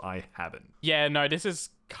 Because I haven't. Yeah, no, this is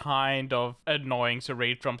kind of annoying to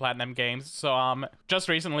read from Platinum Games. So, just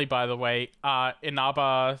recently, by the way,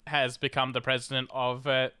 Inaba has become the president of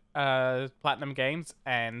Platinum Games,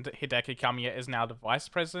 and Hideki Kamiya is now the vice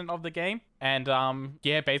president of the game. And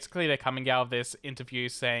basically they're coming out of this interview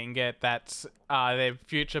saying that their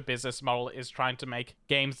future business model is trying to make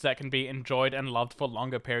games that can be enjoyed and loved for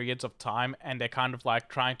longer periods of time, and they're kind of like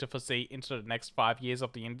trying to foresee into the next 5 years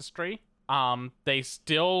of the industry. They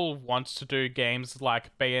still want to do games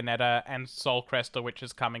like Bayonetta and Soul Cresta, which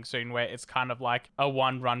is coming soon, where it's kind of like a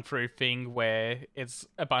one run through thing where it's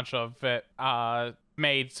a bunch of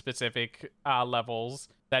made specific levels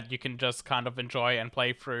that you can just kind of enjoy and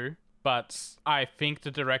play through. But I think the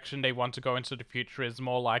direction they want to go into the future is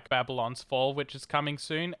more like Babylon's Fall, which is coming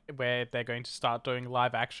soon, where they're going to start doing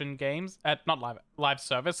live action games, not live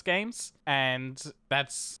service games, and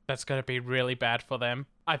that's going to be really bad for them.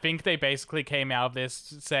 I think they basically came out of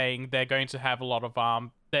this saying they're going to have a lot of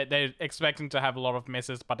they're expecting to have a lot of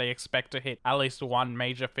misses, but they expect to hit at least one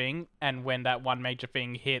major thing, and when that one major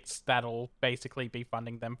thing hits, that'll basically be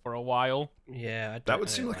funding them for a while. Yeah, That would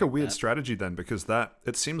seem like a weird strategy then, because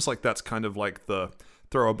it seems like that's kind of like the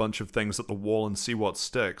throw a bunch of things at the wall and see what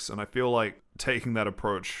sticks. And I feel like taking that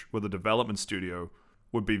approach with a development studio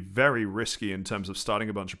would be very risky in terms of starting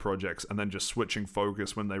a bunch of projects and then just switching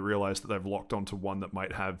focus when they realize that they've locked onto one that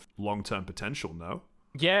might have long-term potential, no?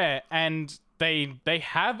 Yeah, and they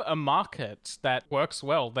have a market that works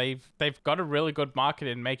well. They've got a really good market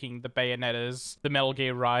in making the Bayonettas, the Metal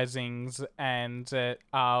Gear Risings, and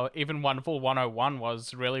even Wonderful 101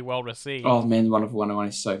 was really well received. Oh man, Wonderful 101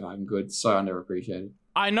 is so fucking good, so underappreciated.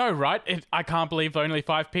 I know, right? I can't believe only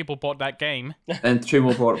 5 people bought that game. And 2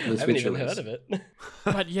 more bought it for the I haven't Switch even release. heard of it.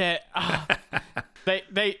 But yeah,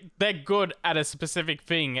 they're good at a specific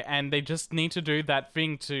thing, and they just need to do that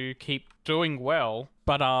thing to keep doing well.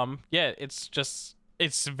 But yeah,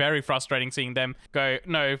 it's very frustrating seeing them go,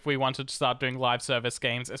 no, if we wanted to start doing live service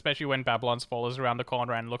games, especially when Babylon's Fall is around the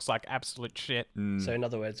corner and looks like absolute shit. So in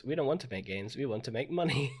other words, we don't want to make games, we want to make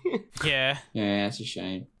money. Yeah. Yeah, it's a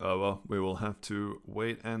shame. Oh, well, we will have to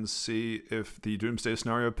wait and see if the Doomsday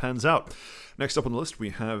scenario pans out. Next up on the list, we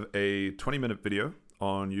have a 20-minute video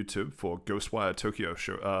on YouTube for Ghostwire Tokyo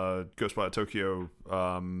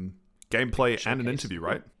gameplay and an interview,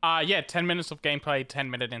 right? Yeah, 10 minutes of gameplay,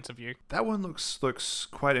 10-minute interview. That one looks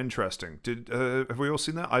quite interesting. Have we all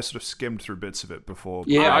seen that? I sort of skimmed through bits of it before.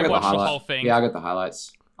 Yeah, I got watched the the highlights. whole thing. Yeah, I got the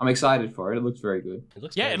highlights. I'm excited for it. It looks very good. It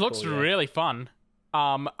looks Yeah, very it looks cool, yeah. really fun.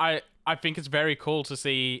 I think it's very cool to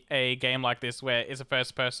see a game like this where it's a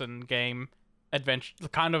first-person game,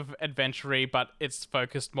 kind of adventure-y, but it's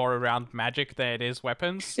focused more around magic than it is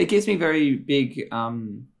weapons. It gives me very big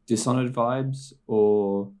Dishonored vibes,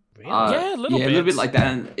 or Really? Yeah, a little a little bit. bit like that.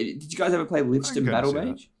 And did you guys ever play Livston go Battle see that.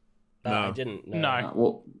 Mage? No. I didn't. No.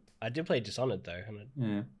 Well, I did play Dishonored though.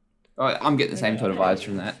 yeah. I'm getting the same sort of vibes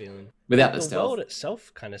from that, Feeling. without the The stealth. world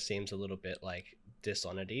itself kind of seems a little bit like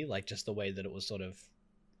Dishonored-y, like just the way that it was sort of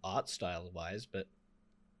art style wise. But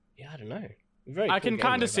yeah, I don't know. Very I cool can game,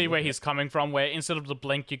 kind though, of if I see look where at he's it. coming from, where instead of the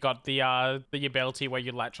blink, you got the ability where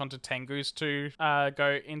you latch onto Tengus to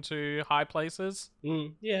go into high places.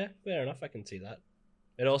 Yeah, fair enough. I can see that.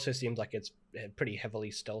 It also seems like it's pretty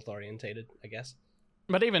heavily stealth orientated, I guess.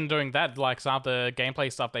 But even doing that, like some of the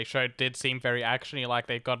gameplay stuff they showed did seem very actiony. Like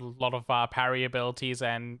they've got a lot of parry abilities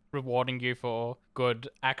and rewarding you for good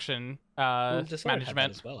action Dishonored had that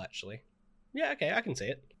management. as well, actually. Yeah, okay, I can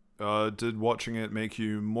see it. Did watching it make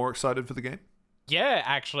you more excited for the game? Yeah,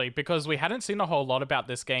 actually, because we hadn't seen a whole lot about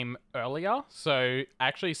this game earlier, so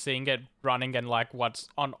actually seeing it running and like what's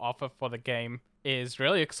on offer for the game is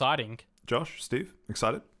really exciting. Josh, Steve,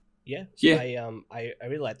 excited? Yeah, Yeah. I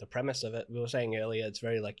really like the premise of it. We were saying earlier, it's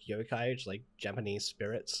very like yokai, it's like Japanese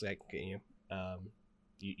spirits, like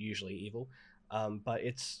usually evil. But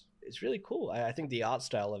it's really cool. I think the art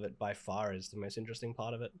style of it by far is the most interesting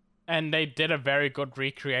part of it. And they did a very good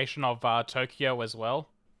recreation of Tokyo as well.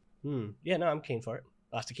 Yeah, no, I'm keen for it.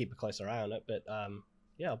 I'll have to keep a closer eye on it, but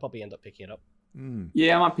yeah, I'll probably end up picking it up.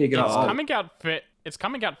 Yeah, I might pick it It's up.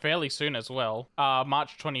 coming out fairly soon as well.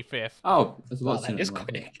 March 25th. Oh, that's a lot That sooner is than I thought.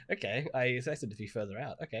 quick. Okay, I expected it to be further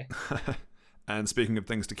out. Okay. And speaking of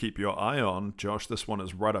things to keep your eye on, Josh, this one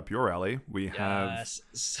is right up your alley. We have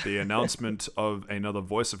Yes. the announcement of another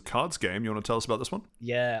Voice of Cards game. You want to tell us about this one?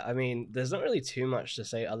 Yeah, I mean, there's not really too much to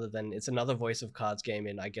say other than it's another Voice of Cards game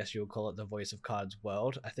in, I guess you'll call it the Voice of Cards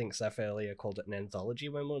world. I think Seth earlier called it an anthology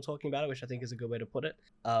when we were talking about it, which I think is a good way to put it.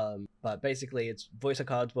 But basically, it's Voice of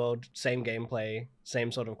Cards world, same gameplay,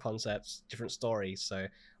 same sort of concepts, different stories. So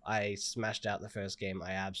I smashed out the first game.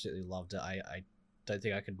 I absolutely loved it. I don't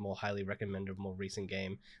think I could more highly recommend a more recent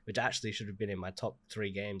game, which actually should have been in my top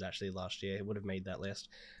 3 games actually last year. It would have made that list.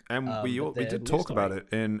 And we but did the talk new about story-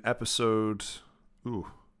 it in episode... Ooh.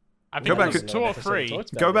 I think Go it back was and- 2 or 3.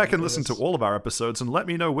 Go back and listen to all of our episodes and let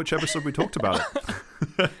me know which episode we talked about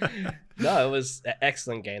it. No, it was an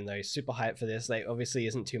excellent game though. Super hyped for this. Like, obviously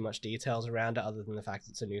isn't too much details around it other than the fact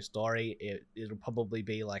it's a new story. It'll probably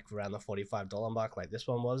be like around the $45 mark like this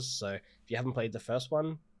one was. So if you haven't played the first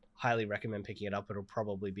one, highly recommend picking it up. It'll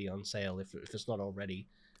probably be on sale if it's not already.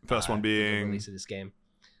 First one for the being... release of this game.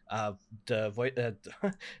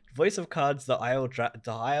 Voice of Cards, the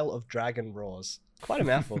Isle of Dragon Roars. Quite a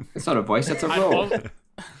mouthful. It's not a voice, that's a I roar. thought-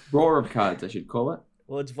 Roar of cards, I should call it.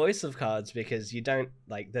 Well, it's Voice of Cards because you don't,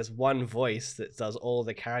 like, there's one voice that does all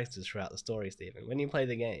the characters throughout the story, Stephen. When you play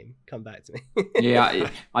the game, come back to me. Yeah,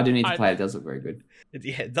 I do need to I- play it. It does look very good.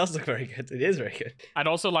 It does look very good. It is very good. I'd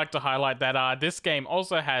also like to highlight that this game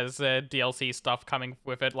also has DLC stuff coming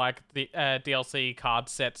with it, like the DLC card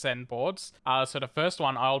sets and boards. So the first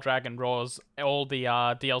one, Isle Dragon Roars, all the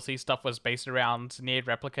DLC stuff was based around Nier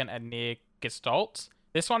Replicant and Nier Gestalt.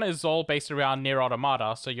 This one is all based around Nier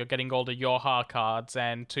Automata, so you're getting all the Yorha cards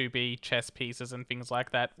and 2B chess pieces and things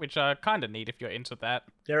like that, which are kind of neat if you're into that.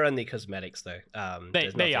 They're only cosmetics, though.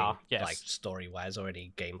 There's They nothing, are, yes. like, story-wise or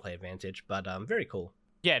any gameplay advantage, but very cool.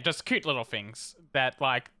 Yeah, just cute little things that,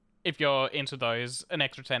 like, if you're into those, an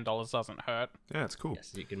extra $10 doesn't hurt. Yeah, it's cool.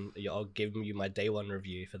 Yes, I'll give you my day one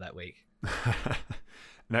review for that week.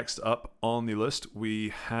 Next up on the list,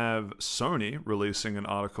 we have Sony releasing an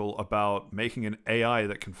article about making an AI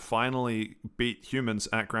that can finally beat humans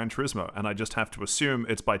at Gran Turismo, and I just have to assume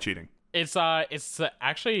it's by cheating. It's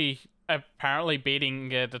actually apparently beating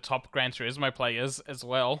the top Gran Turismo players as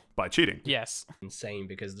well. By cheating. Yes. Insane,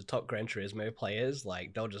 because the top Gran Turismo players,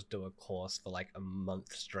 like, they'll just do a course for like a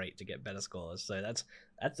month straight to get better scores. So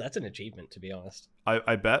that's an achievement, to be honest.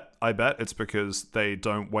 I bet it's because they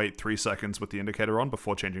don't wait 3 seconds with the indicator on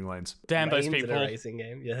before changing lanes. Damn those Lanes people. in a racing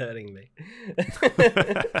game, you're hurting me.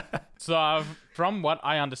 So, from what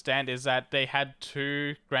I understand, is that they had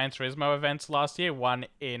 2 Gran Turismo events last year, one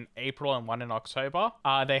in April and one in October.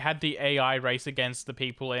 They had the AI race against the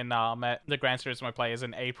people in the Gran Turismo players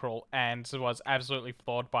in April, and it was absolutely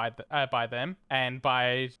flawed by them. And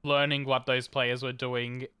by learning what those players were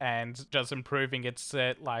doing and just improving its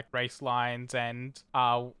like race lines and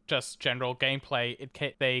just general gameplay,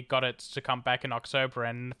 they got it to come back in October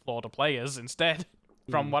and floor the players instead.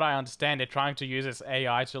 From what I understand, they're trying to use this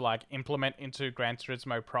AI to like implement into Gran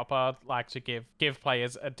Turismo proper, like to give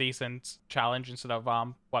players a decent challenge instead of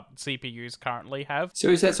what CPUs currently have. So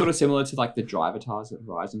is that sort of similar to like the driver tasks that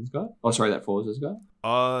Horizon's got? Oh, sorry, that Forza's got?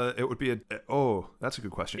 It would be that's a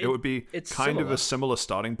good question. It would be it's kind of similar. a similar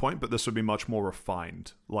starting point, but this would be much more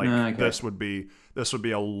refined. Like this would be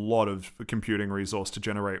a lot of computing resource to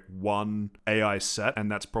generate one AI set,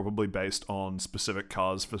 and that's probably based on specific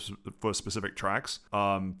cars for specific tracks.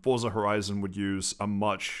 Forza Horizon would use a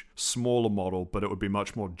much smaller model, but it would be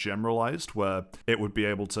much more generalized, where it would be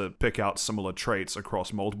able to pick out similar traits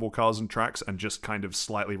across multiple cars and tracks and just kind of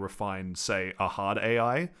slightly refine, say, a hard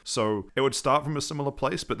AI. So it would start from a similar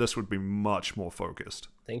place, but this would be much more focused.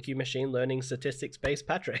 Thank you, machine learning statistics-based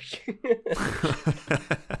Patrick.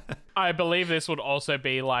 I believe this would also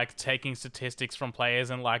be like taking statistics from players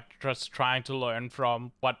and like just trying to learn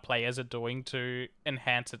from what players are doing to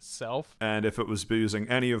enhance itself. And if it was using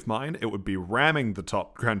any of mine, it would be ramming the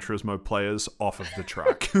top Gran Turismo players off of the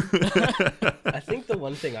track. I think the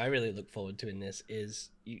one thing I really look forward to in this is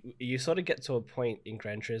you sort of get to a point in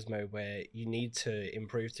Gran Turismo where you need to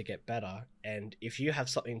improve to get better, and if you have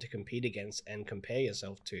something to compete against and compare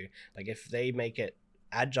yourself to, like if they make it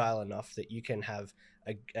agile enough that you can have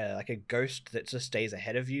a ghost that just stays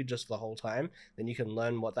ahead of you just the whole time, then you can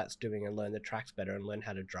learn what that's doing and learn the tracks better and learn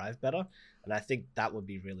how to drive better. And I think that would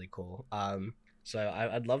be really cool. So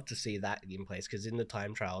I'd love to see that in place, because in the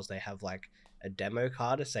time trials they have like a demo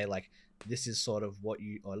car to say like, this is sort of what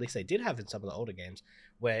you, or at least they did have in some of the older games,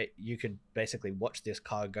 where you could basically watch this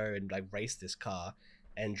car go and like race this car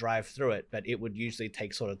and drive through it, but it would usually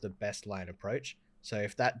take sort of the best line approach. So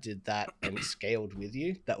if that did that and scaled with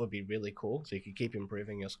you, that would be really cool. So you could keep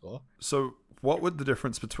improving your score. So what would the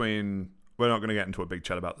difference between, we're not going to get into a big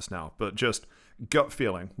chat about this now, but just gut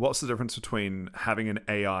feeling, what's the difference between having an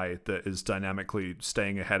AI that is dynamically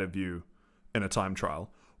staying ahead of you in a time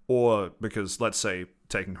trial, or, because let's say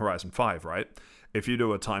taking Horizon 5, right? If you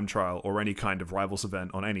do a time trial or any kind of rivals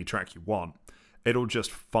event on any track you want, it'll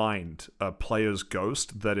just find a player's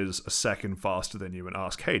ghost that is a second faster than you and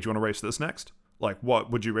ask, hey, do you want to race this next? Like, what,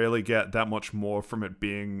 would you really get that much more from it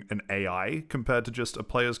being an AI compared to just a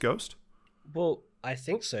player's ghost? Well, I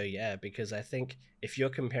think so, yeah, because I think if you're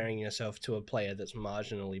comparing yourself to a player that's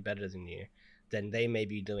marginally better than you, then they may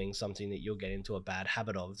be doing something that you'll get into a bad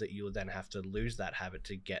habit of, that you'll then have to lose that habit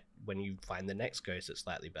to get when you find the next ghost that's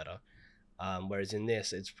slightly better. Whereas in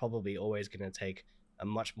this, it's probably always going to take a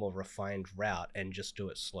much more refined route and just do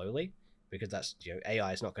it slowly, because that's,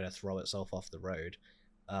 AI is not going to throw itself off the road.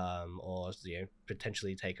 Or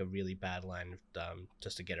potentially take a really bad line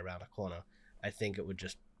just to get around a corner. I think it would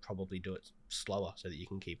just probably do it slower so that you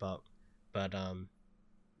can keep up. But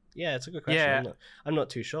yeah, it's a good question. Yeah. I'm not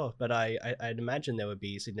too sure, but I'd imagine there would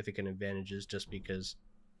be significant advantages just because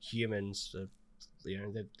humans,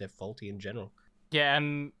 they're faulty in general. Yeah,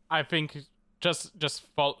 and I think just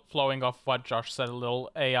flowing off what Josh said a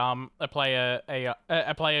little, a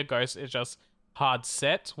player ghost is just hard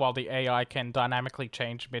set, while the AI can dynamically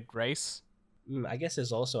change mid-race. I guess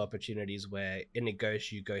there's also opportunities where in a ghost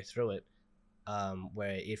you go through it,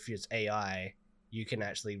 where if it's AI, you can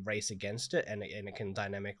actually race against it and it can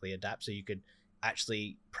dynamically adapt, so you could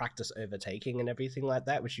actually practice overtaking and everything like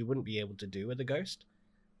that, which you wouldn't be able to do with a ghost.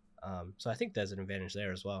 So I think there's an advantage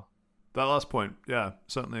there as well. That last point, yeah,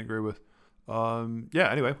 certainly agree with.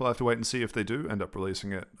 Anyway, we'll have to wait and see if they do end up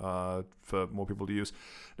releasing it for more people to use.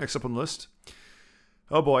 Next up on the list,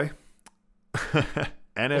 oh boy,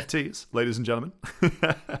 NFTs, ladies and gentlemen.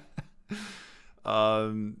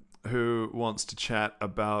 who wants to chat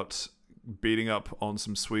about beating up on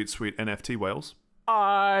some sweet, sweet NFT whales?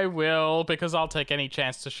 I will, because I'll take any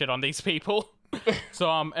chance to shit on these people. So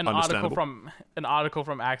an article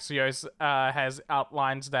from Axios has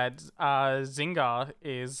outlined that Zynga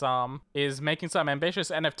is making some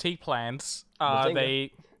ambitious NFT plans.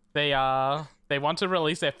 They want to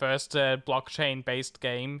release their first blockchain-based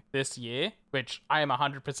game this year, which I am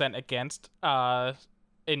 100% against.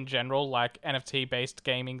 In general, like, NFT-based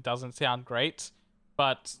gaming doesn't sound great,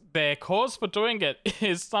 but their cause for doing it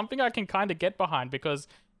is something I can kind of get behind, because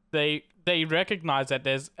they recognize that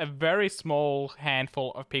there's a very small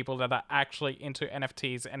handful of people that are actually into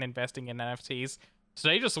NFTs and investing in NFTs. So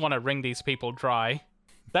they just want to wring these people dry.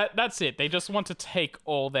 That's it. They just want to take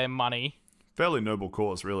all their money. Fairly noble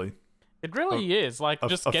cause, really. It really is. Like,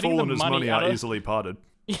 just a getting fool the and his money money out are of... easily parted.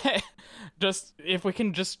 Yeah, just if we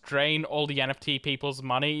can just drain all the NFT people's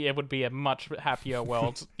money, it would be a much happier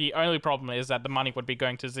world. The only problem is that the money would be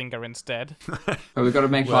going to Zynga instead. But we've got to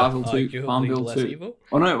make Farmville 2. arguably Farmville less 2. evil?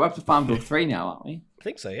 Oh no, we're up to Farmville 3 now, aren't we? I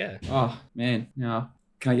think so, yeah. Oh man, no.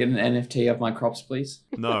 Can I get an NFT of my crops, please?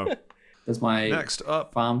 No. Does my Next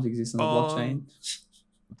up farms exist on the blockchain?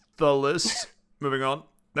 the list, moving on.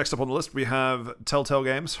 Next up on the list, we have Telltale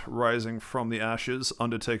Games, rising from the ashes,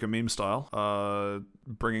 Undertaker meme style,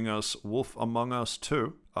 bringing us Wolf Among Us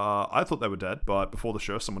 2. I thought they were dead, but before the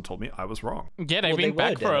show, someone told me I was wrong. Yeah, they've Well, been they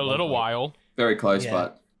back were for dead a at one little point. while. Very close, Yeah.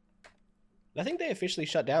 but I think they officially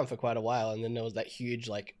shut down for quite a while, and then there was that huge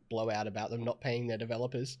like blowout about them not paying their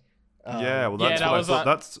developers. Yeah, well, yeah, that's that what I was,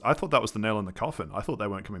 thought. I thought that was the nail in the coffin. I thought they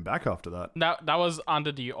weren't coming back after that. That was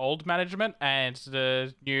under the old management, and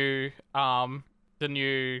the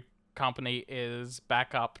new company is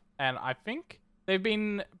back up, and I think they've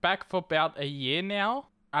been back for about a year now.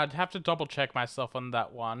 I'd have to double check myself on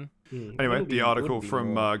that one. Anyway, the article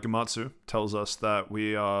from Gematsu tells us that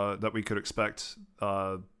we could expect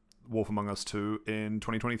Wolf Among Us 2 in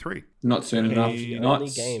 2023. not soon enough. The Not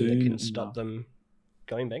only game soon that can enough. stop them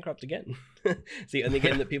going bankrupt again. It's the only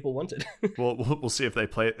game that people wanted. Well, we'll see if they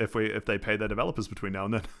pay their developers between now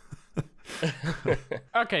and then.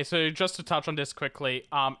 Okay, so just to touch on this quickly,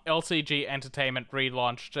 LCG Entertainment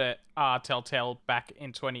relaunched Telltale back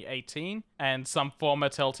in 2018, and some former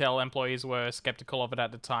Telltale employees were skeptical of it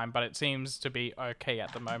at the time, but it seems to be okay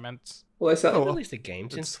at the moment. Well, they said, They released a game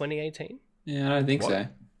since 2018. yeah, I don't think so.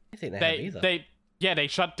 I think they have either. They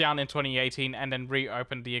shut down in 2018 and then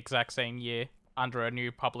reopened the exact same year under a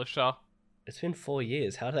new publisher. It's been 4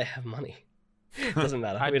 years. How do they have money? Doesn't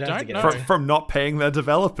matter. I We'd have to don't get know. into it. From not paying their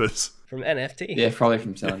developers. From NFT. Yeah, probably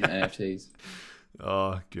from selling NFTs.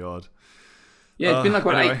 Oh god. Yeah, it's been like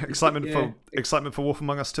what, anyway, 8 excitement for Wolf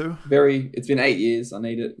Among Us 2. It's been 8 years. I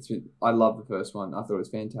need it. I love the first one. I thought it was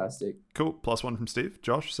fantastic. Cool. +1 from Steve.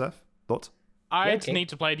 Josh, Seth, thoughts? I okay. need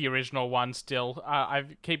to play the original one still. I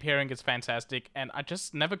keep hearing it's fantastic, and I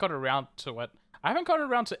just never got around to it. I haven't gotten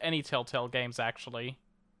around to any Telltale games, actually.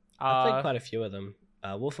 I've played quite a few of them.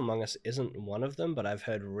 Wolf Among Us isn't one of them, but I've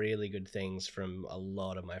heard really good things from a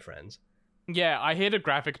lot of my friends. Yeah, I hear the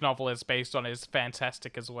graphic novel it's based on is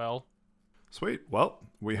fantastic as well. Sweet. Well,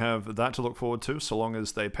 we have that to look forward to, so long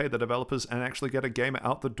as they pay the developers and actually get a game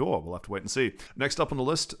out the door. We'll have to wait and see. Next up on the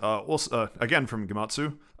list, also again from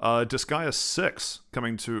Gematsu, Disgaea 6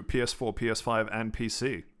 coming to PS4, PS5, and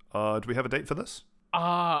PC. Do we have a date for this?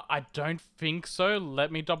 I don't think so.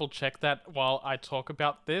 Let me double check that while I talk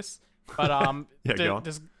about this. But Yeah, go on.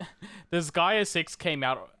 this Gaia 6 came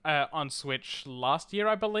out on Switch last year,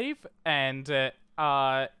 I believe, and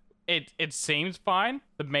it seemed fine.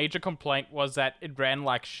 The major complaint was that it ran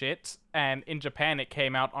like shit, and in Japan it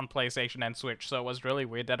came out on PlayStation and Switch, so it was really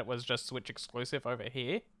weird that it was just Switch exclusive over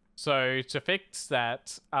here. So to fix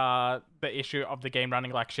that, the issue of the game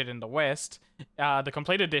running like shit in the West, the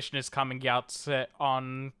complete edition is coming out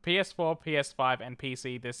on PS4, PS5, and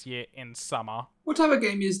PC this year in summer. What type of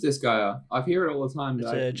game is this guy? I hear it all the time.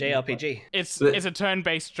 It's but a JRPG. It's a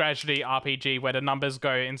turn-based strategy RPG where the numbers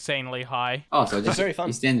go insanely high. Oh, so It's just very fun.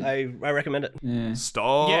 you stand- I recommend it. Yeah.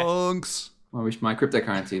 Stonks! I wish my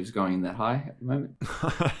cryptocurrency was going that high at the moment.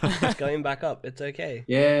 It's going back up. It's okay.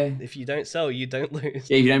 Yeah. If you don't sell, you don't lose.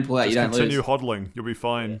 Yeah, if you don't pull out, you Just don't continue lose. hodling. You'll be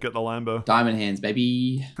fine. Get the Lambo. Diamond hands,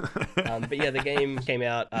 baby. But yeah, the game came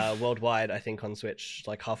out worldwide, I think, on Switch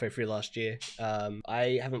like halfway through last year.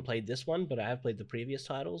 I haven't played this one, but I have played the previous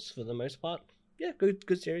titles for the most part. Yeah,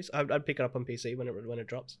 good series. I'd pick it up on PC when it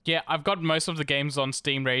drops. Yeah, I've got most of the games on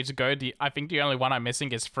Steam ready to go. I think the only one I'm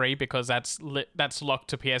missing is free because that's locked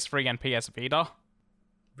to PS3 and PS Vita.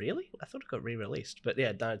 Really? I thought it got re-released, but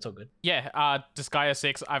yeah, no, it's all good. Yeah, Disgaea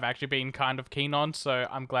 6 I've actually been kind of keen on, so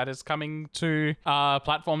I'm glad it's coming to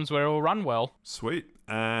platforms where it will run well. Sweet.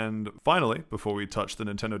 And finally, before we touch the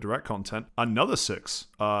Nintendo Direct content, another 6.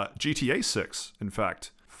 GTA 6, in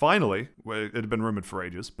fact. Finally, it had been rumored for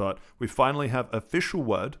ages, but we finally have official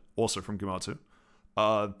word, also from Gematsu,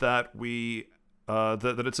 that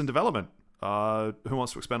it's in development. Who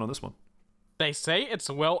wants to expand on this one? They say it's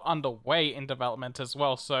well underway in development as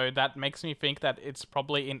well, so that makes me think that it's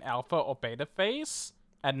probably in alpha or beta phase,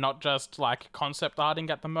 and not just like concept arting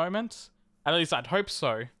at the moment. At least I'd hope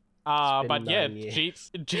so. But yeah,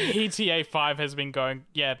 GTA 5 has been going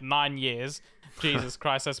 9 years. Jesus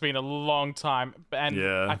Christ, that's been a long time. And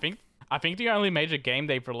Yeah. I think the only major game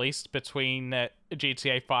they've released between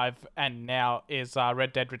GTA 5 and now is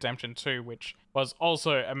Red Dead Redemption 2, which was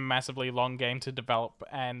also a massively long game to develop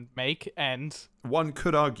and make. And One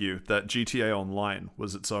could argue that GTA Online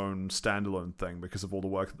was its own standalone thing because of all the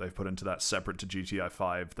work that they've put into that, separate to GTA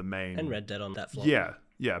 5, the main... And Red Dead on that floor.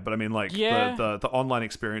 Yeah, but I mean, like, Yeah. the online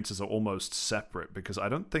experiences are almost separate because I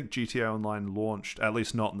don't think GTA Online launched, at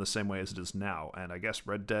least not in the same way as it is now, and I guess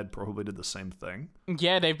Red Dead probably did the same thing.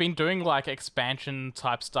 yeah, they've been doing like expansion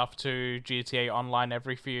type stuff to GTA Online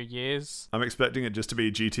every few years. I'm expecting it just to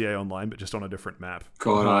be GTA Online, but just on a different map.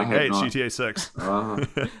 God, I Like, hope hey, it's not. GTA 6.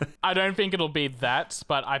 I don't think it'll be that,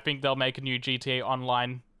 but I think they'll make a new GTA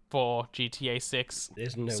Online for GTA 6.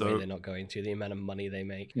 There's no So- way they're not going to, the amount of money they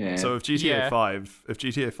make. Yeah. So if GTA Yeah. 5, if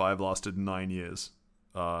GTA 5 lasted 9 years,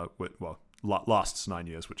 lasts 9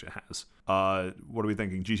 years, which it has. What are we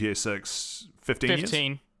thinking? GTA 6, 15 years?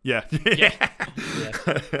 15. Yeah. Yeah.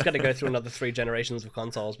 It's got to go through another 3 generations of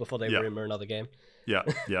consoles before they Yeah. rumor another game. yeah.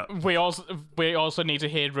 We also need to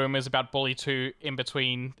hear rumors about Bully 2 in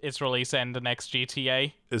between its release and the next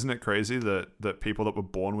GTA. Isn't it crazy that people that were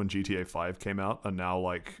born when GTA 5 came out are now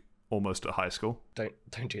like almost at high school? Don't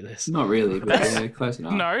do this. Not really, but yeah, close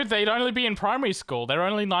enough. No, they'd only be in primary school. They're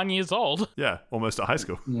only 9 years old. Yeah, almost at high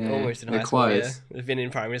school. Yeah, Almost in they're high school, yeah. close. They've been in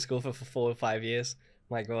primary school for 4 or 5 years.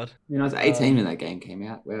 My God. I mean, I was 18 when that game came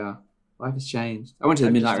out. Wow, life has changed. I went to the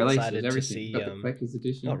I'm midnight just release. excited to Everything. see, Got the collector's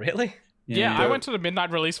edition. Oh, really? Yeah, I went to the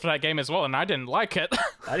midnight release for that game as well, and I didn't like it.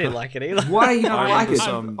 I didn't like it either. Why do you not I like it?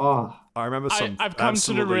 remember Oh, I remember some. I've come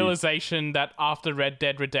to the absolutely- realization that after Red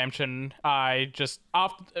Dead Redemption, after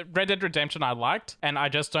Red Dead Redemption I liked, and I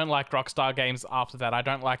just don't like Rockstar games after that. I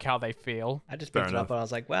don't like how they feel. I just Fair picked it enough. up and I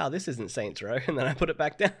was like, wow, this isn't Saints Row. And then I put it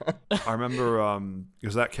back down. I remember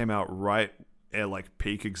because that came out right at like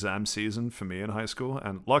peak exam season for me in high school,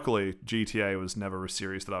 and luckily GTA was never a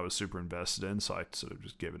series that I was super invested in, so I sort of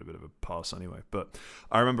just gave it a bit of a pass anyway. But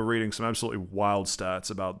I remember reading some absolutely wild stats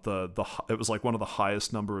about it was like one of the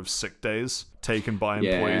highest number of sick days taken by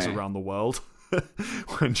employees Yeah. around the world.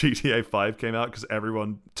 When GTA 5 came out, because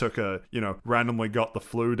everyone took randomly got the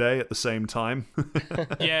flu day at the same time.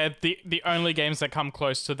 Yeah, the only games that come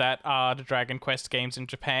close to that are the Dragon Quest games in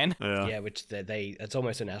Japan. Yeah, which it's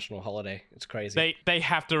almost a national holiday. It's crazy. They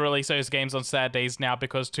have to release those games on Saturdays now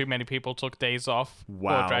because too many people took days off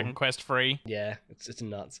Wow. for Dragon Quest 3. Yeah, it's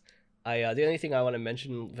nuts. The only thing I want to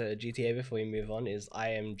mention for GTA before we move on is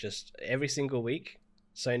I am just every single week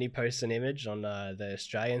Sony posts an image on the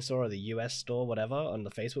Australian store or the US store, whatever, on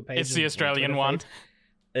the Facebook page. It's the or Australian Twitter one.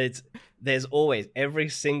 feed. There's always every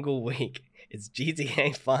single week. It's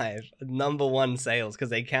GTA 5 #1 sales because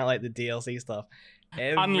they count like the DLC stuff.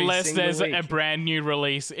 Every Unless single there's week. a brand new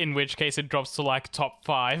release, in which case it drops to like top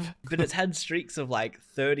 5. But it's had streaks of like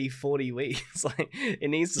 30, 40 weeks. Like it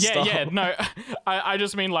needs to Yeah, stop. yeah, no, I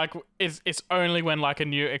just mean like it's only when like a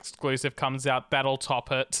new exclusive comes out that'll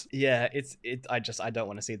top it. Yeah, I don't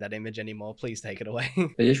want to see that image anymore. Please take it away.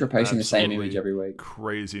 they're just replacing the same Absolutely image every week.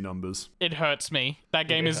 Crazy numbers. It hurts me. That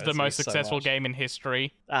game is the hurts me most so successful much. game in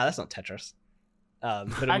history. That's not Tetris.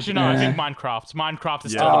 But Actually, no, I think Minecraft. Minecraft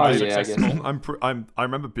is still Yeah, the Oh, most yeah, I guess. successful. I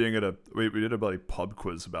remember being at we did a bloody pub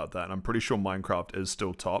quiz about that, and I'm pretty sure Minecraft is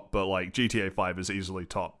still top, but like GTA 5 is easily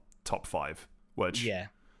top 5, which yeah.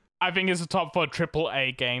 I think it's the top 4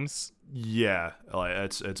 AAA games. yeah, like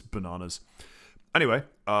it's bananas. Anyway,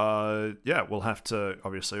 yeah, we'll have to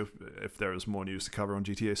obviously if there is more news to cover on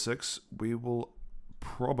GTA 6, we will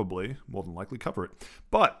probably more than likely cover it.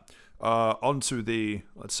 But onto the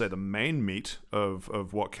main meat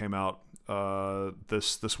of what came out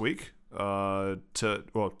this week.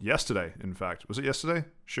 Yesterday, in fact. Was it yesterday?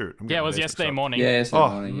 Shoot. I'm Yeah, getting it was days mixed yesterday up. morning. Yeah, it's Oh,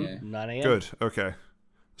 morning, yeah. 9 a.m. Good. Okay.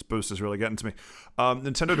 This boost is really getting to me.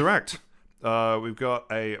 Nintendo Direct. We've got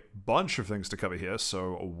a bunch of things to cover here,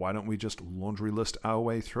 so why don't we just laundry list our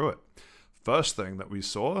way through it? First thing that we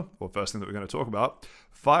saw, or first thing that we're going to talk about,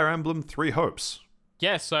 Fire Emblem Three Hopes.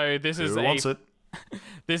 Yeah, so this is Who wants it?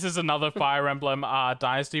 this is another Fire Emblem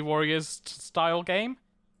Dynasty Warriors style game.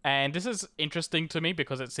 And this is interesting to me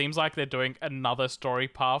because it seems like they're doing another story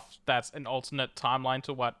path that's an alternate timeline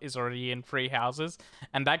to what is already in Three Houses.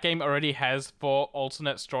 And that game already has 4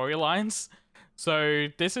 alternate storylines. So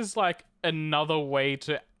this is like another way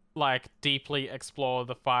to like deeply explore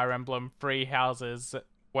the Fire Emblem Three Houses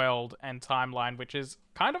world and timeline, which is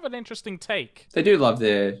kind of an interesting take. They do love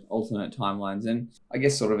their alternate timelines, and I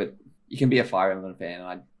guess sort of it. You can be a Fire Emblem fan, and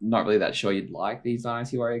I'm not really that sure you'd like these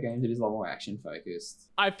Dynasty Warrior games. It is a lot more action focused.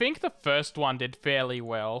 I think the first one did fairly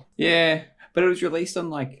well. Yeah, but it was released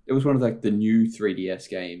on it was one of the new 3DS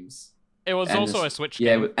games. It was And also this- a Switch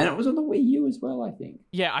Yeah, game. and it was on the Wii U as well, I think.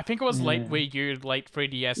 Yeah, I think it was late Yeah. Wii U, late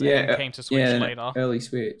 3DS, Yeah, and then came to Switch yeah, later. early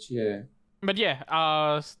Switch. Yeah. But yeah,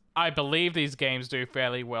 I believe these games do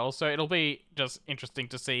fairly well, so it'll be just interesting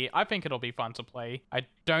to see. I think it'll be fun to play. I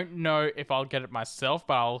don't know if I'll get it myself,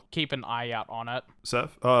 but I'll keep an eye out on it.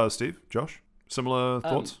 Seth, Steve, Josh, similar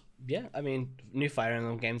thoughts? Yeah, I mean, new Fire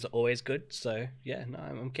Emblem games are always good, so yeah, no,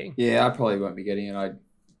 I'm keen. Yeah, I probably won't be getting it. I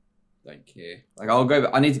don't care. I'll go.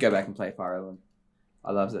 I need to go back and play Fire Emblem.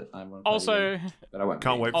 I loved it. I want to play it Also, again, but I won't.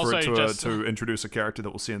 Can't be. wait for Also it just- to introduce a character that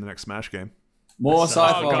we'll see in the next Smash game. More Oh,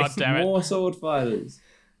 sci-fi. God damn it. More sword fighters.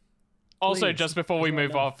 also Please, just before we that's what I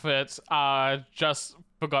move know. off it, just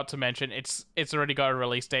forgot to mention it's already got a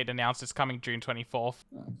release date announced. It's coming June 24th.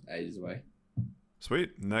 Oh, ages away.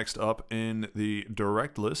 Sweet. Next up in the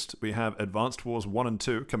direct list, we have Advanced Wars 1 and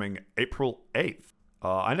 2 coming April 8th.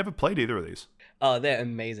 I never played either of these. Oh, they're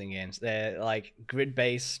amazing games. They're like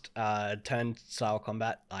grid-based, turn-style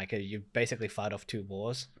combat. You basically fight off 2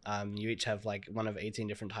 wars. You each have like one of 18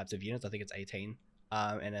 different types of units. I think it's 18.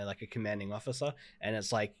 And then like a commanding officer. And it's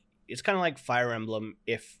kind of like Fire Emblem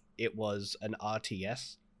if it was an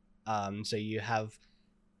RTS. So you have,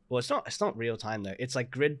 well, it's not real time though. It's like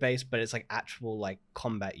grid-based, but it's like actual like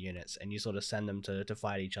combat units, and you sort of send them to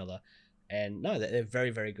fight each other. And no, they're very,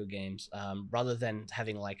 very good games. Rather than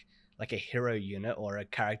having like a hero unit or a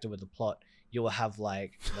character with a plot, you will have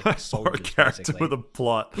like Or a soldiers, character basically. with a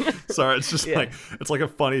plot. Sorry, it's just Yeah. it's like a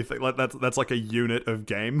funny thing. Like that's like a unit of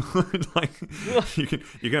game. Like you can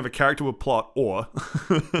have a character with plot, or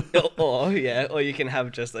or you can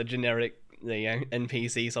have just a generic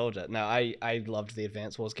NPC soldier. No, I loved the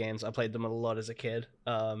Advance Wars games. I played them a lot as a kid.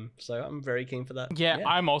 So I'm very keen for that. Yeah,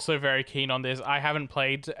 I'm also very keen on this. I haven't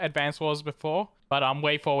played Advance Wars before, but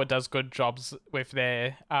WayForward does good jobs with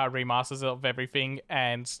their remasters of everything,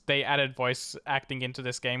 and they added voice acting into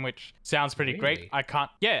this game, which sounds pretty great. Really? I can't.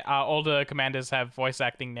 Yeah, all the commanders have voice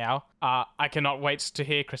acting now. I cannot wait to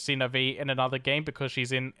hear Christina V in another game because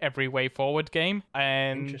she's in every WayForward game,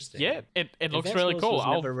 and Interesting. yeah, it looks Advance really Wars cool. was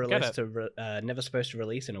I'll never get released it. never supposed to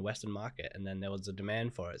release in a Western market, and then there was a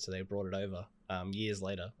demand for it, so they brought it over years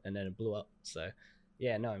later, and then it blew up. So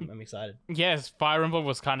yeah, no, I'm excited. Yes, Fire Emblem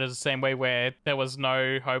was kind of the same way, where there was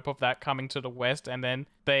no hope of that coming to the West, and then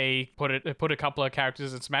they put a couple of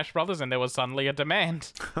characters in Smash Brothers, and there was suddenly a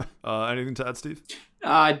demand. anything to add, Steve?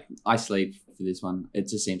 I sleep for this one. It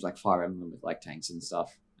just seems like Fire Emblem with like tanks and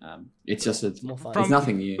stuff. It's just It's more fun. it's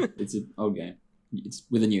nothing new. It's an old game. It's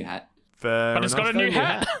with a new hat. Fair But it's enough. got a new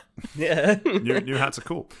hat. Yeah. new hats are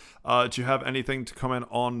cool. Do you have anything to comment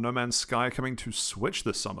on No Man's Sky coming to Switch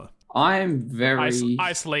this summer? I'm very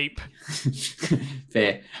I sleep.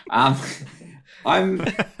 fair. I'm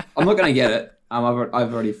not gonna get it. I've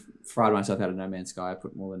already fried myself out of No Man's Sky. I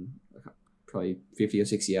put more than probably 50 or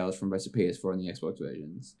 60 hours from both the PS4 and the Xbox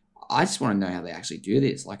versions. I just want to know how they actually do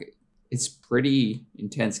this. It's pretty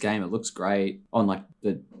intense game. It looks great on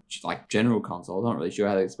the general console. I'm not really sure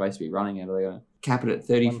how they're supposed to be running it. Are they gonna cap it at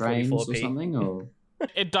 30 frames or 144p. something? Or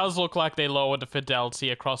It does look like they lowered the fidelity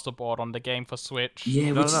across the board on the game for Switch.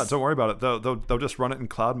 yeah, No, which no, is- don't worry about it. They'll just run it in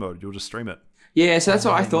cloud mode. You'll just stream it. Yeah, so that's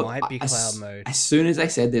what I It thought. might be As- cloud mode. As soon as they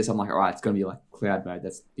said this, I'm like, all right, it's going to be like cloud mode.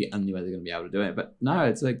 That's the only way they're going to be able to do it. But no,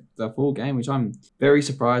 it's like the full game, which I'm very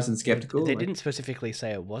surprised and skeptical. They Like, didn't specifically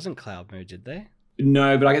say it wasn't cloud mode, did they?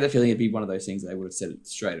 No, but I get the feeling it'd be one of those things that they would have said it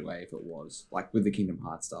straight away if it was. Like with the Kingdom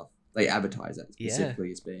Hearts stuff. They advertise it Yeah.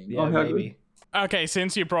 specifically as being, Yeah, oh, how good. maybe. Okay,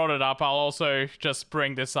 since you brought it up, I'll also just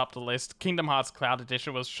bring this up the list. Kingdom Hearts Cloud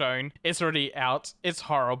Edition was shown. It's already out. It's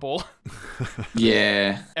horrible.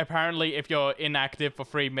 Yeah. Apparently, if you're inactive for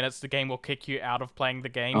 3 minutes, the game will kick you out of playing the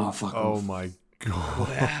game. Oh, fuck Oh off. my god.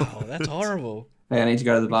 Wow, that's horrible. Hey, I need to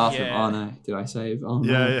go to the bathroom. Yeah. Oh, no. Did I save? Oh,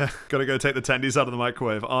 no. Yeah. Gotta go take the tendies out of the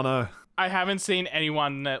microwave. Oh no. I haven't seen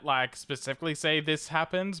anyone that specifically say this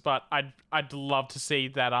happens, but I'd love to see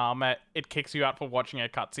that it kicks you out for watching a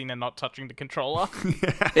cutscene and not touching the controller.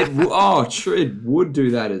 True. It would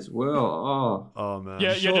do that as well. Oh. Oh man.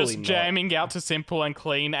 You're Surely just not. jamming out to simple and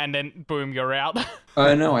clean, and then boom, you're out.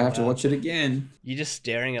 Oh no, I have to Wow. watch it again. You're just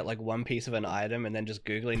staring at like one piece of an item and then just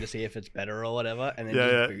googling to see if it's better or whatever, and then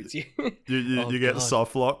Yeah, just yeah. boots you. You Oh, get God.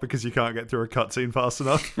 soft lock because you can't get through a cutscene fast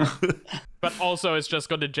enough. But also, it's just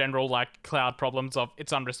got the general like cloud problems of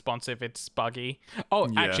it's unresponsive, it's buggy. Oh,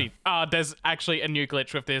 Yeah. actually, there's actually a new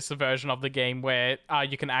glitch with this version of the game where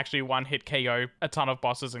you can actually one-hit KO a ton of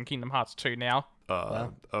bosses in Kingdom Hearts 2 now.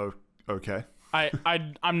 Oh, okay.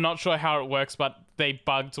 I'm not sure how it works, but they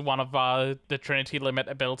bugged one of the Trinity Limit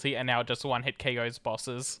ability, and now it just one-hit KOs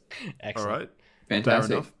bosses. All Excellent. right. Fair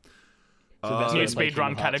Fantastic. enough. It's the best way New to play speedrun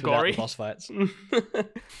Kingdom Hearts category. without the boss fights.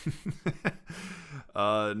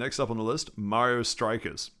 Next up on the list, Mario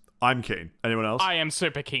Strikers. I'm keen. Anyone else? I am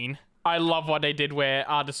super keen. I love what they did where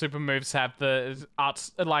the super moves have the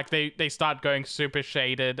arts, like they start going super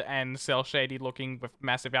shaded and cell shady looking with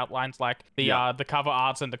massive outlines, like the cover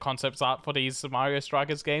arts and the concepts art for these Mario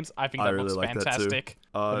Strikers games. I think I that really looks like that too. fantastic.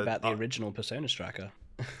 What about the original Persona Striker?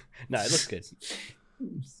 No, it looks good.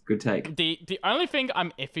 Good take. The only thing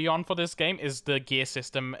I'm iffy on for this game is the gear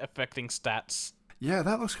system affecting stats. Yeah,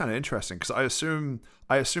 that looks kind of interesting because I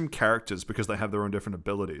assume characters, because they have their own different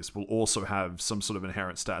abilities, will also have some sort of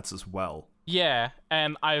inherent stats as well. Yeah,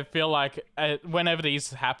 and I feel like whenever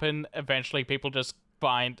these happen, eventually people just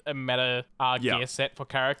find a meta Yeah. gear set for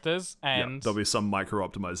characters, Yeah, and there'll be some micro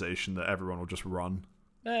optimization that everyone will just run.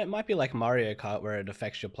 It might be like Mario Kart where it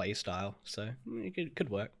affects your play style, so it could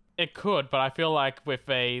work. it could. But I feel like with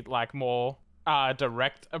a like more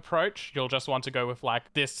direct approach, you'll just want to go with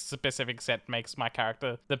like this specific set makes my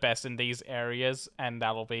character the best in these areas, and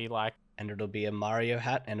that'll be like And it'll be a Mario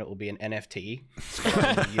hat, and it will be an NFT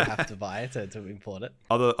you have to buy to import it.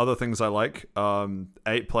 Other things I like,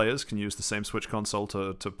 8 players can use the same Switch console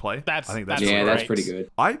to play. That's- I think that's that's Yeah, great. that's pretty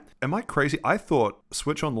good. Am I crazy? I thought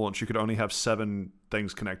Switch on launch you could only have 7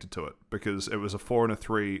 things connected to it because it was a 4 and a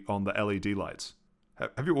 3 on the LED lights.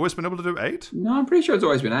 Have you always been able to do 8? No, I'm pretty sure it's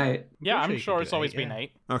always been 8. yeah, Pretty I'm sure you sure could it's do always 8, been yeah.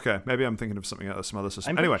 8. Okay, maybe I'm thinking of something else, some other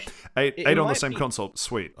system. I'm Anyway, pretty 8 it on the might same be- console,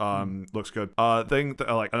 sweet. Looks good. Thing that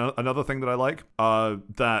I like, another thing that I like,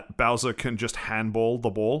 that Bowser can just handball the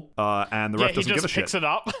ball, and the Yeah, ref he doesn't give just a picks shit. it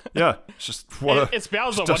up. Yeah, it's just what It's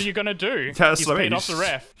Bowser. just What are you gonna do? Yeah, He's so paid he off the just-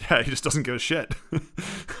 ref. Yeah, he just doesn't give a shit.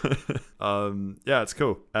 Yeah, it's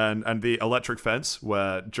cool. And the electric fence,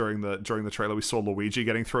 where during the trailer we saw Luigi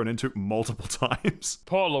getting thrown into multiple times.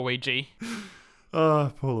 Poor Luigi.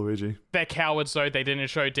 Poor Luigi. They're cowards, though. They didn't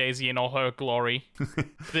show Daisy in all her glory.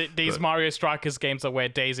 These Mario Strikers games are where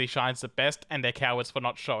Daisy shines the best, and they're cowards for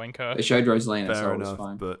not showing her. They showed Rosalina, so Fair it was enough,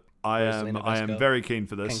 fine. but I am Vesco. very keen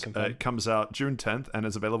for this. Can confirm. It comes out June 10th and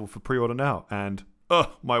is available for pre-order now. And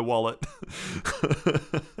my wallet.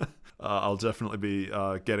 I'll definitely be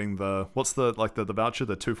getting the voucher,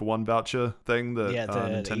 the 2-for-1 voucher thing that Yeah, the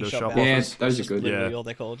Nintendo eShop Shop vouchers. Yeah, offers. those are Just good. literally Yeah. all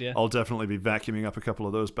they're called, yeah. I'll definitely be vacuuming up a couple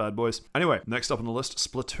of those bad boys. Anyway, next up on the list,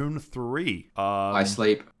 Splatoon 3. I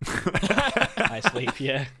sleep. I sleep,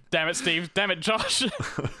 yeah. Damn it, Steve. Damn it, Josh.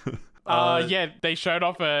 Yeah, they showed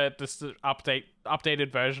off this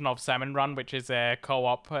updated version of Salmon Run, which is a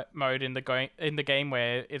co-op mode in the game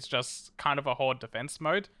where it's just kind of a horde defense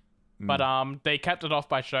mode. But they capped it off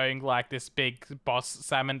by showing like this big boss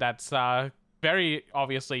salmon that's very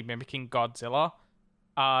obviously mimicking Godzilla.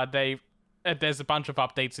 There's a bunch of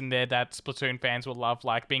updates in there that Splatoon fans will love,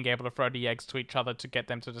 like being able to throw the eggs to each other to get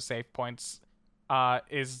them to the save points.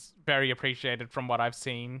 Is very appreciated from what I've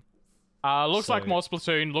seen. Looks like So- more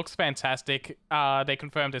Splatoon. Looks fantastic. They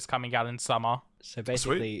confirmed it's coming out in summer. So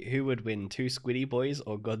basically, who would win, 2 Squiddy Boys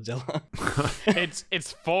or Godzilla?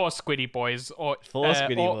 It's 4 Squiddy Boys or 4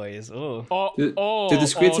 Squiddy or, Boys. Oh, or, Did- or, did the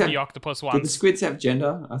squids or have- the octopus Did the ones. squids have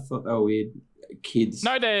gender? I thought they were weird. Kids.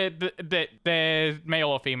 No, they're male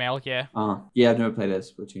or female. Yeah. Yeah, I've never played a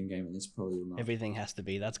Splatoon game, and this probably will not. everything has to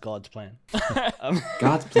be. That's God's plan.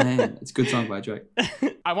 God's Plan. It's a good song by Drake.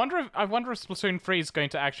 I wonder if Splatoon 3 is going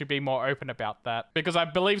to actually be more open about that, because I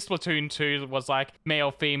believe Splatoon 2 was like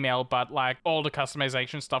male female, but like all the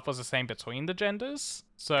customization stuff was the same between the genders,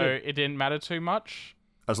 so Good. it didn't matter too much.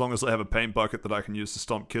 As long as they have a paint bucket that I can use to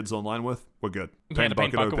stomp kids online with, we're good. Yeah, the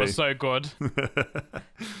paint bucket OP. was so good.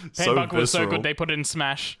 So Paint bucket was so visceral. good they put it in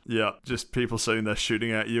Smash. Yeah, just people sitting there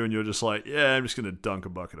shooting at you, and you're just like, yeah, I'm just gonna dunk a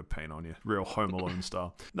bucket of paint on you, real Home Alone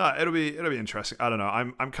style. No, it'll be interesting. I don't know.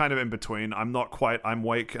 I'm kind of in between. I'm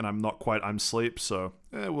wake, and I'm not quite I'm sleep. So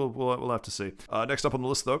we'll have to see. Next up on the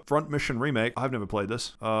list though, Front Mission Remake. I've never played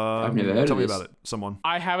this. I've never heard Tell of me this. about it. Someone.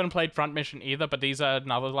 I haven't played Front Mission either, but these are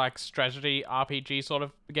another like strategy RPG sort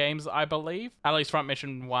of games, I believe. At least Front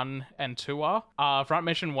Mission 1 and 2 are. Front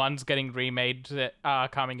Mission 1's getting remade,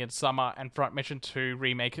 coming in summer, and Front Mission 2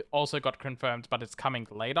 remake also got confirmed, but it's coming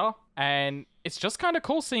later. And it's just kind of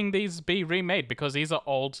cool seeing these be remade, because these are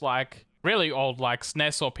old, like, really old, like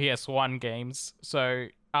SNES or PS1 games. So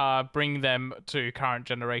bringing them to current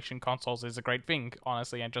generation consoles is a great thing,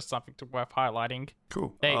 honestly, and just something worth highlighting.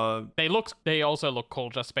 Cool. They also look cool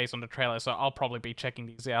just based on the trailer, so I'll probably be checking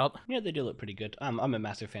these out. Yeah, they do look pretty good. I'm a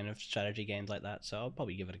massive fan of strategy games like that, so I'll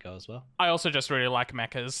probably give it a go as well. I also just really like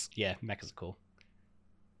mechas. Yeah, mechas are cool.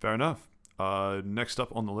 Fair enough. Next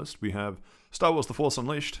up on the list, we have Star Wars The Force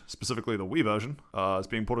Unleashed, specifically the Wii version. It's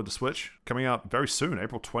being ported to Switch, coming out very soon,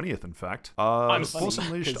 April 20th, in fact. Force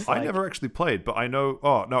Unleashed, I never actually played, but I know...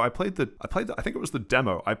 Oh, no, I played the... I think it was the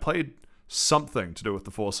demo. I played something to do with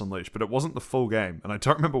The Force Unleashed, but it wasn't the full game, and I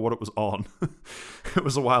don't remember what it was on. It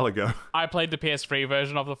was a while ago. I played the PS3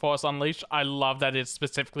 version of The Force Unleashed. I love that it's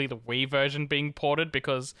specifically the Wii version being ported,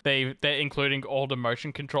 because they're including all the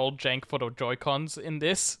motion controlled jank for the Joy-Cons in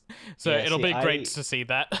this. So Yeah, it'll be great I to see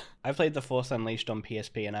that. I played The Force Unleashed on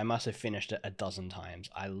PSP, and I must have finished it a dozen times.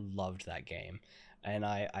 I loved that game, and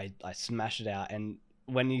I smashed it out. And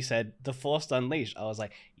when you said The Force Unleashed, I was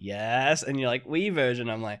like, yes. And you're like, Wii version.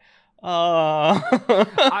 I'm like, oh.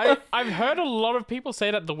 I've heard a lot of people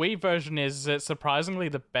say that the Wii version is surprisingly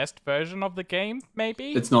the best version of the game,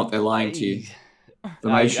 maybe? It's not. They're lying to you.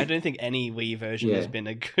 I don't think any Wii version has been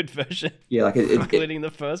a good version. Yeah, like including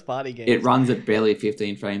the first party games. It runs at barely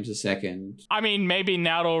 15 frames a second. I mean, maybe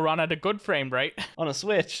now it'll run at a good frame rate. On a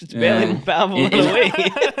Switch, it's barely powerful on a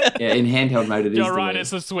Wii. Yeah, in handheld mode it is. You're right,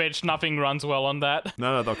 it's a Switch. Nothing runs well on that.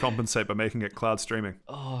 No, they'll compensate by making it cloud streaming.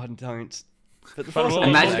 Oh, don't. But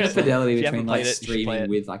imagine the fidelity if you between haven't like played it, you should play streaming it.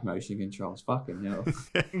 with like motion controls. Fucking hell.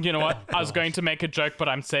 You know what? I was going to make a joke, but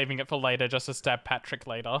I'm saving it for later just to stab Patrick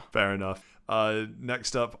later. Fair enough.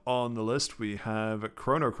 Next up on the list, we have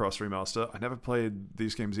Chrono Cross Remaster. I never played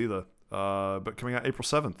these games either, but coming out April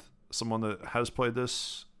 7th. Someone that has played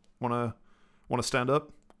this wanna stand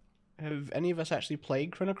up? Have any of us actually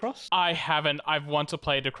played Chrono Cross? I haven't. I want to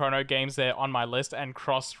play the Chrono games. They're on my list, and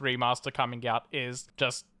Cross Remaster coming out is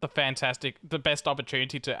just the best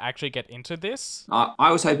opportunity to actually get into this.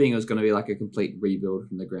 I was hoping it was going to be like a complete rebuild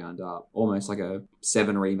from the ground up, almost like a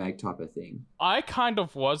 7 remake type of thing. I kind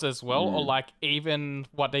of was as well, or like even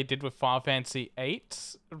what they did with Final Fantasy VIII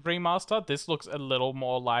Remaster. This looks a little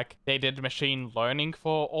more like they did machine learning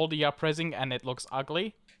for all the upraising, and it looks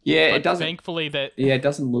ugly. Yeah, But it doesn't. Thankfully, that Yeah, it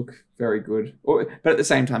doesn't look very good. But at the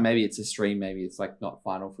same time, maybe it's a stream. Maybe it's like not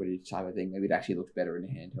final footage type of thing. Maybe it actually looks better in a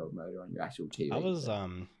handheld mode or on your actual TV.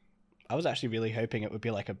 I was actually really hoping it would be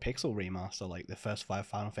like a pixel remaster, like the first 5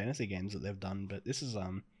 Final Fantasy games that they've done. But this is not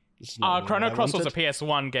really Chrono what I Cross was a wanted.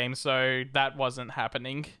 PS1 game, so that wasn't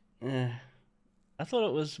happening. I thought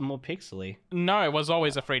it was more pixely. No, it was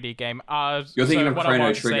always a 3D game. You're thinking of what Chrono I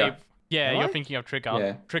want to Trigger. Yeah, Am you're I? thinking of Trigger.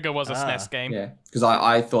 Yeah. Trigger was a SNES game. Yeah, because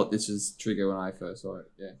I thought this was Trigger when I first saw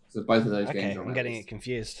it. Yeah, so both of those Okay, games. Are on I'm that getting list. it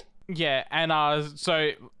confused. Yeah, and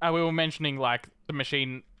so we were mentioning like the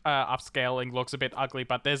machine upscaling looks a bit ugly,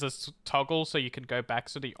 but there's a toggle so you can go back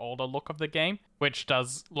to the older look of the game, which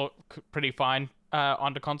does look pretty fine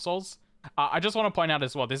on the consoles. I just want to point out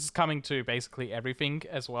as well, this is coming to basically everything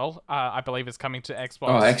as well. I believe it's coming to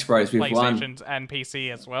Xbox, Xbox, we've won. PlayStation, and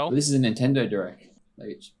PC as well. Well, this is a Nintendo Direct. Like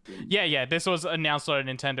it's Yeah, this was announced on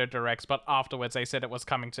Nintendo Directs, but afterwards they said it was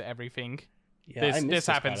coming to everything. Yeah, This- I missed this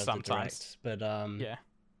part happens of the sometimes. Direct, but Yeah.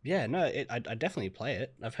 yeah, no, I definitely play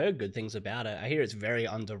it. I've heard good things about it. I hear it's very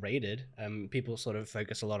underrated. People sort of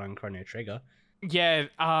focus a lot on Chrono Trigger. Yeah,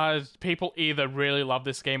 people either really love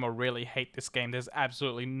this game or really hate this game. There's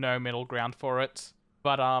absolutely no middle ground for it.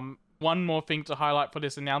 But one more thing to highlight for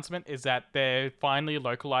this announcement is that they're finally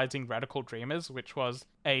localizing Radical Dreamers, which was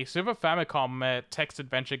a Super Famicom text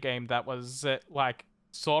adventure game that was like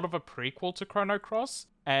sort of a prequel to Chrono Cross,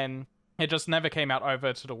 and it just never came out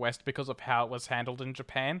over to the West because of how it was handled in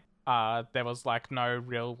Japan. There was like no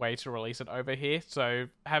real way to release it over here, so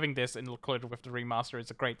having this included with the remaster is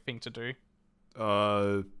a great thing to do.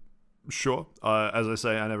 Sure. As I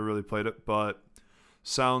say, I never really played it, but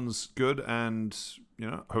sounds good, and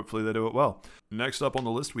hopefully they do it well. Next up on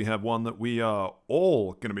the list, we have one that we are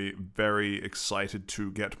all going to be very excited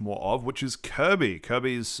to get more of, which is Kirby.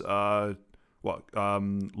 Kirby's Lost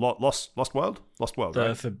World, The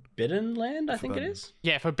right? Forbidden Land, I think it Forbidden. is.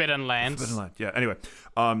 Yeah, Forbidden Lands. Forbidden Land. Yeah. Anyway,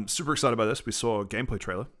 super excited about this. We saw a gameplay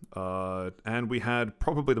trailer, and we had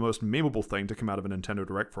probably the most memeable thing to come out of a Nintendo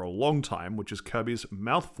Direct for a long time, which is Kirby's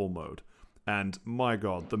mouthful mode. And my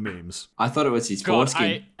God, the memes. I thought it was his God,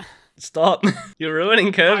 foreskin. Stop. You're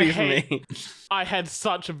ruining Kirby I for me. I had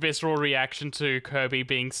such a visceral reaction to Kirby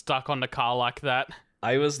being stuck on the car like that.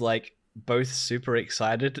 I was like both super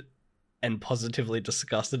excited and positively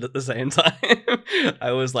disgusted at the same time.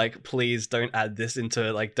 I was like, please don't add this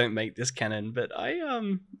into, like, don't make this canon. But I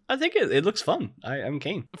think it looks fun. I'm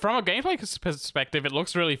keen. From a gameplay perspective, it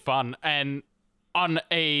looks really fun. And on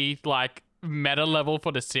a, like, meta level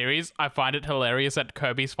for the series, I find it hilarious that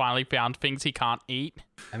Kirby's finally found things he can't eat.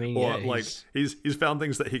 I mean, Or yeah, like he's found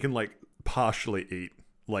things that he can like partially eat.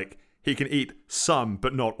 Like he can eat some,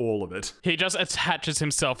 but not all of it. He just attaches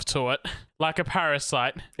himself to it like a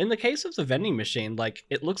parasite. in the case of the vending machine, like,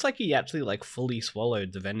 it looks like he actually like fully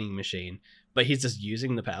swallowed the vending machine, but he's just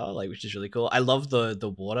using the power, like, which is really cool. I love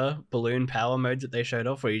the water balloon power mode that they showed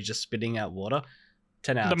off, where he's just spitting out water.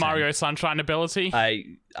 10 out The of 10. Mario Sunshine ability.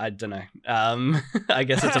 I don't know. I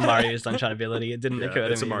guess it's a Mario Sunshine ability. It didn't occur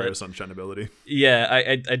to It's me. a Mario but- Sunshine ability. Yeah,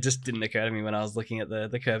 I just didn't occur to me when I was looking at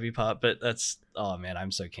the Kirby part. But that's, oh man,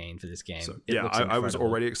 I'm so keen for this game. So, It yeah, looks I was incredible.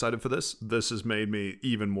 already excited for this. This has made me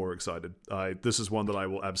even more excited. This is one that I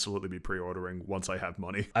will absolutely be pre-ordering once I have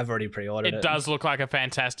money. I've already pre-ordered it. It does look like a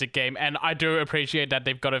fantastic game, and I do appreciate that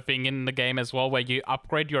they've got a thing in the game as well where you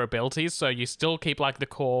upgrade your abilities, so you still keep like the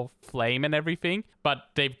core flame and everything, but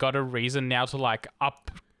they've got a reason now to like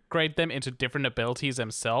upgrade them into different abilities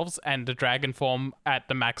themselves, and the dragon form at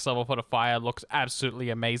the max level for the fire looks absolutely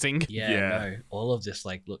amazing. Yeah, Yeah. no, all of this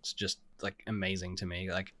like looks just like amazing to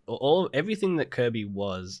me. Like everything that Kirby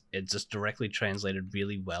was, it just directly translated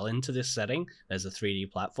really well into this setting as a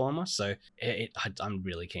 3D platformer. So I'm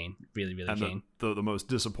really keen, really And keen. the most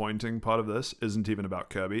disappointing part of this isn't even about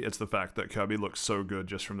Kirby. It's the fact that Kirby looks so good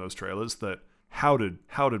just from those trailers that how did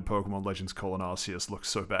Pokemon Legends Colon Arceus look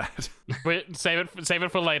so bad? Wait, save it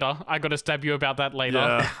for later. I gotta stab you about that later.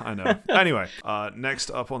 Yeah, I know. Anyway,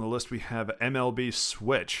 next up on the list we have MLB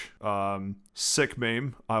Switch. Sick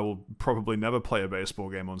meme. I will probably never play a baseball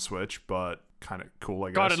game on Switch, but kind of cool, I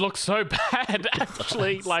guess. God, it looks so bad,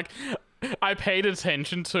 actually. Like, I paid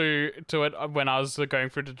attention to it when I was going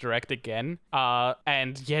through the direct again.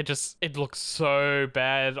 And yeah, just, it looks so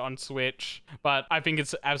bad on Switch. But I think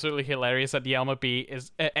it's absolutely hilarious that the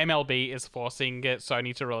MLB is forcing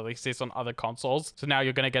Sony to release this on other consoles. So now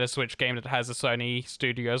you're going to get a Switch game that has a Sony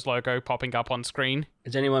Studios logo popping up on screen.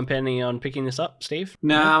 Is anyone planning on picking this up, Steve?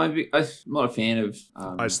 No, I'm not a fan of.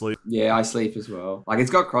 I sleep. Yeah, I sleep as well. Like, it's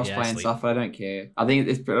got crossplay Yeah, I and sleep. stuff, but I don't care. I think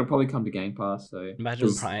it'll probably come to Game Pass. So Imagine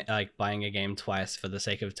Just- buying a game twice for the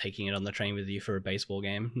sake of taking it on the train with you for a baseball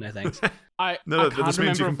game. No thanks. No, I can't this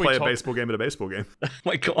means you remember can if we play a talked- baseball game at a baseball game. Oh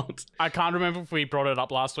my god. I can't remember if we brought it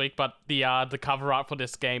up last week, but the cover art for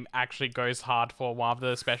this game actually goes hard for one of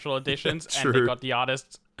the special editions, and they True. got the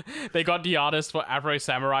artist. They got the artist for Afro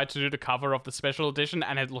Samurai to do the cover of the special edition,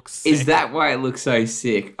 and it looks sick. is that why it looks so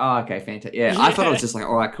sick? Oh, okay, fantastic. Yeah, I thought it was just like,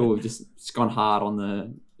 all right, cool. We've just gone hard on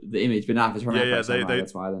the image, but no, if it's from Afro Samurai,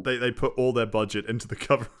 that's why then. they put all their budget into the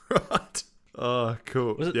cover art. Oh,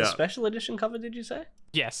 cool. Was it yeah. the special edition cover, did you say?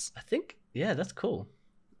 Yes. I think, yeah, that's cool.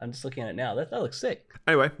 I'm just looking at it now. That looks sick.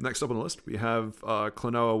 Anyway, next up on the list, we have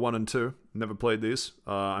Klonoa 1 and 2. Never played these.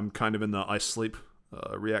 I'm kind of in the I sleep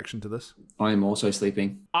reaction to this. I'm also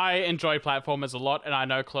sleeping. I enjoy platformers a lot, and I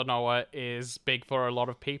know Klonoa is big for a lot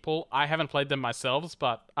of people. I haven't played them myself,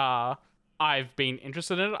 but I've been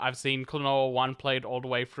interested in it. I've seen Klonoa 1 played all the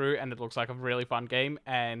way through, and it looks like a really fun game,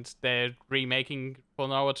 and they're remaking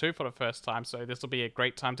Klonoa 2 for the first time, so this will be a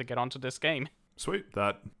great time to get onto this game. Sweet.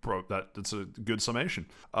 That's a good summation.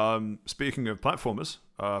 Speaking of platformers,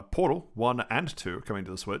 Portal 1 and 2 coming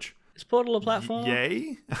to the Switch. Is Portal a platform?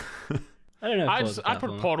 Yay! I don't know. If I Portal's a put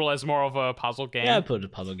platformer. Portal as more of a puzzle game. Yeah, I put a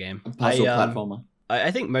puzzle game. Puzzle I, platformer. I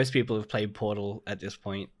think most people have played Portal at this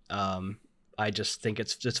point. I just think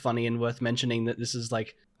it's just funny and worth mentioning that this is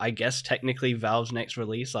like, I guess technically Valve's next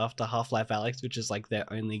release after Half-Life Alyx, which is like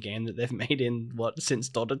their only game that they've made in since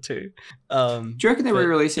Dota 2. Do you reckon they but-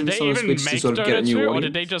 re-releasing Did this they on the even Switch to make sort of get a Dota new 2, audience? or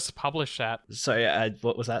did they just publish that? So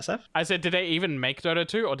what was that, Seth? I said, did they even make Dota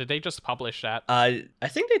 2, or did they just publish that? I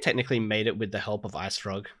think they technically made it with the help of Ice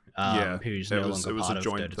Frog, Yeah, who's it no was longer a part of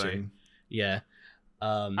joint Dota 2. thing. Yeah.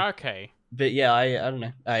 Okay. But yeah, I don't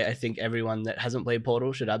know. I think everyone that hasn't played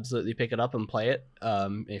Portal should absolutely pick it up and play it.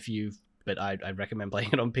 But I'd recommend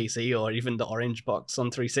playing it on PC or even the orange box on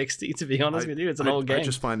 360. To be honest with you, it's an old game. I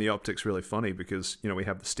just find the optics really funny because we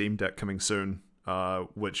have the Steam Deck coming soon,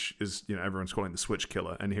 which is everyone's calling the Switch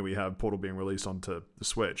killer, and here we have Portal being released onto the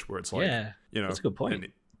Switch, where it's like Yeah, that's a good point. and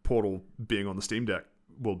Portal being on the Steam Deck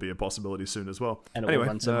will be a possibility soon as well. And it will Anyway,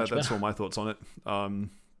 run so much that's better. all my thoughts on it.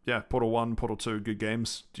 Yeah, Portal 1, Portal 2, good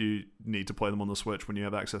games. Do you need to play them on the Switch when you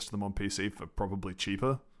have access to them on PC for probably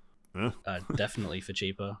cheaper? Definitely for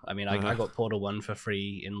cheaper. I mean, I got Portal 1 for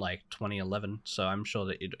free in like 2011, so I'm sure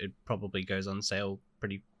that it probably goes on sale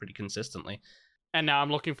pretty consistently. And now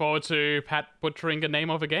I'm looking forward to Pat butchering a name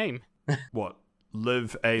of a game. What?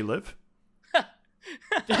 Live? I'm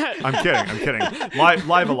kidding.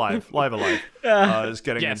 Live Alive is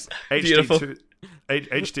getting Yes, an beautiful.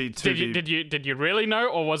 HD 2D. Did you really know,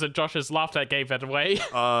 or was it Josh's laugh that gave that away?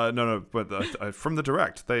 No, but from the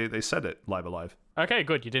direct, they said it, Live Alive. Okay,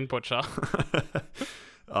 good. You didn't butcher.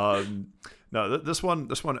 No, this one.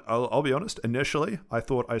 I'll be honest. Initially, I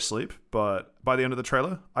thought I sleep, but by the end of the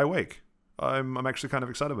trailer, I wake. I'm actually kind of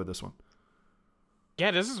excited with this one. Yeah,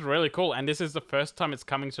 this is really cool, and this is the first time it's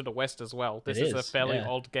coming to the West as well. This is a fairly yeah.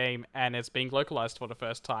 old game, and it's being localized for the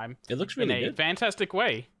first time. It looks in really a good. fantastic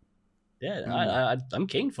way. Yeah, I'm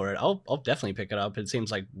keen for it. I'll definitely pick it up. It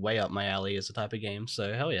seems like way up my alley as a type of game.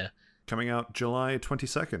 So hell yeah. Coming out July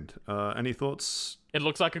 22nd. Any thoughts? It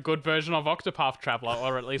looks like a good version of Octopath Traveler,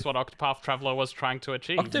 or at least what Octopath Traveler was trying to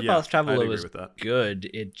achieve. Octopath Traveler I'd agree was with that. good.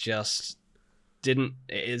 It just didn't.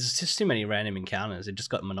 It's just too many random encounters. It just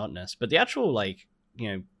got monotonous. But the actual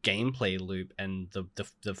gameplay loop and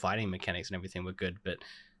the fighting mechanics and everything were good. But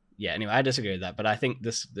yeah, anyway, I disagree with that. But I think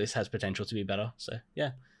this has potential to be better. So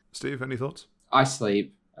yeah. Steve, any thoughts? I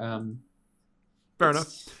sleep. Fair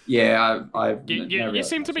enough. Yeah, You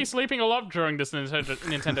seem to be sleeping a lot during this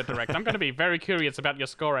Nintendo Direct. I'm going to be very curious about your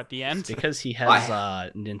score at the end. Because he has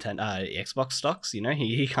Xbox stocks,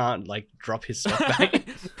 he can't drop his stock back.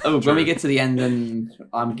 When we get to the end and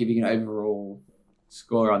I'm giving an overall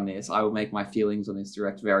score on this, I will make my feelings on this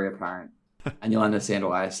direct very apparent. And you'll understand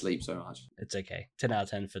why I sleep so much. It's okay. 10 out of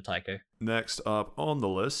 10 for Tycho. Next up on the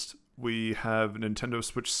list, we have Nintendo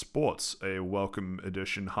Switch Sports, a welcome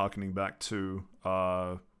edition harkening back to,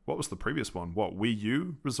 what was the previous one? Wii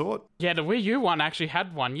U Resort? Yeah, the Wii U one actually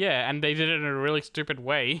had one, yeah, and they did it in a really stupid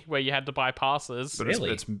way where you had to buy passes. But Really?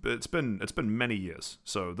 it's been many years,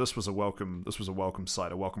 so this was a welcome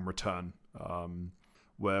sight, a welcome return,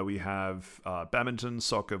 where we have badminton,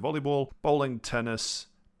 soccer, volleyball, bowling, tennis,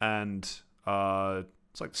 and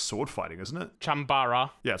it's like sword fighting, isn't it? Chambara.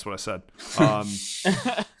 Yeah, that's what I said.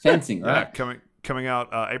 Fencing, Yeah, right? coming out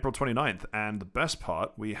April 29th, and the best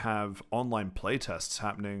part, we have online playtests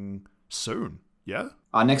happening soon. Yeah?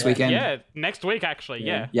 Next weekend. Yeah, next week actually,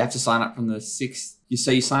 yeah. You have to sign up from the 6th. You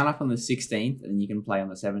sign up on the 16th, and you can play on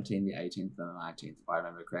the 17th, the 18th, and the 19th, if I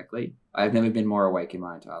remember correctly. I've never been more awake in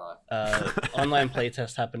my entire life. Online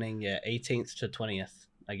playtest happening, 18th to 20th.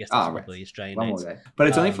 I guess that's probably Australian One more dates. day. But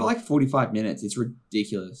it's only for 45 minutes. It's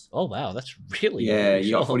ridiculous. Oh wow, that's really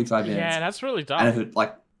You got short. 45 minutes. Yeah, that's really dumb. And if it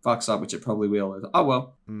fucks up, which it probably will, oh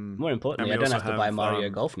well. More importantly, And I we don't also have to buy have, Mario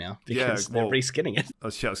Golf now yeah, because they're well- reskinning it. I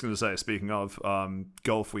was going to say, speaking of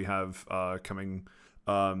golf, we have coming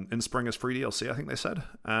in spring as free DLC, I think they said.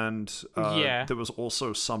 And there was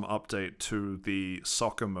also some update to the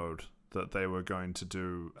soccer mode that they were going to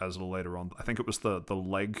do as a little later on. I think it was the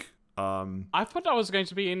leg. I thought that was going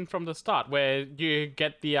to be in from the start, where you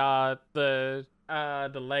get the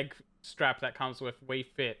leg strap that comes with Wii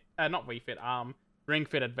Fit, not Wii Fit, Ring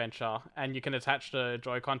Fit Adventure, and you can attach the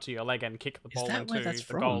Joy-Con to your leg and kick the Is ball that into where that's the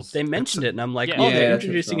from? goals. They mentioned it, and I'm like, Yeah. oh, Yeah, they're that's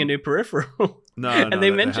introducing what's a new peripheral. No, and they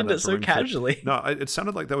had mentioned that it so Ring Fit. casually. No, it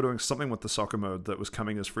sounded like they were doing something with the soccer mode that was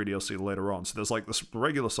coming as free DLC later on. So there's this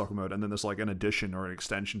regular soccer mode, and then there's an addition or an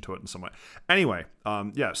extension to it in some way. Anyway,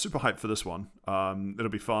 super hyped for this one. It'll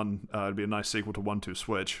be fun. It'll be a nice sequel to 1-2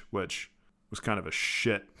 Switch, which was kind of a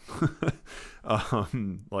shit,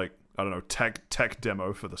 I don't know, tech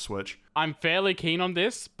demo for the Switch. I'm fairly keen on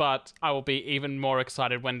this, but I will be even more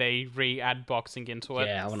excited when they re-add boxing into it.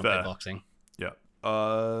 Yeah, I want to play boxing. Yeah.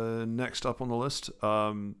 Next up on the list,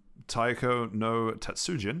 Taiko no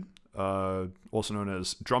Tetsujin, also known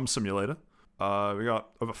as Drum Simulator. We got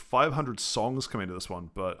over 500 songs coming to this one,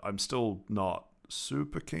 but I'm still not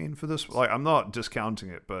super keen for this. I'm not discounting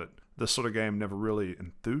it, but this sort of game never really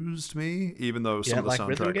enthused me, even though some of the soundtracks...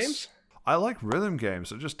 rhythm games? I like rhythm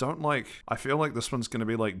games. I just don't like... I feel like this one's going to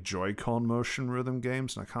be like Joy-Con motion rhythm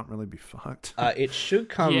games, and I can't really be fucked. It should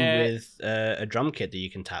come Yeah. with a drum kit that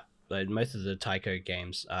you can tap. Most of the Taiko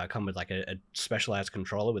games come with a specialized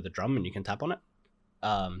controller with a drum, and you can tap on it.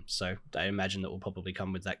 So I imagine that will probably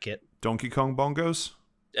come with that kit. Donkey Kong bongos?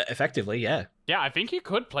 Effectively, yeah. Yeah, I think you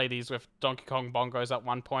could play these with Donkey Kong bongos at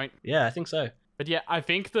one point. Yeah, I think so. But yeah, I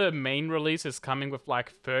think the main release is coming with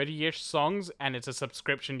 30-ish songs, and it's a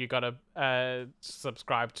subscription you gotta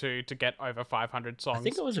subscribe to get over 500 songs. I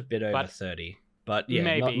think it was a bit over But- 30. But yeah,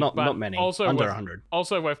 Maybe, not but many. also Under worth- 100.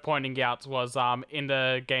 Also worth pointing out was in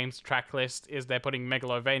the game's track list is they're putting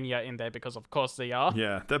Megalovania in there because of course they are.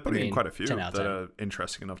 Yeah, they're putting in mean, quite a few 10 out of that 10. are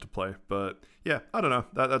interesting enough to play. But yeah, I don't know.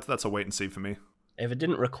 That's a wait and see for me. If it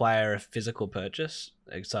didn't require a physical purchase,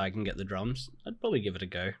 so I can get the drums, I'd probably give it a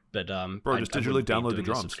go. But Bro, just digitally wouldn't be download the doing a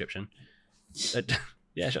drums. subscription.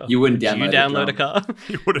 Yeah, sure. You wouldn't Would download you the download a drum. car?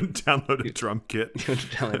 You wouldn't download a drum kit. You would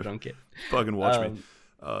download a drum kit. Fucking watch me.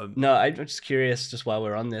 No, I'm just curious, just while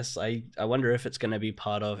we're on this, I wonder if it's going to be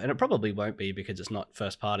part of, and it probably won't be because it's not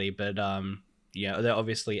first party, but yeah, they're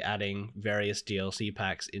obviously adding various DLC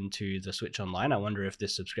packs into the Switch Online. I wonder if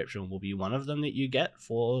this subscription will be one of them that you get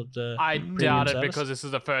for the I premium doubt it service. because this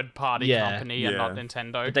is a third party Yeah. company and not Yeah.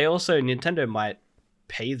 Nintendo. But they also, Nintendo might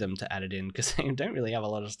pay them to add it in because they don't really have a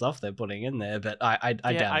lot of stuff they're putting in there, but I doubt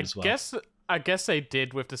it as well. I guess they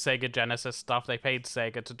did with the Sega Genesis stuff. They paid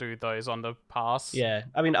Sega to do those on the pass. Yeah,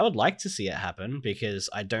 I mean, I would like to see it happen because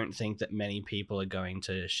I don't think that many people are going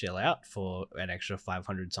to shell out for an extra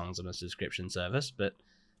 500 songs on a subscription service. But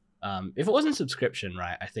if it wasn't subscription,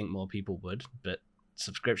 right, I think more people would. But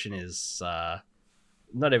subscription is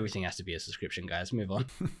not everything has to be a subscription, guys. Move on.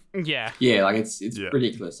 Yeah. Yeah, like it's Yeah.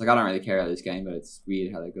 ridiculous. Like I don't really care about this game, but it's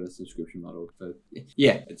weird how they've got a subscription model. So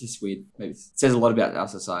yeah, it's just weird. Maybe it says a lot about our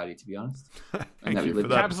society, to be honest. Thank that you we for live-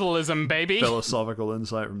 that Capitalism, baby. philosophical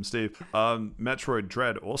insight from Steve. Metroid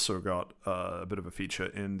Dread also got a bit of a feature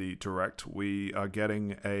in the Direct. We are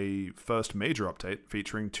getting a first major update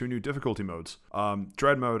featuring 2 new difficulty modes.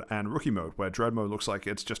 Dread mode and Rookie mode, where Dread mode looks like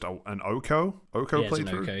it's just an Oko Yeah, it's an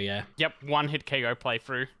playthrough. Oko, yeah. Yep, one hit KO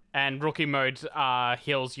playthrough. And rookie mode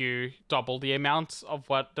heals you double the amount of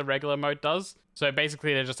what the regular mode does. So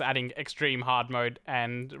basically, they're just adding extreme hard mode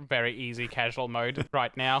and very easy casual mode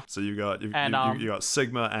right now. So you got you got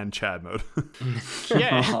Sigma and Chad mode.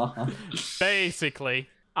 Yeah, basically.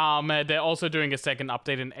 They're also doing a second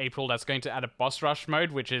update in April that's going to add a boss rush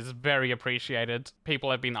mode, which is very appreciated.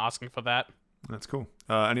 People have been asking for that. That's cool.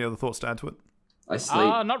 Any other thoughts to add to it? I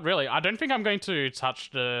sleep. Not really. I don't think I'm going to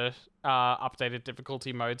touch the updated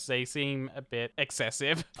difficulty modes. They seem a bit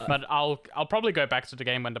excessive, but I'll probably go back to the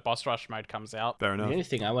game when the boss rush mode comes out. Fair The enough. only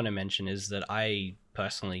thing I want to mention is that I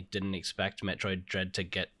personally didn't expect Metroid Dread to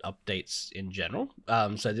get updates in general.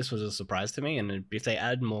 So this was a surprise to me, and if they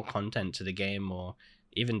add more content to the game or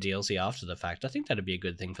even DLC after the fact, I think that'd be a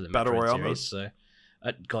good thing for the Battle Metroid Royale series. So,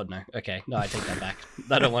 God no. Okay, no, I take that back.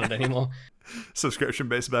 I don't want it anymore.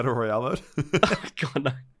 Subscription-based battle royale mode. God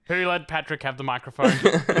no. Who let Patrick have the microphone?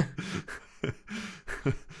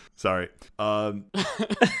 Sorry.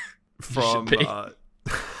 From be.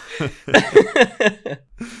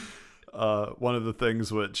 one of the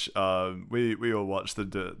things which we all watched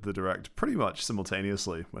the Direct pretty much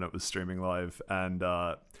simultaneously when it was streaming live, and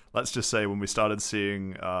let's just say when we started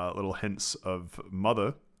seeing little hints of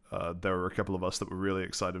Mother, there were a couple of us that were really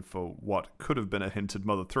excited for what could have been a hinted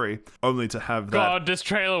Mother 3, only to have that God, this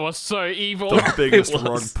trailer was so evil. the biggest It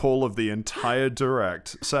rug was. pull of the entire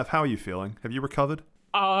Direct. Seth, how are you feeling? Have you recovered?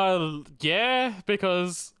 Yeah,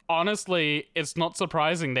 because honestly, it's not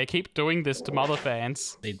surprising. They keep doing this to Mother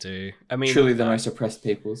fans. They do. I mean, Truly the most oppressed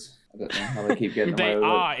peoples. I don't know how they keep getting They away with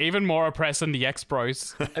are even more oppressed than the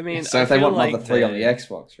X-Bros. I mean, it. So I if they feel want like Mother 3 on the- the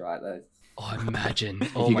Xbox, right? Oh, imagine!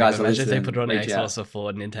 Oh you my guys god! are Imagine if they listening, put it on reach out. Xbox or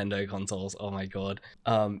for Nintendo consoles. Oh my god!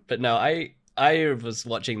 But no, I was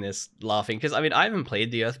watching this laughing because I mean I haven't played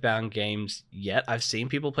the Earthbound games yet. I've seen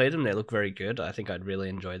people play them; they look very good. I think I'd really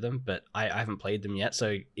enjoy them, but I haven't played them yet.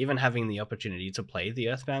 So even having the opportunity to play the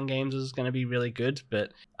Earthbound games is going to be really good.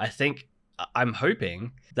 But I think I'm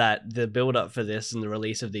hoping that the build up for this and the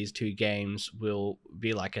release of these 2 games will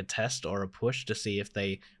be like a test or a push to see if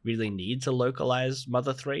they really need to localize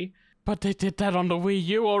Mother 3. But they did that on the Wii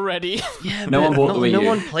U already. Yeah, No but one bought the Wii no U.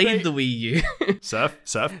 one played They- the Wii U.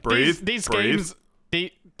 Seth, breathe. These breathe.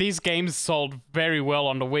 games, these games sold very well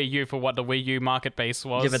on the Wii U for what the Wii U market base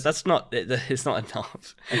was. Yeah, but that's not. It's not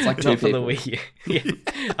enough. It's like not two for the people. Wii U.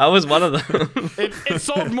 Yeah, I was one of them. It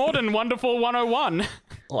sold more than Wonderful 101.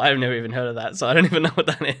 Well, I've never even heard of that, so I don't even know what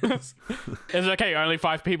that is. It's okay. Only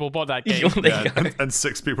 5 people bought that game. There you Yeah, go. and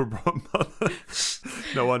 6 people brought Mother.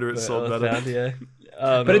 No wonder it sold better. Earthbound, yeah.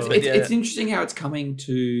 But it's yeah. it's interesting how it's coming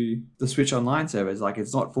to the Switch Online servers. Like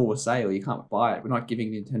it's not for sale. You can't buy it. We're not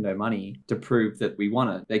giving Nintendo money to prove that we want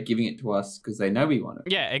it. They're giving it to us because they know we want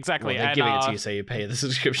it. Yeah, exactly. Well, they're And, giving it to you so you pay the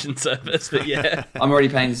subscription service, but yeah. I'm already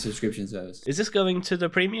paying the subscription service. Is this going to the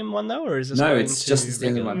premium one though, or is this No, going it's to just the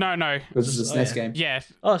standard regular? one. No. Because it's a Oh, SNES yeah. game. Yeah.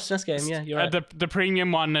 Oh, SNES game, yeah, you're right. The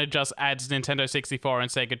premium one just adds Nintendo 64 and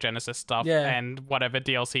Sega Genesis stuff Yeah. and whatever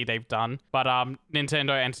DLC they've done. But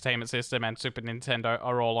Nintendo Entertainment System and Super Nintendo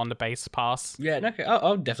are all on the base pass. Yeah, no, okay.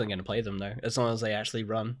 I'm definitely going to play them though, as long as they actually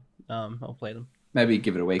run. I'll play them. Maybe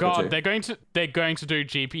give it a week or two. God, they're going to do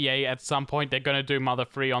GPA at some point. They're going to do Mother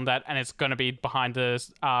 3 on that, and it's going to be behind the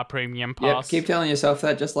premium Yeah, pass. keep telling yourself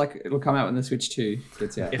that, just like it'll come out when the Switch 2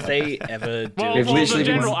 gets out. If they ever do, well, They've the literally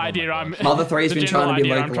been- general idea I'm Mother 3's the been general trying to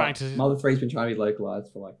be idea I'm localized. trying to- Mother 3's been trying to be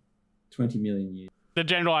localized for like 20 million years. the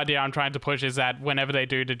general idea I'm trying to push is that whenever they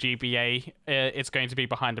do the GBA, it's going to be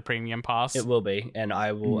behind the premium pass. it will be, and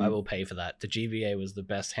I will pay for that. The GBA was the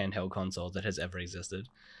best handheld console that has ever existed.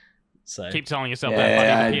 So Keep telling yourself Yeah, that, buddy.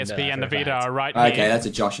 I The know PSP that and the for a Vita fact. are right Okay, here. that's a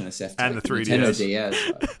Josh and a Seth. And the take. 3DS. Nintendo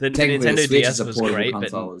DS. the Technically, Nintendo the Switch DS is a was portable great,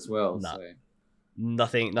 console but as well. nah. So.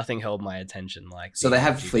 nothing held my attention like. So the they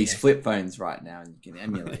have GBA. these flip phones right now, and you can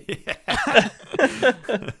emulate.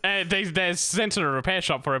 They're sent to the repair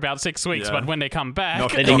shop for about 6 weeks, Yeah. but when they come back,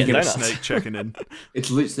 Not, They not didn't get get a donuts. snake checking in.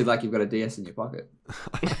 It's literally like you've got a DS in your pocket.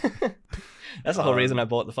 That's the whole reason I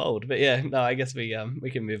bought the Fold. But yeah, no, I guess we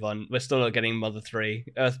can move on. We're still not getting Mother 3.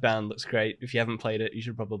 Earthbound looks great. If you haven't played it, you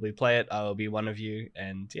should probably play it. I will be one of you,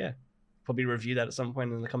 and yeah, probably review that at some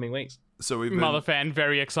point in the coming weeks. So we've been, Mother fan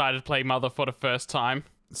very excited to play Mother for the first time.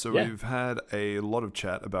 So Yeah. we've had a lot of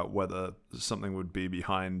chat about whether something would be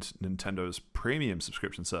behind Nintendo's premium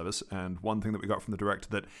subscription service, and one thing that we got from the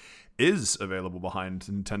Direct that is available behind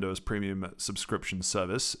Nintendo's premium subscription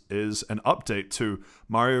service is an update to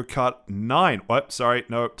Mario Kart 9. What? Sorry,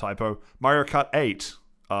 no, typo. Mario Kart 8.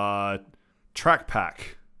 Track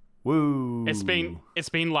Pack. Woo. It's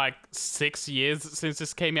been like 6 years since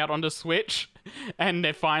this came out on the Switch, and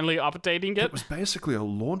they're finally updating It it. was basically a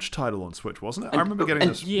launch title on Switch, wasn't it? I And- remember getting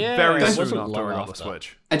and- this Yeah. very It soon wasn't after long I got the after.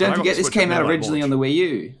 Switch. And don't I got forget, the this Switch came at out midnight originally on launch. the Wii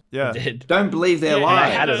U. Yeah. Did. Don't believe their Yeah, I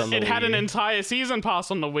lies. had it on the it had Wii an U. entire season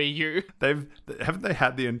pass on the Wii U. Haven't they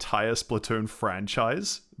had the entire Splatoon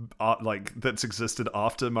franchise like that's existed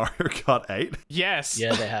after Mario Kart 8? Yes.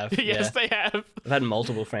 Yeah, they have. Yes, they have. They've had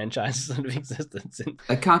multiple franchises that have existed since.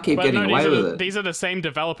 They can't keep But getting no, away with it. these are the same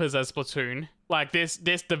developers as Splatoon. Like this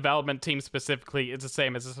development team specifically is the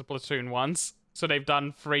same as the Splatoon ones. So they've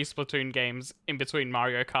done 3 Splatoon games in between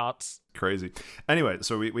Mario Karts. Crazy. Anyway,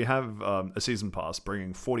 so we have a season pass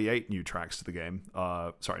bringing 48 new tracks to the game.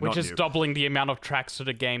 Sorry, Which not is new. doubling the amount of tracks to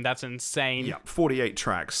the game. That's insane. Yeah, 48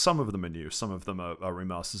 tracks. Some of them are new. Some of them are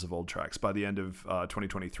remasters of old tracks. By the end of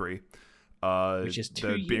 2023, Which is 2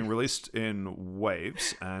 they're being years. released in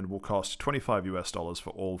waves and will cost $25 for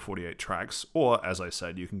all 48 tracks. Or, as I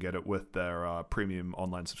said, you can get it with their premium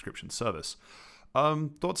online subscription service.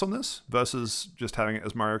 Thoughts on this versus just having it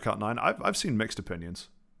as Mario Kart 9? I've seen mixed opinions.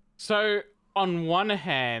 So, on one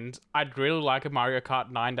hand, I'd really like a Mario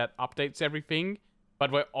Kart 9 that updates everything,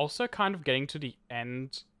 but we're also kind of getting to the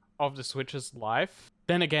end of the Switch's life.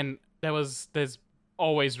 Then again, there's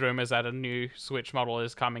always rumors that a new Switch model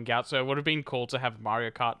is coming out, so it would have been cool to have Mario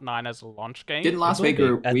Kart 9 as a launch game. Didn't last It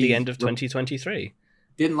will week be at we the end of 2023.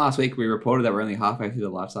 Didn't last week we reported that we're only halfway through the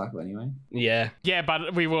life cycle anyway? Yeah, Yeah,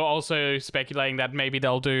 but we were also speculating that maybe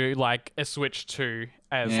they'll do like a Switch 2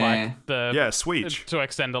 as Yeah. like the Yeah, Switch. to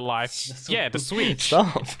extend the life. Yeah, the Switch.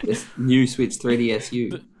 stop. This new Switch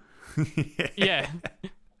 3DSU. Yeah.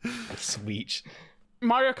 Switch.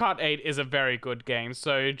 Mario Kart 8 is a very good game,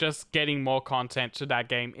 so just getting more content to that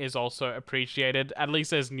game is also appreciated. At least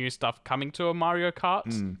there's new stuff coming to a Mario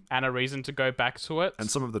Kart and a reason to go back to it. And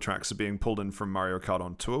some of the tracks are being pulled in from Mario Kart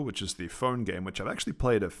on Tour, which is the phone game, which I've actually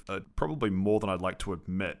played probably more than I'd like to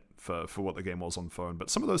admit for what the game was on phone. But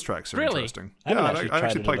some of those tracks are Really? interesting. I haven't Yeah, actually I tried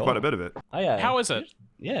actually it played at quite a all. bit of it. Oh, yeah. How is it?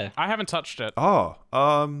 Yeah. I haven't touched it. Oh,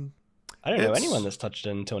 I don't know It's- anyone that's touched it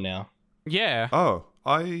until now. Yeah.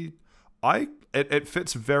 It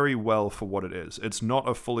fits very well for what it is. It's not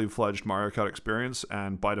a fully fledged Mario Kart experience,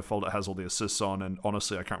 and by default it has all the assists on, and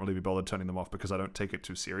honestly I can't really be bothered turning them off because I don't take it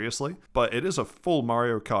too seriously. But it is a full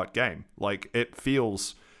Mario Kart game. Like, it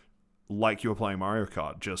feels like you're playing Mario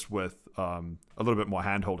Kart, just with a little bit more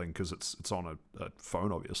hand-holding because it's on a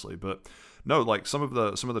phone, obviously. But no, like some of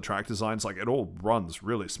the track designs, like it all runs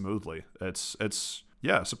really smoothly. It's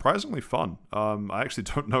yeah, surprisingly fun. I actually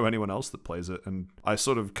don't know anyone else that plays it, and I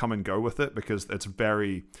sort of come and go with it because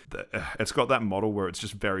it's got that model where it's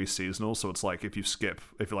just very seasonal. So it's like if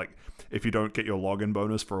you don't get your login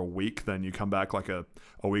bonus for a week, then you come back like a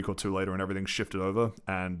week or two later and everything's shifted over,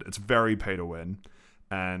 and it's very pay to win,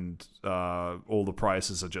 and all the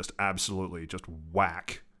prices are just absolutely just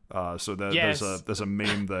whack. So Yes. there's a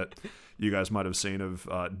meme that you guys might have seen of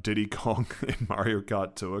Diddy Kong in Mario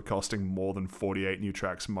Kart Tour costing more than 48 new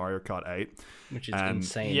tracks in Mario Kart 8. Which is And-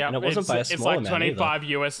 insane. Yeah, And it wasn't by a small it's like amount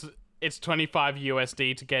either. it's 25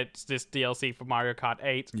 USD to get this DLC for Mario Kart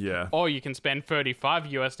 8. Yeah. Or you can spend 35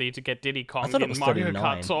 USD to get Diddy I Kong thought it in was Mario 39,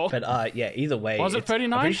 Kart Tour. but yeah, either way. Was it I'm pretty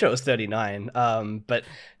 39? sure it was 39. But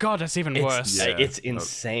God, that's even worse. Yeah. it's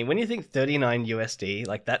insane. When you think 39 USD,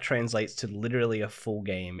 like that translates to literally a full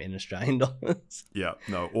game in Australian dollars. Yeah,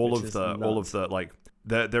 no, all Which of is the like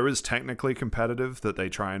there is technically competitive that they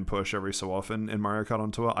try and push every so often in Mario Kart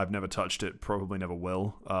on Tour. I've never touched it, probably never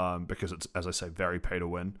will, because it's, as I say, very pay to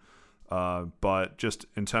win. But just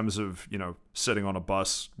in terms of, sitting on a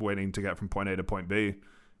bus waiting to get from point A to point B,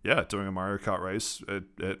 yeah, doing a Mario Kart race,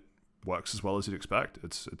 it works as well as you'd expect.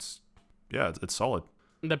 It's solid.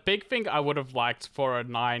 The big thing I would have liked for a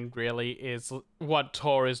 9 really is what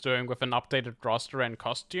Tor is doing with an updated roster and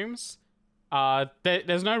costumes.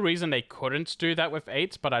 There's no reason they couldn't do that with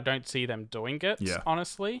 8, but I don't see them doing it,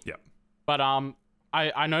 honestly. Yeah. But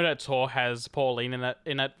I know that Tor has Pauline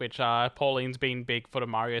in it, which Pauline's been big for the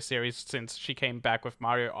Mario series since she came back with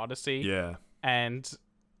Mario Odyssey. Yeah. And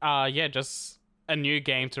just a new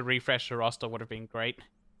game to refresh the roster would have been great.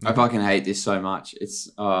 I fucking hate this so much.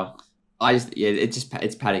 It's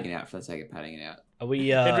it's padding it out for the sake of padding it out. Are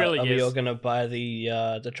we? really are we is. all gonna buy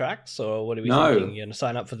the tracks, or what are we No. thinking? You gonna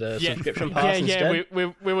sign up for the subscription pass instead?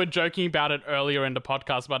 We were joking about it earlier in the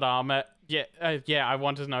podcast, but I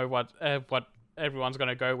want to know what everyone's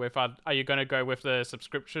gonna go with. Are you gonna go with the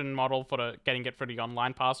subscription model for getting it for the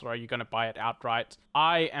online pass, or are you gonna buy it outright?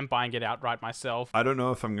 I am buying it outright myself. I don't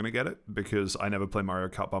know if I'm going to get it because I never play Mario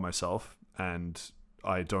Kart by myself, and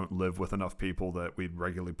I don't live with enough people that we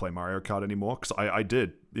regularly play Mario Kart anymore. Because I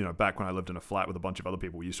did, back when I lived in a flat with a bunch of other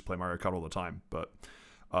people, we used to play Mario Kart all the time. But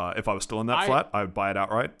if I was still in that flat, I would buy it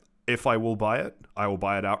outright. If I will buy it, I will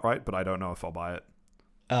buy it outright, but I don't know if I'll buy it.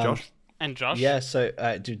 Josh? And Josh? Yeah. So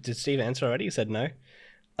did Steve answer already? He said no.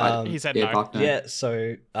 He said no. Fuck no. Yeah,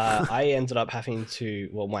 so I ended up having to.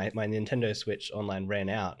 Well, my Nintendo Switch Online ran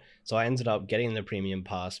out, so I ended up getting the premium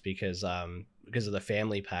pass because of the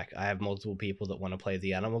family pack. I have multiple people that want to play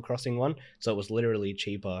the Animal Crossing one, so it was literally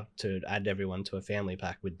cheaper to add everyone to a family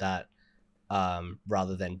pack with that,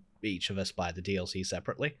 rather than each of us buy the DLC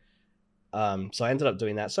separately. So I ended up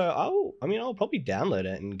doing that. So I'll probably download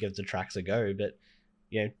it and give the tracks a go, but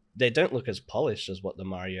they don't look as polished as what the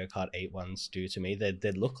Mario Kart 8 ones do to me.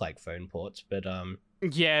 They look like phone ports, but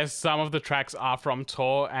yeah, some of the tracks are from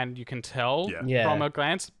Tor, and you can tell Yeah. from a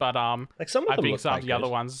glance. But like some of I them think look some quite of the other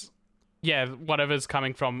good. ones, whatever's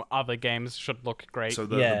coming from other games should look great. So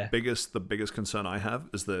the biggest concern I have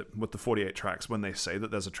is that with the 48 tracks, when they say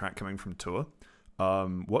that there's a track coming from Tour,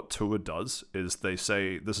 what Tour does is they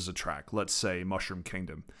say this is a track, let's say Mushroom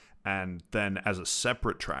Kingdom, and then as a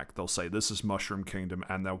separate track they'll say this is Mushroom Kingdom,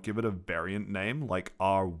 and they'll give it a variant name like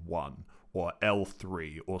R1 or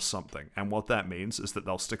L3 or something. And what that means is that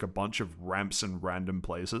they'll stick a bunch of ramps in random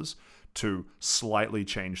places to slightly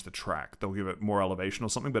change the track. They'll give it more elevation or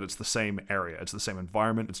something, but it's the same area, it's the same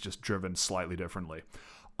environment, it's just driven slightly differently.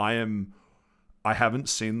 I haven't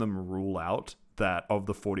seen them rule out that of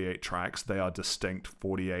the 48 tracks, they are distinct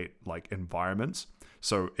 48 like environments.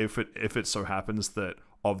 So if it so happens that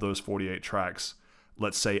of those 48 tracks,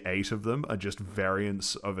 let's say 8 of them are just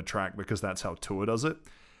variants of a track because that's how Tour does it,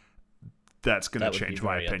 that's going to change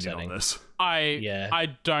my opinion on this.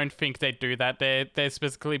 I don't think they do that. They're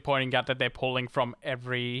specifically pointing out that they're pulling from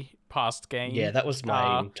every past game. Yeah, that was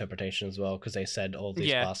my interpretation as well, because they said all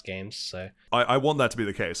these past games. So I want that to be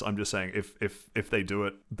the case. I'm just saying if they do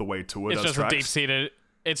it the way Tour does just tracks, a deep-seated,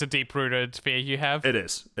 it's a deep-rooted fear you have. It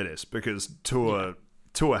is because Tour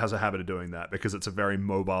has a habit of doing that because it's a very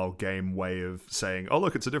mobile game way of saying, oh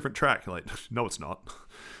look, it's a different track. You're like, no, it's not.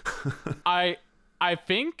 I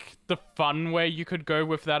think the fun way you could go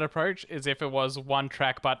with that approach is if it was one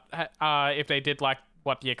track, but if they did like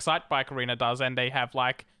what the Excite Bike Arena does, and they have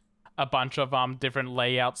like a bunch of different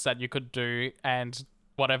layouts that you could do, and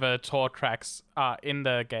whatever Tour tracks are in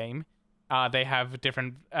the game, they have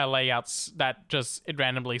different layouts that just it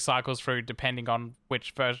randomly cycles through depending on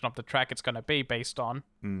which version of the track it's going to be based on.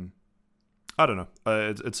 I don't know.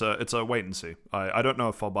 It's a wait and see. I don't know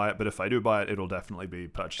if I'll buy it, but if I do buy it, it'll definitely be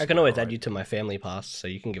purchased. I can always add you to my family pass, so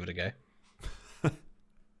you can give it a go.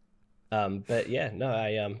 But yeah, no,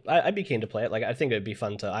 I'd be keen to play it. Like, I think it'd be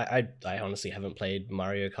fun to. I honestly haven't played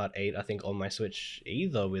Mario Kart 8, I think, on my Switch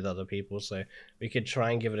either with other people, so we could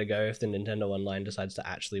try and give it a go if the Nintendo Online decides to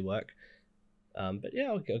actually work. But yeah,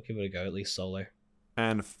 I'll give it a go, at least solo.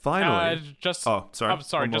 And finally,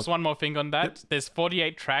 sorry, just one more thing on that. Yep. There's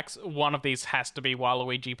 48 tracks. One of these has to be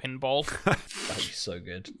Waluigi Pinball. That'd be so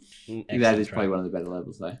good. That is probably one of the better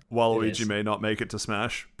levels, though. Waluigi may not make it to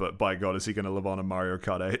Smash, but by God, is he going to live on in Mario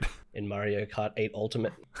Kart 8? In Mario Kart 8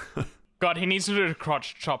 Ultimate. God, he needs to do a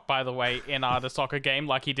crotch chop, by the way, in the soccer game,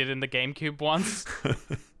 like he did in the GameCube once.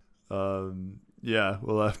 Yeah,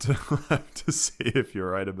 we'll have to see if you're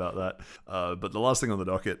right about that. But the last thing on the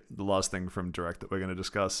docket, the last thing from Direct that we're going to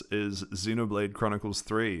discuss is Xenoblade Chronicles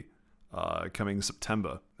 3, coming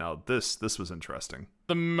September. Now, this was interesting.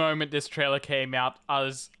 The moment this trailer came out,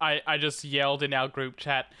 I just yelled in our group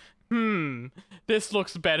chat, this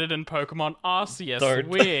looks better than Pokemon Arceus. Don't.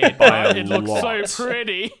 Weird. By a It looks lot. so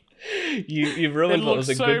pretty. You ruined It what was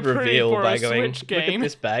a looks so good pretty reveal for a by going, Switch look at game."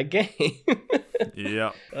 this bad game.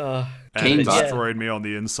 Yeah. Uh, And Keen it butt. destroyed me on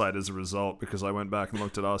the inside as a result because I went back and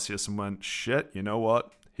looked at Arceus and went, shit, you know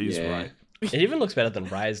what? He's Yeah. right. it even looks better than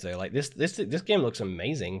Rise though. Like this game looks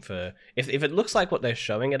amazing for if it looks like what they're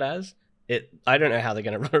showing it as. I don't know how they're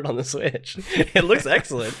going to run it on the Switch. It looks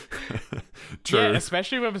excellent. True. Yeah,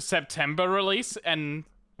 especially with a September release, and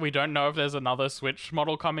we don't know if there's another Switch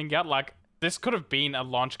model coming out. Like, this could have been a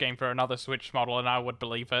launch game for another Switch model, and I would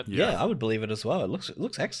believe it. Yeah, I would believe it as well. It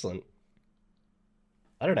looks excellent.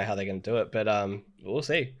 I don't know how they're going to do it, but we'll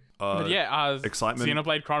see. But yeah, excitement.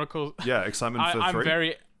 Xenoblade Chronicles. Yeah, excitement for I'm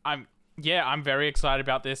 3. I'm very excited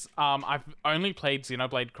about this. I've only played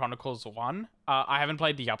Xenoblade Chronicles 1. I haven't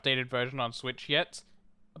played the updated version on Switch yet,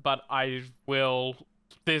 but I will.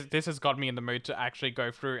 This has got me in the mood to actually go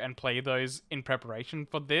through and play those in preparation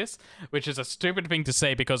for this, which is a stupid thing to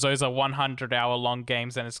say because those are 100-hour long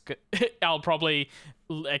games, and I'll probably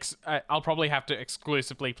have to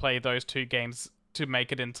exclusively play those 2 games to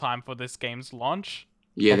make it in time for this game's launch.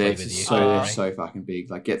 Yeah, I'll play they're with you. they're so fucking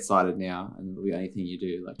big. Like, get started now, and it'll be anything you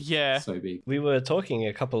do. Like, Yeah. so big. We were talking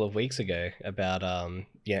a couple of weeks ago about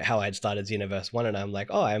how I had started Xenoverse 1, and I'm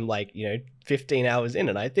like, I'm 15 hours in,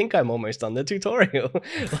 and I think I'm almost on the tutorial.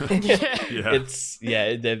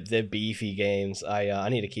 Yeah. They're beefy games. I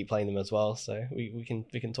need to keep playing them as well, so we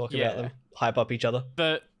can talk about them, hype up each other.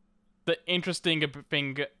 The interesting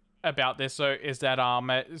thing about this though is that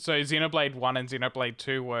so Xenoblade 1 and Xenoblade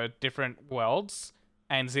 2 were different worlds,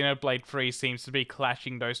 and Xenoblade 3 seems to be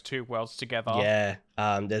clashing those 2 worlds together. Yeah,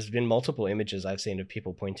 there's been multiple images I've seen of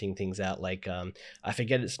people pointing things out, like I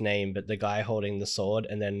forget its name, but the guy holding the sword,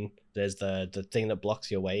 and then there's the thing that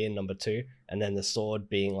blocks your way in number 2, and then the sword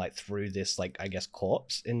being like through this I guess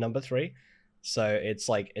corpse in number 3. So it's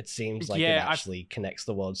it seems like it actually connects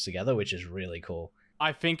the worlds together, which is really cool.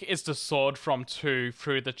 I think it's the sword from 2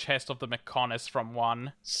 through the chest of the Mechonis from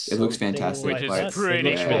 1. It looks fantastic. Which is like, pretty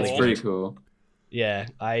yeah, cool. it's pretty cool. Yeah,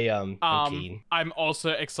 I'm keen. I'm also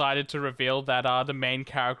excited to reveal that the main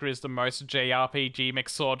character is the most JRPG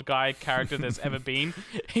McSword guy character there's ever been.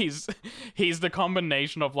 He's the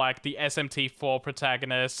combination of the SMT4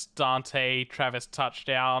 protagonist, Dante, Travis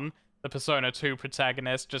Touchdown, the Persona 2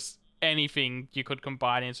 protagonist, just anything you could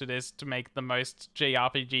combine into this to make the most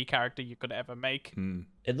JRPG character you could ever make.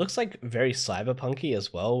 It looks very cyberpunky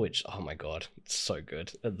as well, which, oh my god, it's so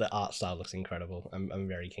good. The art style looks incredible. I'm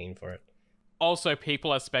very keen for it. Also,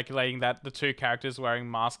 people are speculating that the 2 characters wearing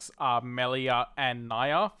masks are Melia and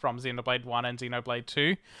Naya from Xenoblade 1 and Xenoblade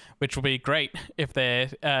 2, which will be great if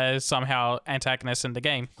they're somehow antagonists in the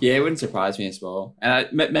game. Yeah, it wouldn't surprise me as well. And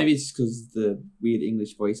maybe it's because the weird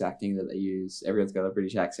English voice acting that they use. Everyone's got a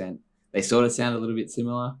British accent. They sort of sound a little bit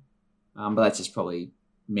similar. But that's just probably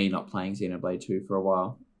me not playing Xenoblade 2 for a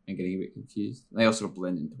while and getting a bit confused. They all sort of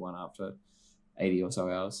blend into one after 80 or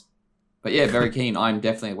so hours. But yeah, very keen. I'm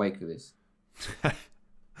definitely awake for this.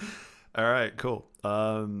 All right, cool.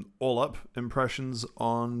 All up impressions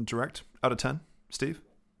on Direct out of 10, Steve?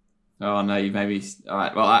 Oh no, you made me. All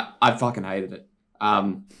right, well, I fucking hated it.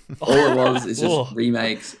 All it was is just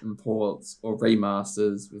remakes and ports or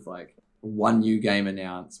remasters with one new game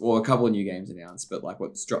announced, or a couple of new games announced, but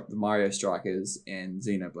what's dropped, the Mario Strikers and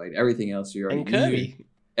Xenoblade. Everything else you already And Kirby. knew.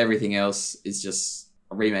 Everything else is just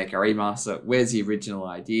a remake, a remaster. Where's the original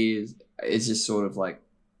ideas? It's just sort of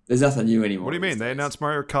there's nothing new anymore. What do you mean? these They days. announced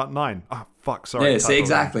Mario Kart 9. Ah, fuck, sorry. Yeah, see, typo.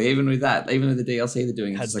 exactly. Even with that, even with the DLC they're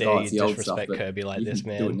doing, How it's dare it's you the old stuff. disrespect But Kirby like you this,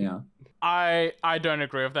 can do it man. now. I don't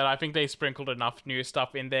agree with that. I think they sprinkled enough new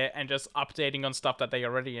stuff in there, and just updating on stuff that they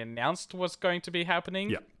already announced was going to be happening.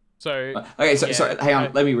 Yeah. So Okay, so yeah, so hang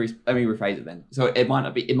on. Let me rephrase it then. So it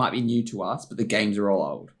might be new to us, but the games are all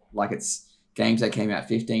old. It's games that came out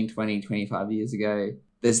 15, 20, 25 years ago.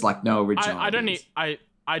 There's no original. I don't ideas. need.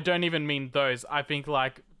 I don't even mean those. I think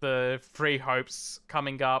the Free Hopes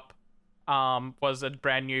coming up was a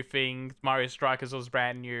brand new thing. Mario Strikers was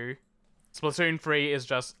brand new. Splatoon 3 is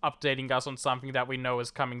just updating us on something that we know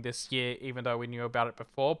is coming this year, even though we knew about it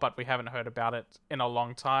before, but we haven't heard about it in a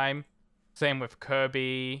long time. Same with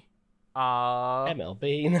Kirby.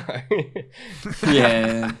 MLB, no.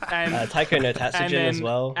 Yeah. and Taiko no Tatsujin as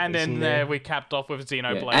well. And is then in there. we capped off with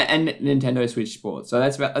Xenoblade. Yeah. And Nintendo Switch Sports. So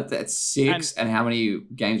that's 6. And how many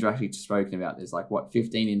games are actually spoken about? There's like, what,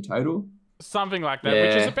 15 in total? Something like that,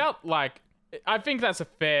 which is Yeah. about like, I think that's a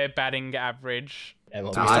fair batting average.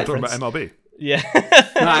 MLB Still talking about MLB. Yeah.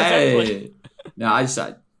 No,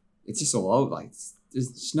 it's just all old. Like, there's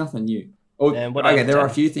just nothing new. Oh, And what okay, else, there are a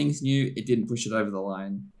Dan? few things new. It didn't push it over the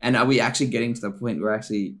line. And are we actually getting to the point where we're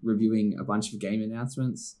actually reviewing a bunch of game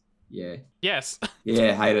announcements? Yeah. Yes.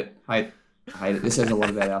 Yeah, hate it. Hate it. This says a lot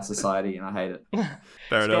about our society, and I hate it.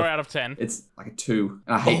 Fair Score enough. out of 10. It's like a 2.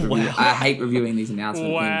 And I hate, wow. I hate reviewing these announcement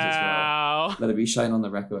things as well. Wow. Let it be shown on the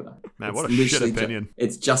record. Man, It's what a shit literally opinion.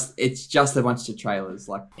 it's just a bunch of trailers.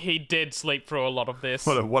 Like, He did sleep through a lot of this.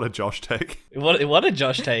 What a Josh take. What a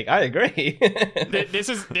Josh take. I agree. This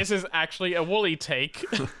is actually a Wooly take,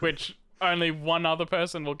 which only one other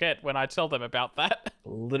person will get when I tell them about that.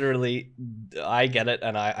 Literally, I get it,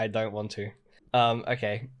 and I don't want to.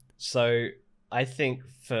 Okay, so I think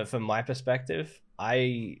for my perspective,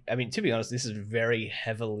 I mean, to be honest, this is very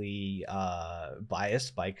heavily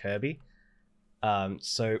biased by Kirby.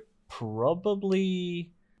 So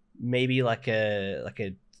probably maybe like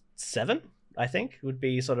a 7, I think, would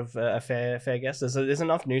be sort of a fair guess. There's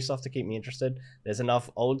enough new stuff to keep me interested. There's enough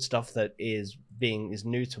old stuff that is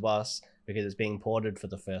new to us because it's being ported for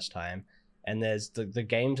the first time. And there's the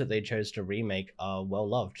games that they chose to remake are well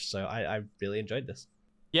loved. So I really enjoyed this.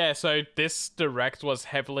 Yeah, so this direct was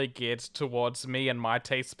heavily geared towards me and my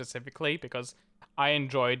taste specifically because I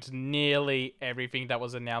enjoyed nearly everything that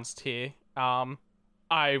was announced here.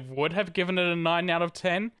 I would have given it a 9 out of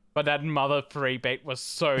 10, but that Mother 3 bait was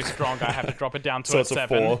so strong I had to drop it down to So a it's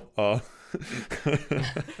 7. a 4.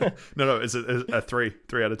 No, it's a 3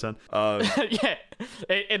 out of 10. Yeah,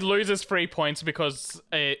 it loses 3 points because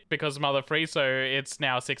Mother 3, so it's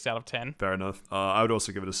now 6 out of 10. Fair enough. I would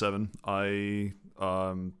also give it a 7. I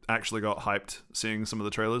actually got hyped seeing some of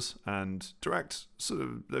the trailers, and Direct, sort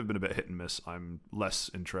of, they've been a bit hit and miss. I'm less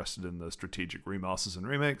interested in the strategic remasters and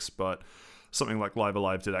remakes, but something like Live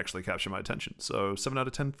Alive did actually capture my attention. So 7 out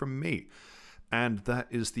of 10 from me. And that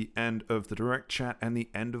is the end of the Direct chat and the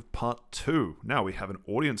end of part 2. Now we have an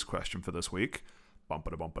audience question for this week.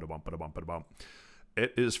 Bum-ba-da-bum-ba-da-bum-ba-da-bum-ba-da-bum.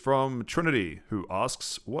 It is from Trinity, who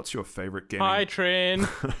asks, what's your favorite gaming... Hi, Trin.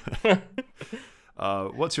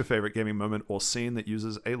 What's your favorite gaming moment or scene that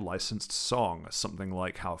uses a licensed song? Something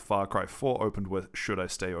like how Far Cry 4 opened with Should I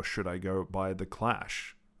Stay or Should I Go by The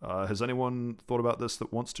Clash. Has anyone thought about this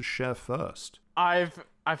that wants to share first? I've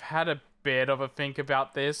had a bit of a think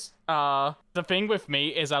about this. The thing with me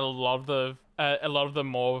is that a lot of the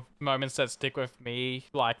more moments that stick with me,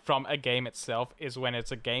 like from a game itself, is when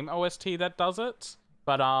it's a game OST that does it.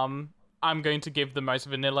 But I'm going to give the most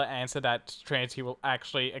vanilla answer that Trinity will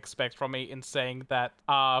actually expect from me in saying that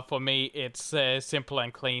for me it's Simple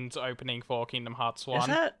and Clean's opening for Kingdom Hearts 1. Is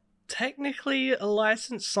that technically a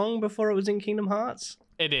licensed song before it was in Kingdom Hearts?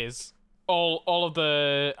 It is. All of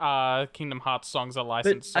the Kingdom Hearts songs are But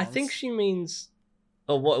licensed songs. I think she means,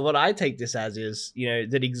 or what I take this as is,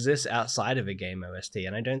 that exists outside of a game OST,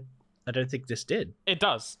 and I don't think this did It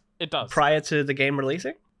does. prior to the game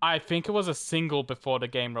releasing. I think it was a single before the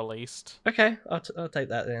game released. Okay, I'll take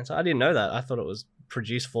that answer. I didn't know that. I thought it was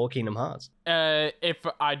produced for Kingdom Hearts. If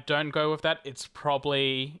I don't go with that, it's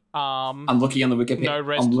probably I'm looking on the Wikipedia. No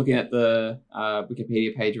rest- I'm looking at the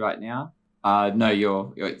Wikipedia page right now.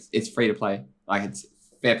 No, it's free to play. Like, it's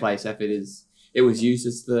fair play. So if it was used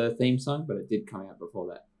as the theme song, but it did come out before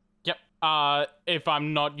that. Yep. If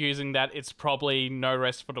I'm not using that, it's probably No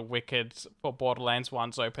Rest for the Wicked for Borderlands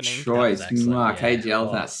 1's opening. Choice, That was excellent, Mark, yeah. KGL,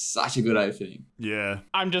 Oh. that's such a good opening. Yeah.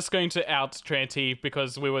 I'm just going to out Trinity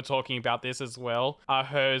because we were talking about this as well.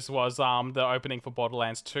 Hers was the opening for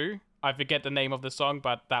Borderlands 2. I forget the name of the song,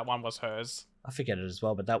 but that one was hers. I forget it as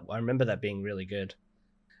well, but I remember that being really good.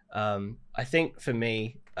 I think for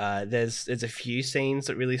me, there's a few scenes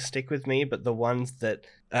that really stick with me, but the ones that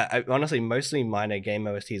honestly mostly minor game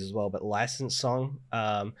OSTs as well, but licensed song,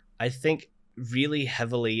 I think really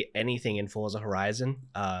heavily anything in Forza Horizon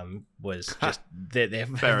was just they're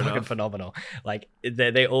fucking enough. phenomenal. Like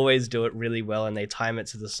they always do it really well, and they time it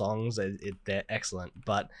to the songs. They're excellent.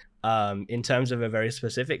 But in terms of a very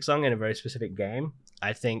specific song in a very specific game,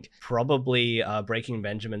 I think probably Breaking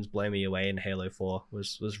Benjamin's Blow Me Away in Halo 4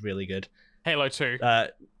 was really good. Halo 2.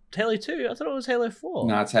 Halo 2? I thought it was Halo 4.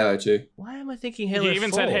 No, it's Halo 2. Why am I thinking Halo 4? You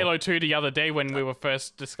even said Halo 2 the other day when we were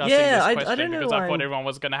first discussing Yeah, this I question don't know because why I thought I'm- everyone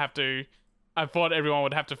was going to have to... I thought everyone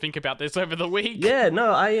would have to think about this over the week. Yeah,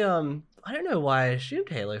 no, I don't know why I assumed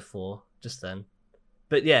Halo 4 just then.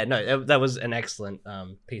 But yeah, no, that was an excellent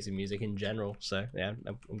piece of music in general. So yeah,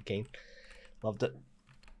 I'm keen. Loved it.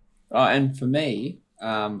 Oh, and for me,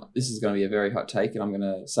 this is going to be a very hot take, and I'm going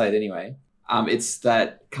to say it anyway. It's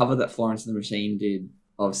that cover that Florence and the Machine did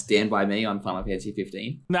of "Stand by Me" on Final Fantasy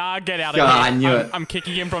 15. Nah, get out of God, here. I knew it. I'm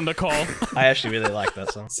kicking him from the call. I actually really like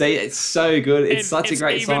that song. See, it's so good. It's such a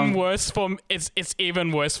great song. It's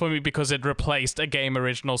even worse for me because it replaced a game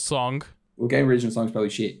original song. Well, game original song's probably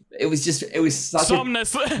shit. It was such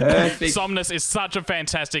Somnus. a perfect... Somnus is such a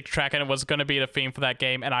fantastic track, and it was going to be the theme for that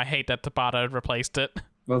game, and I hate that Tabata replaced it.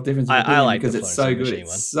 Well, difference in I opinion like because the it's so Florence and good. Machine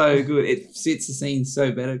one. It's so good. It fits the scene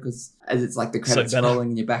so better because as it's like the credits better. rolling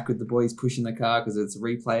and you're back with the boys pushing the car because it's a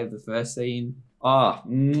replay of the first scene. Oh,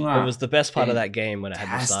 It was the best part of that game when it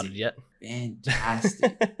hadn't started yet.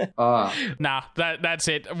 Fantastic. Oh, Nah, that's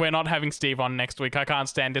it. We're not having Steve on next week. I can't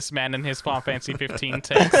stand this man and his Final Fantasy 15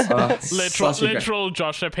 takes. Literal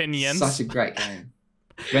Josh opinions. such a great game.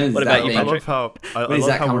 When is What that about you, I being- Patrick? love how When is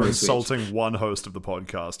that coming we're to Switch? insulting one host of the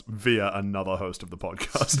podcast via another host of the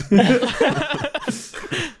podcast.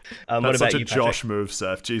 What That's about such a you, Josh move,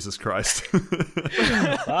 Seth. Jesus Christ.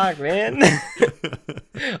 Fuck, man.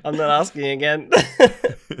 I'm not asking again.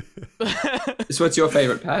 So what's your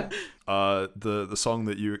favorite, Pat? The song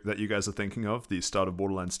that you guys are thinking of, the start of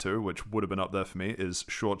Borderlands 2, which would have been up there for me, is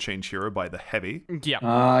Short Change Hero by The Heavy. Yeah.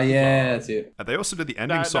 Oh, yeah, that's it. They also did the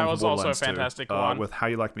ending That song was for also a Borderlands 2 fantastic one. with How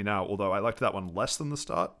You Like Me Now, although I liked that one less than the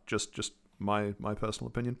start, just my personal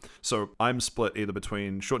opinion. So I'm split either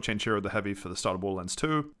between Short Change Hero, The Heavy for the start of Borderlands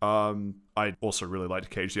 2. I also really liked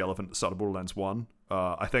Cage the Elephant at the start of Borderlands 1.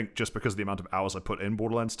 I think just because of the amount of hours I put in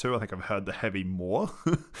Borderlands 2, I think I've heard The Heavy more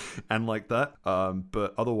and like that.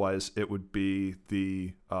 But otherwise, it would be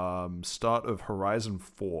the start of Horizon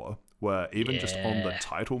 4, where even just on the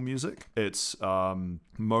title music, it's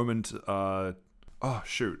moment...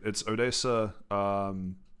 it's Odessa...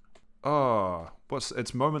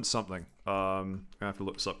 it's moment something. I have to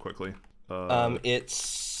look this up quickly.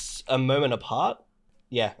 It's A Moment Apart.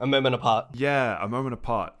 Yeah, A Moment Apart. Yeah, A Moment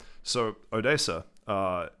Apart. So Odessa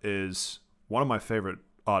is one of my favorite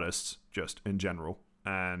artists, just in general,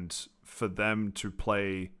 and for them to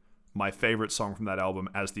play my favorite song from that album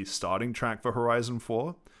as the starting track for Horizon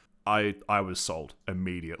 4, I was sold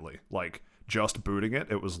immediately. Like, just booting it,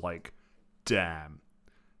 it was like, damn.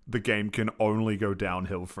 The game can only go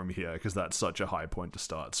downhill from here because that's such a high point to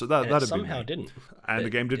start. So that somehow didn't. And the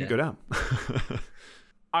game didn't go down.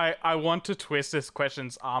 I want to twist this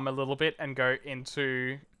question's arm a little bit and go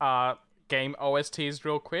into game OSTs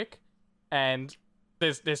real quick. And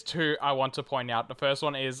there's two I want to point out. The first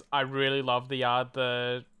one is I really love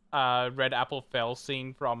the Red Apple Fell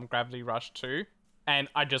scene from Gravity Rush 2. And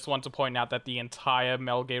I just want to point out that the entire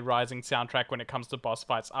Metal Gear Rising soundtrack when it comes to boss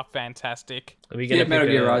fights are fantastic. Are we going to Metal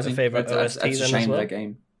pick Gear a Rising. favorite That's OST a then as shame well? that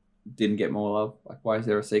game didn't get more love. Like, why is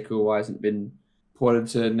there a sequel? Why hasn't it been ported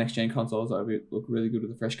to next-gen consoles? That would look really good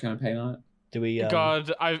with a fresh kind of paint on it. Do we?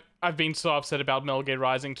 God, I've been so upset about Metal Gear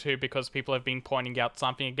Rising 2 because people have been pointing out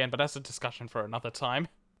something again, but that's a discussion for another time.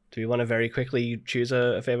 Do we want to very quickly choose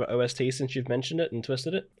a favorite OST since you've mentioned it and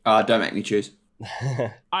twisted it? Don't make me choose.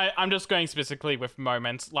 I'm just going specifically with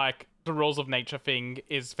moments. Like, the Rules of Nature thing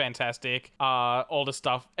is fantastic. All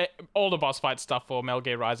the boss fight stuff for Metal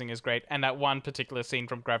Gear Rising is great. And that one particular scene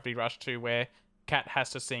from Gravity Rush 2 where Kat has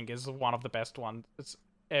to sing is one of the best ones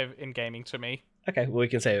in gaming to me. Okay, well, we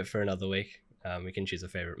can save it for another week. We can choose a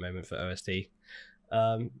favorite moment for OST.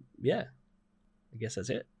 Yeah, I guess that's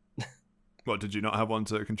it. What, did you not have one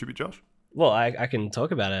to contribute, Josh? Well, I can talk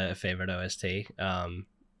about a favorite OST,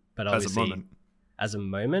 but obviously as a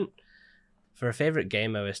moment, for a favorite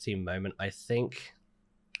game OST moment, I think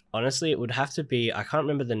honestly it would have to be, I can't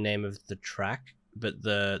remember the name of the track, but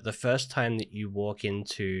the first time that you walk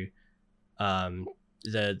into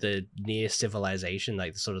the near civilization,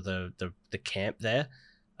 like sort of the camp there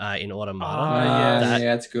in Automata.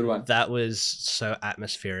 That's a good one. That was so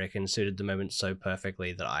atmospheric and suited the moment so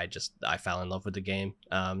perfectly that I fell in love with the game.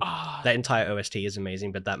 That entire OST is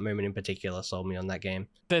amazing, but that moment in particular sold me on that game.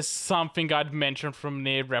 There's something I'd mention from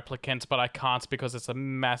Nier Replicant, but I can't because it's a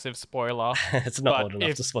massive spoiler. It's not But old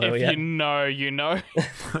enough to spoil if yet. you know, you know.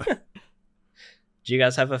 Do you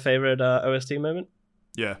guys have a favorite OST moment?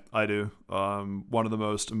 Yeah, I do. One of the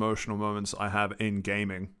most emotional moments I have in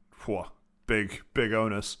gaming. Whew, big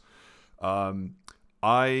onus.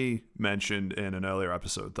 I mentioned in an earlier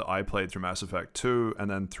episode that I played through Mass Effect 2 and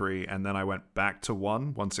then 3, and then I went back to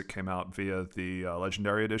 1 once it came out via the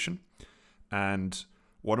Legendary Edition. And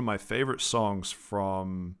one of my favorite songs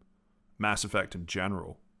from Mass Effect in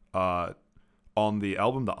general, on the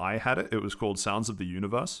album that I had it was called Sounds of the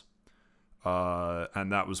Universe.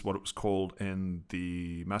 and that was what it was called in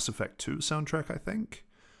the Mass Effect 2 soundtrack, I think.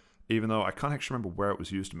 Even though I can't actually remember where it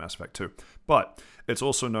was used in Mass Effect 2. But it's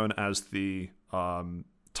also known as the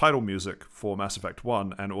title music for Mass Effect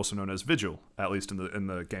 1, and also known as Vigil, at least in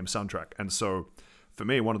the game soundtrack. And so, for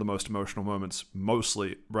me, one of the most emotional moments,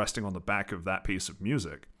 mostly resting on the back of that piece of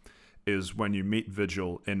music, is when you meet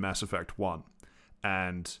Vigil in Mass Effect 1.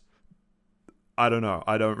 And I don't know.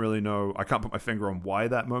 I don't really know. I can't put my finger on why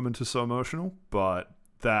that moment is so emotional, but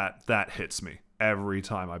that hits me every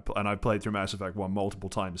time. And I've played through Mass Effect 1 multiple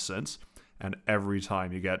times since, and every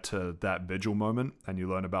time you get to that Vigil moment and you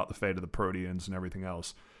learn about the fate of the Proteans and everything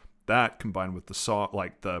else, that combined with the song,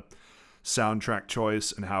 like the soundtrack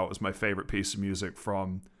choice and how it was my favorite piece of music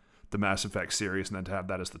from the Mass Effect series, and then to have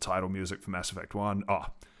that as the title music for Mass Effect 1,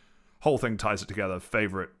 whole thing ties it together.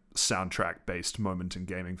 Favorite soundtrack-based moment in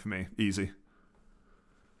gaming for me. Easy.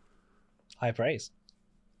 High praise.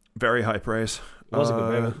 Very high praise. It was a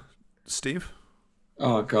good moment. Steve?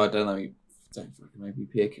 Oh god, don't fucking make me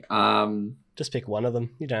pick. Just pick one of them.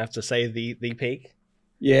 You don't have to say the peak.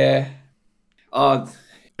 Yeah. Oh,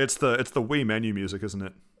 It's the Wii menu music, isn't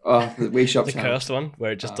it? the Wii Shop The channel. cursed one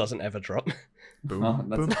where it just doesn't ever drop. Boom, Oh,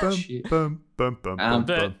 that's boom, that boom, shit. boom, boom, boom, Um,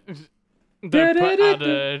 boom, The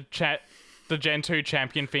boom. the Gen 2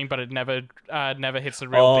 champion theme, but it never hits the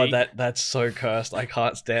real beat. That's so cursed. I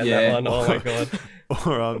can't stand Yeah. that one. Oh my god.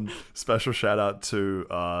 Or special shout out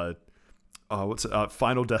to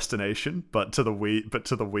Final Destination, but to the Wii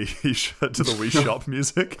to the Wii Shop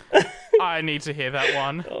music. I need to hear that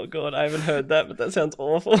one. Oh god, I haven't heard that, but that sounds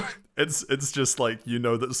awful. It's just like, you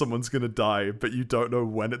know that someone's gonna die, but you don't know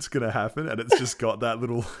when it's gonna happen, and it's just got that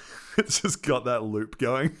little, it's just got that loop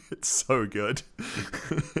going. It's so good.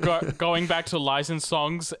 Going back to licensed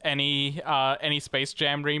songs, any Space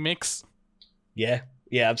Jam remix. Yeah,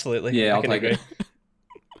 absolutely. Yeah, I I'll can take agree. it.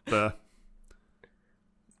 There.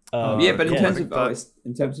 Yeah, but in cool. terms I of think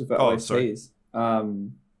that- sorry. OSTs,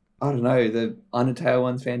 I don't know. The Undertale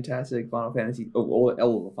one's fantastic. Final Fantasy, all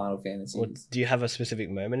the Final Fantasies. Well, do you have a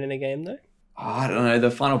specific moment in a game though? I don't know.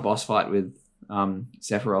 The final boss fight with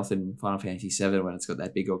Sephiroth in Final Fantasy VII, when it's got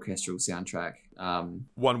that big orchestral soundtrack.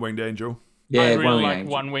 One-Winged Angel. Yeah, I really One-Winged like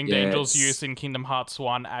Angel. One Winged Yeah, Angel's it's- use in Kingdom Hearts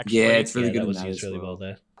 1, actually. Yeah, it's really Yeah, good. that was in that used as really well. well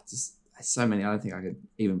there. Just so many. I don't think I could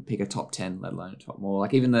even pick a top 10, let alone a top more.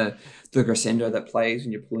 Like even the crescendo that plays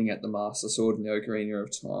when you're pulling out the Master Sword in the Ocarina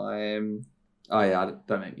of Time. Oh yeah,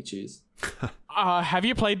 don't make me choose. Have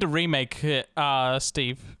you played the remake,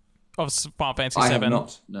 Steve, of Final Fantasy I VII? have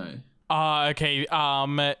not. No. Okay.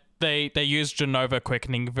 They use Genova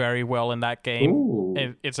quickening very well in that game. Ooh.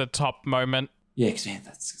 It's a top moment. Yeah, 'cause, man,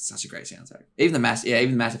 that's such a great soundtrack. Even the Mass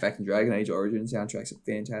Effect and Dragon Age Origin soundtracks are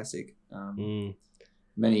fantastic.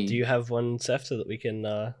 Many. Do you have one, Seth, so that we can,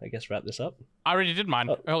 I guess, wrap this up? I already did mine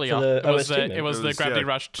Oh, earlier. for the It was OST, man. it was It the was, Gravity yeah,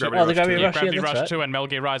 Rush 2. Gravity Oh, the Gravity Rush, Gravity yeah, that's Rush right. 2 and Metal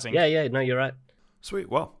Gear Rising. Yeah, no, you're right. Sweet.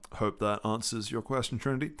 Well, hope that answers your question,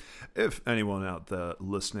 Trinity. If anyone out there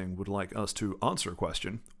listening would like us to answer a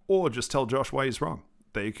question, or just tell Josh why he's wrong,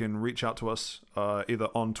 they can reach out to us either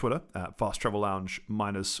on Twitter at Fast Travel Lounge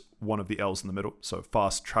minus one of the L's in the middle, so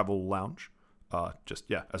Fast Travel Lounge,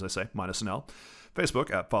 as I say, minus an L.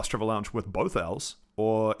 Facebook at Fast Travel Lounge with both L's,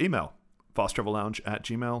 or email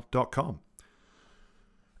fasttravellounge@gmail.com.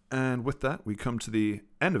 And with that, we come to the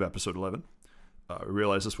end of episode 11. I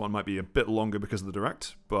realize this one might be a bit longer because of the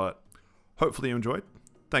direct, but hopefully you enjoyed.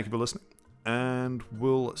 Thank you for listening, and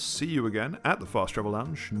we'll see you again at the Fast Travel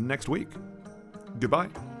Lounge next week. Goodbye.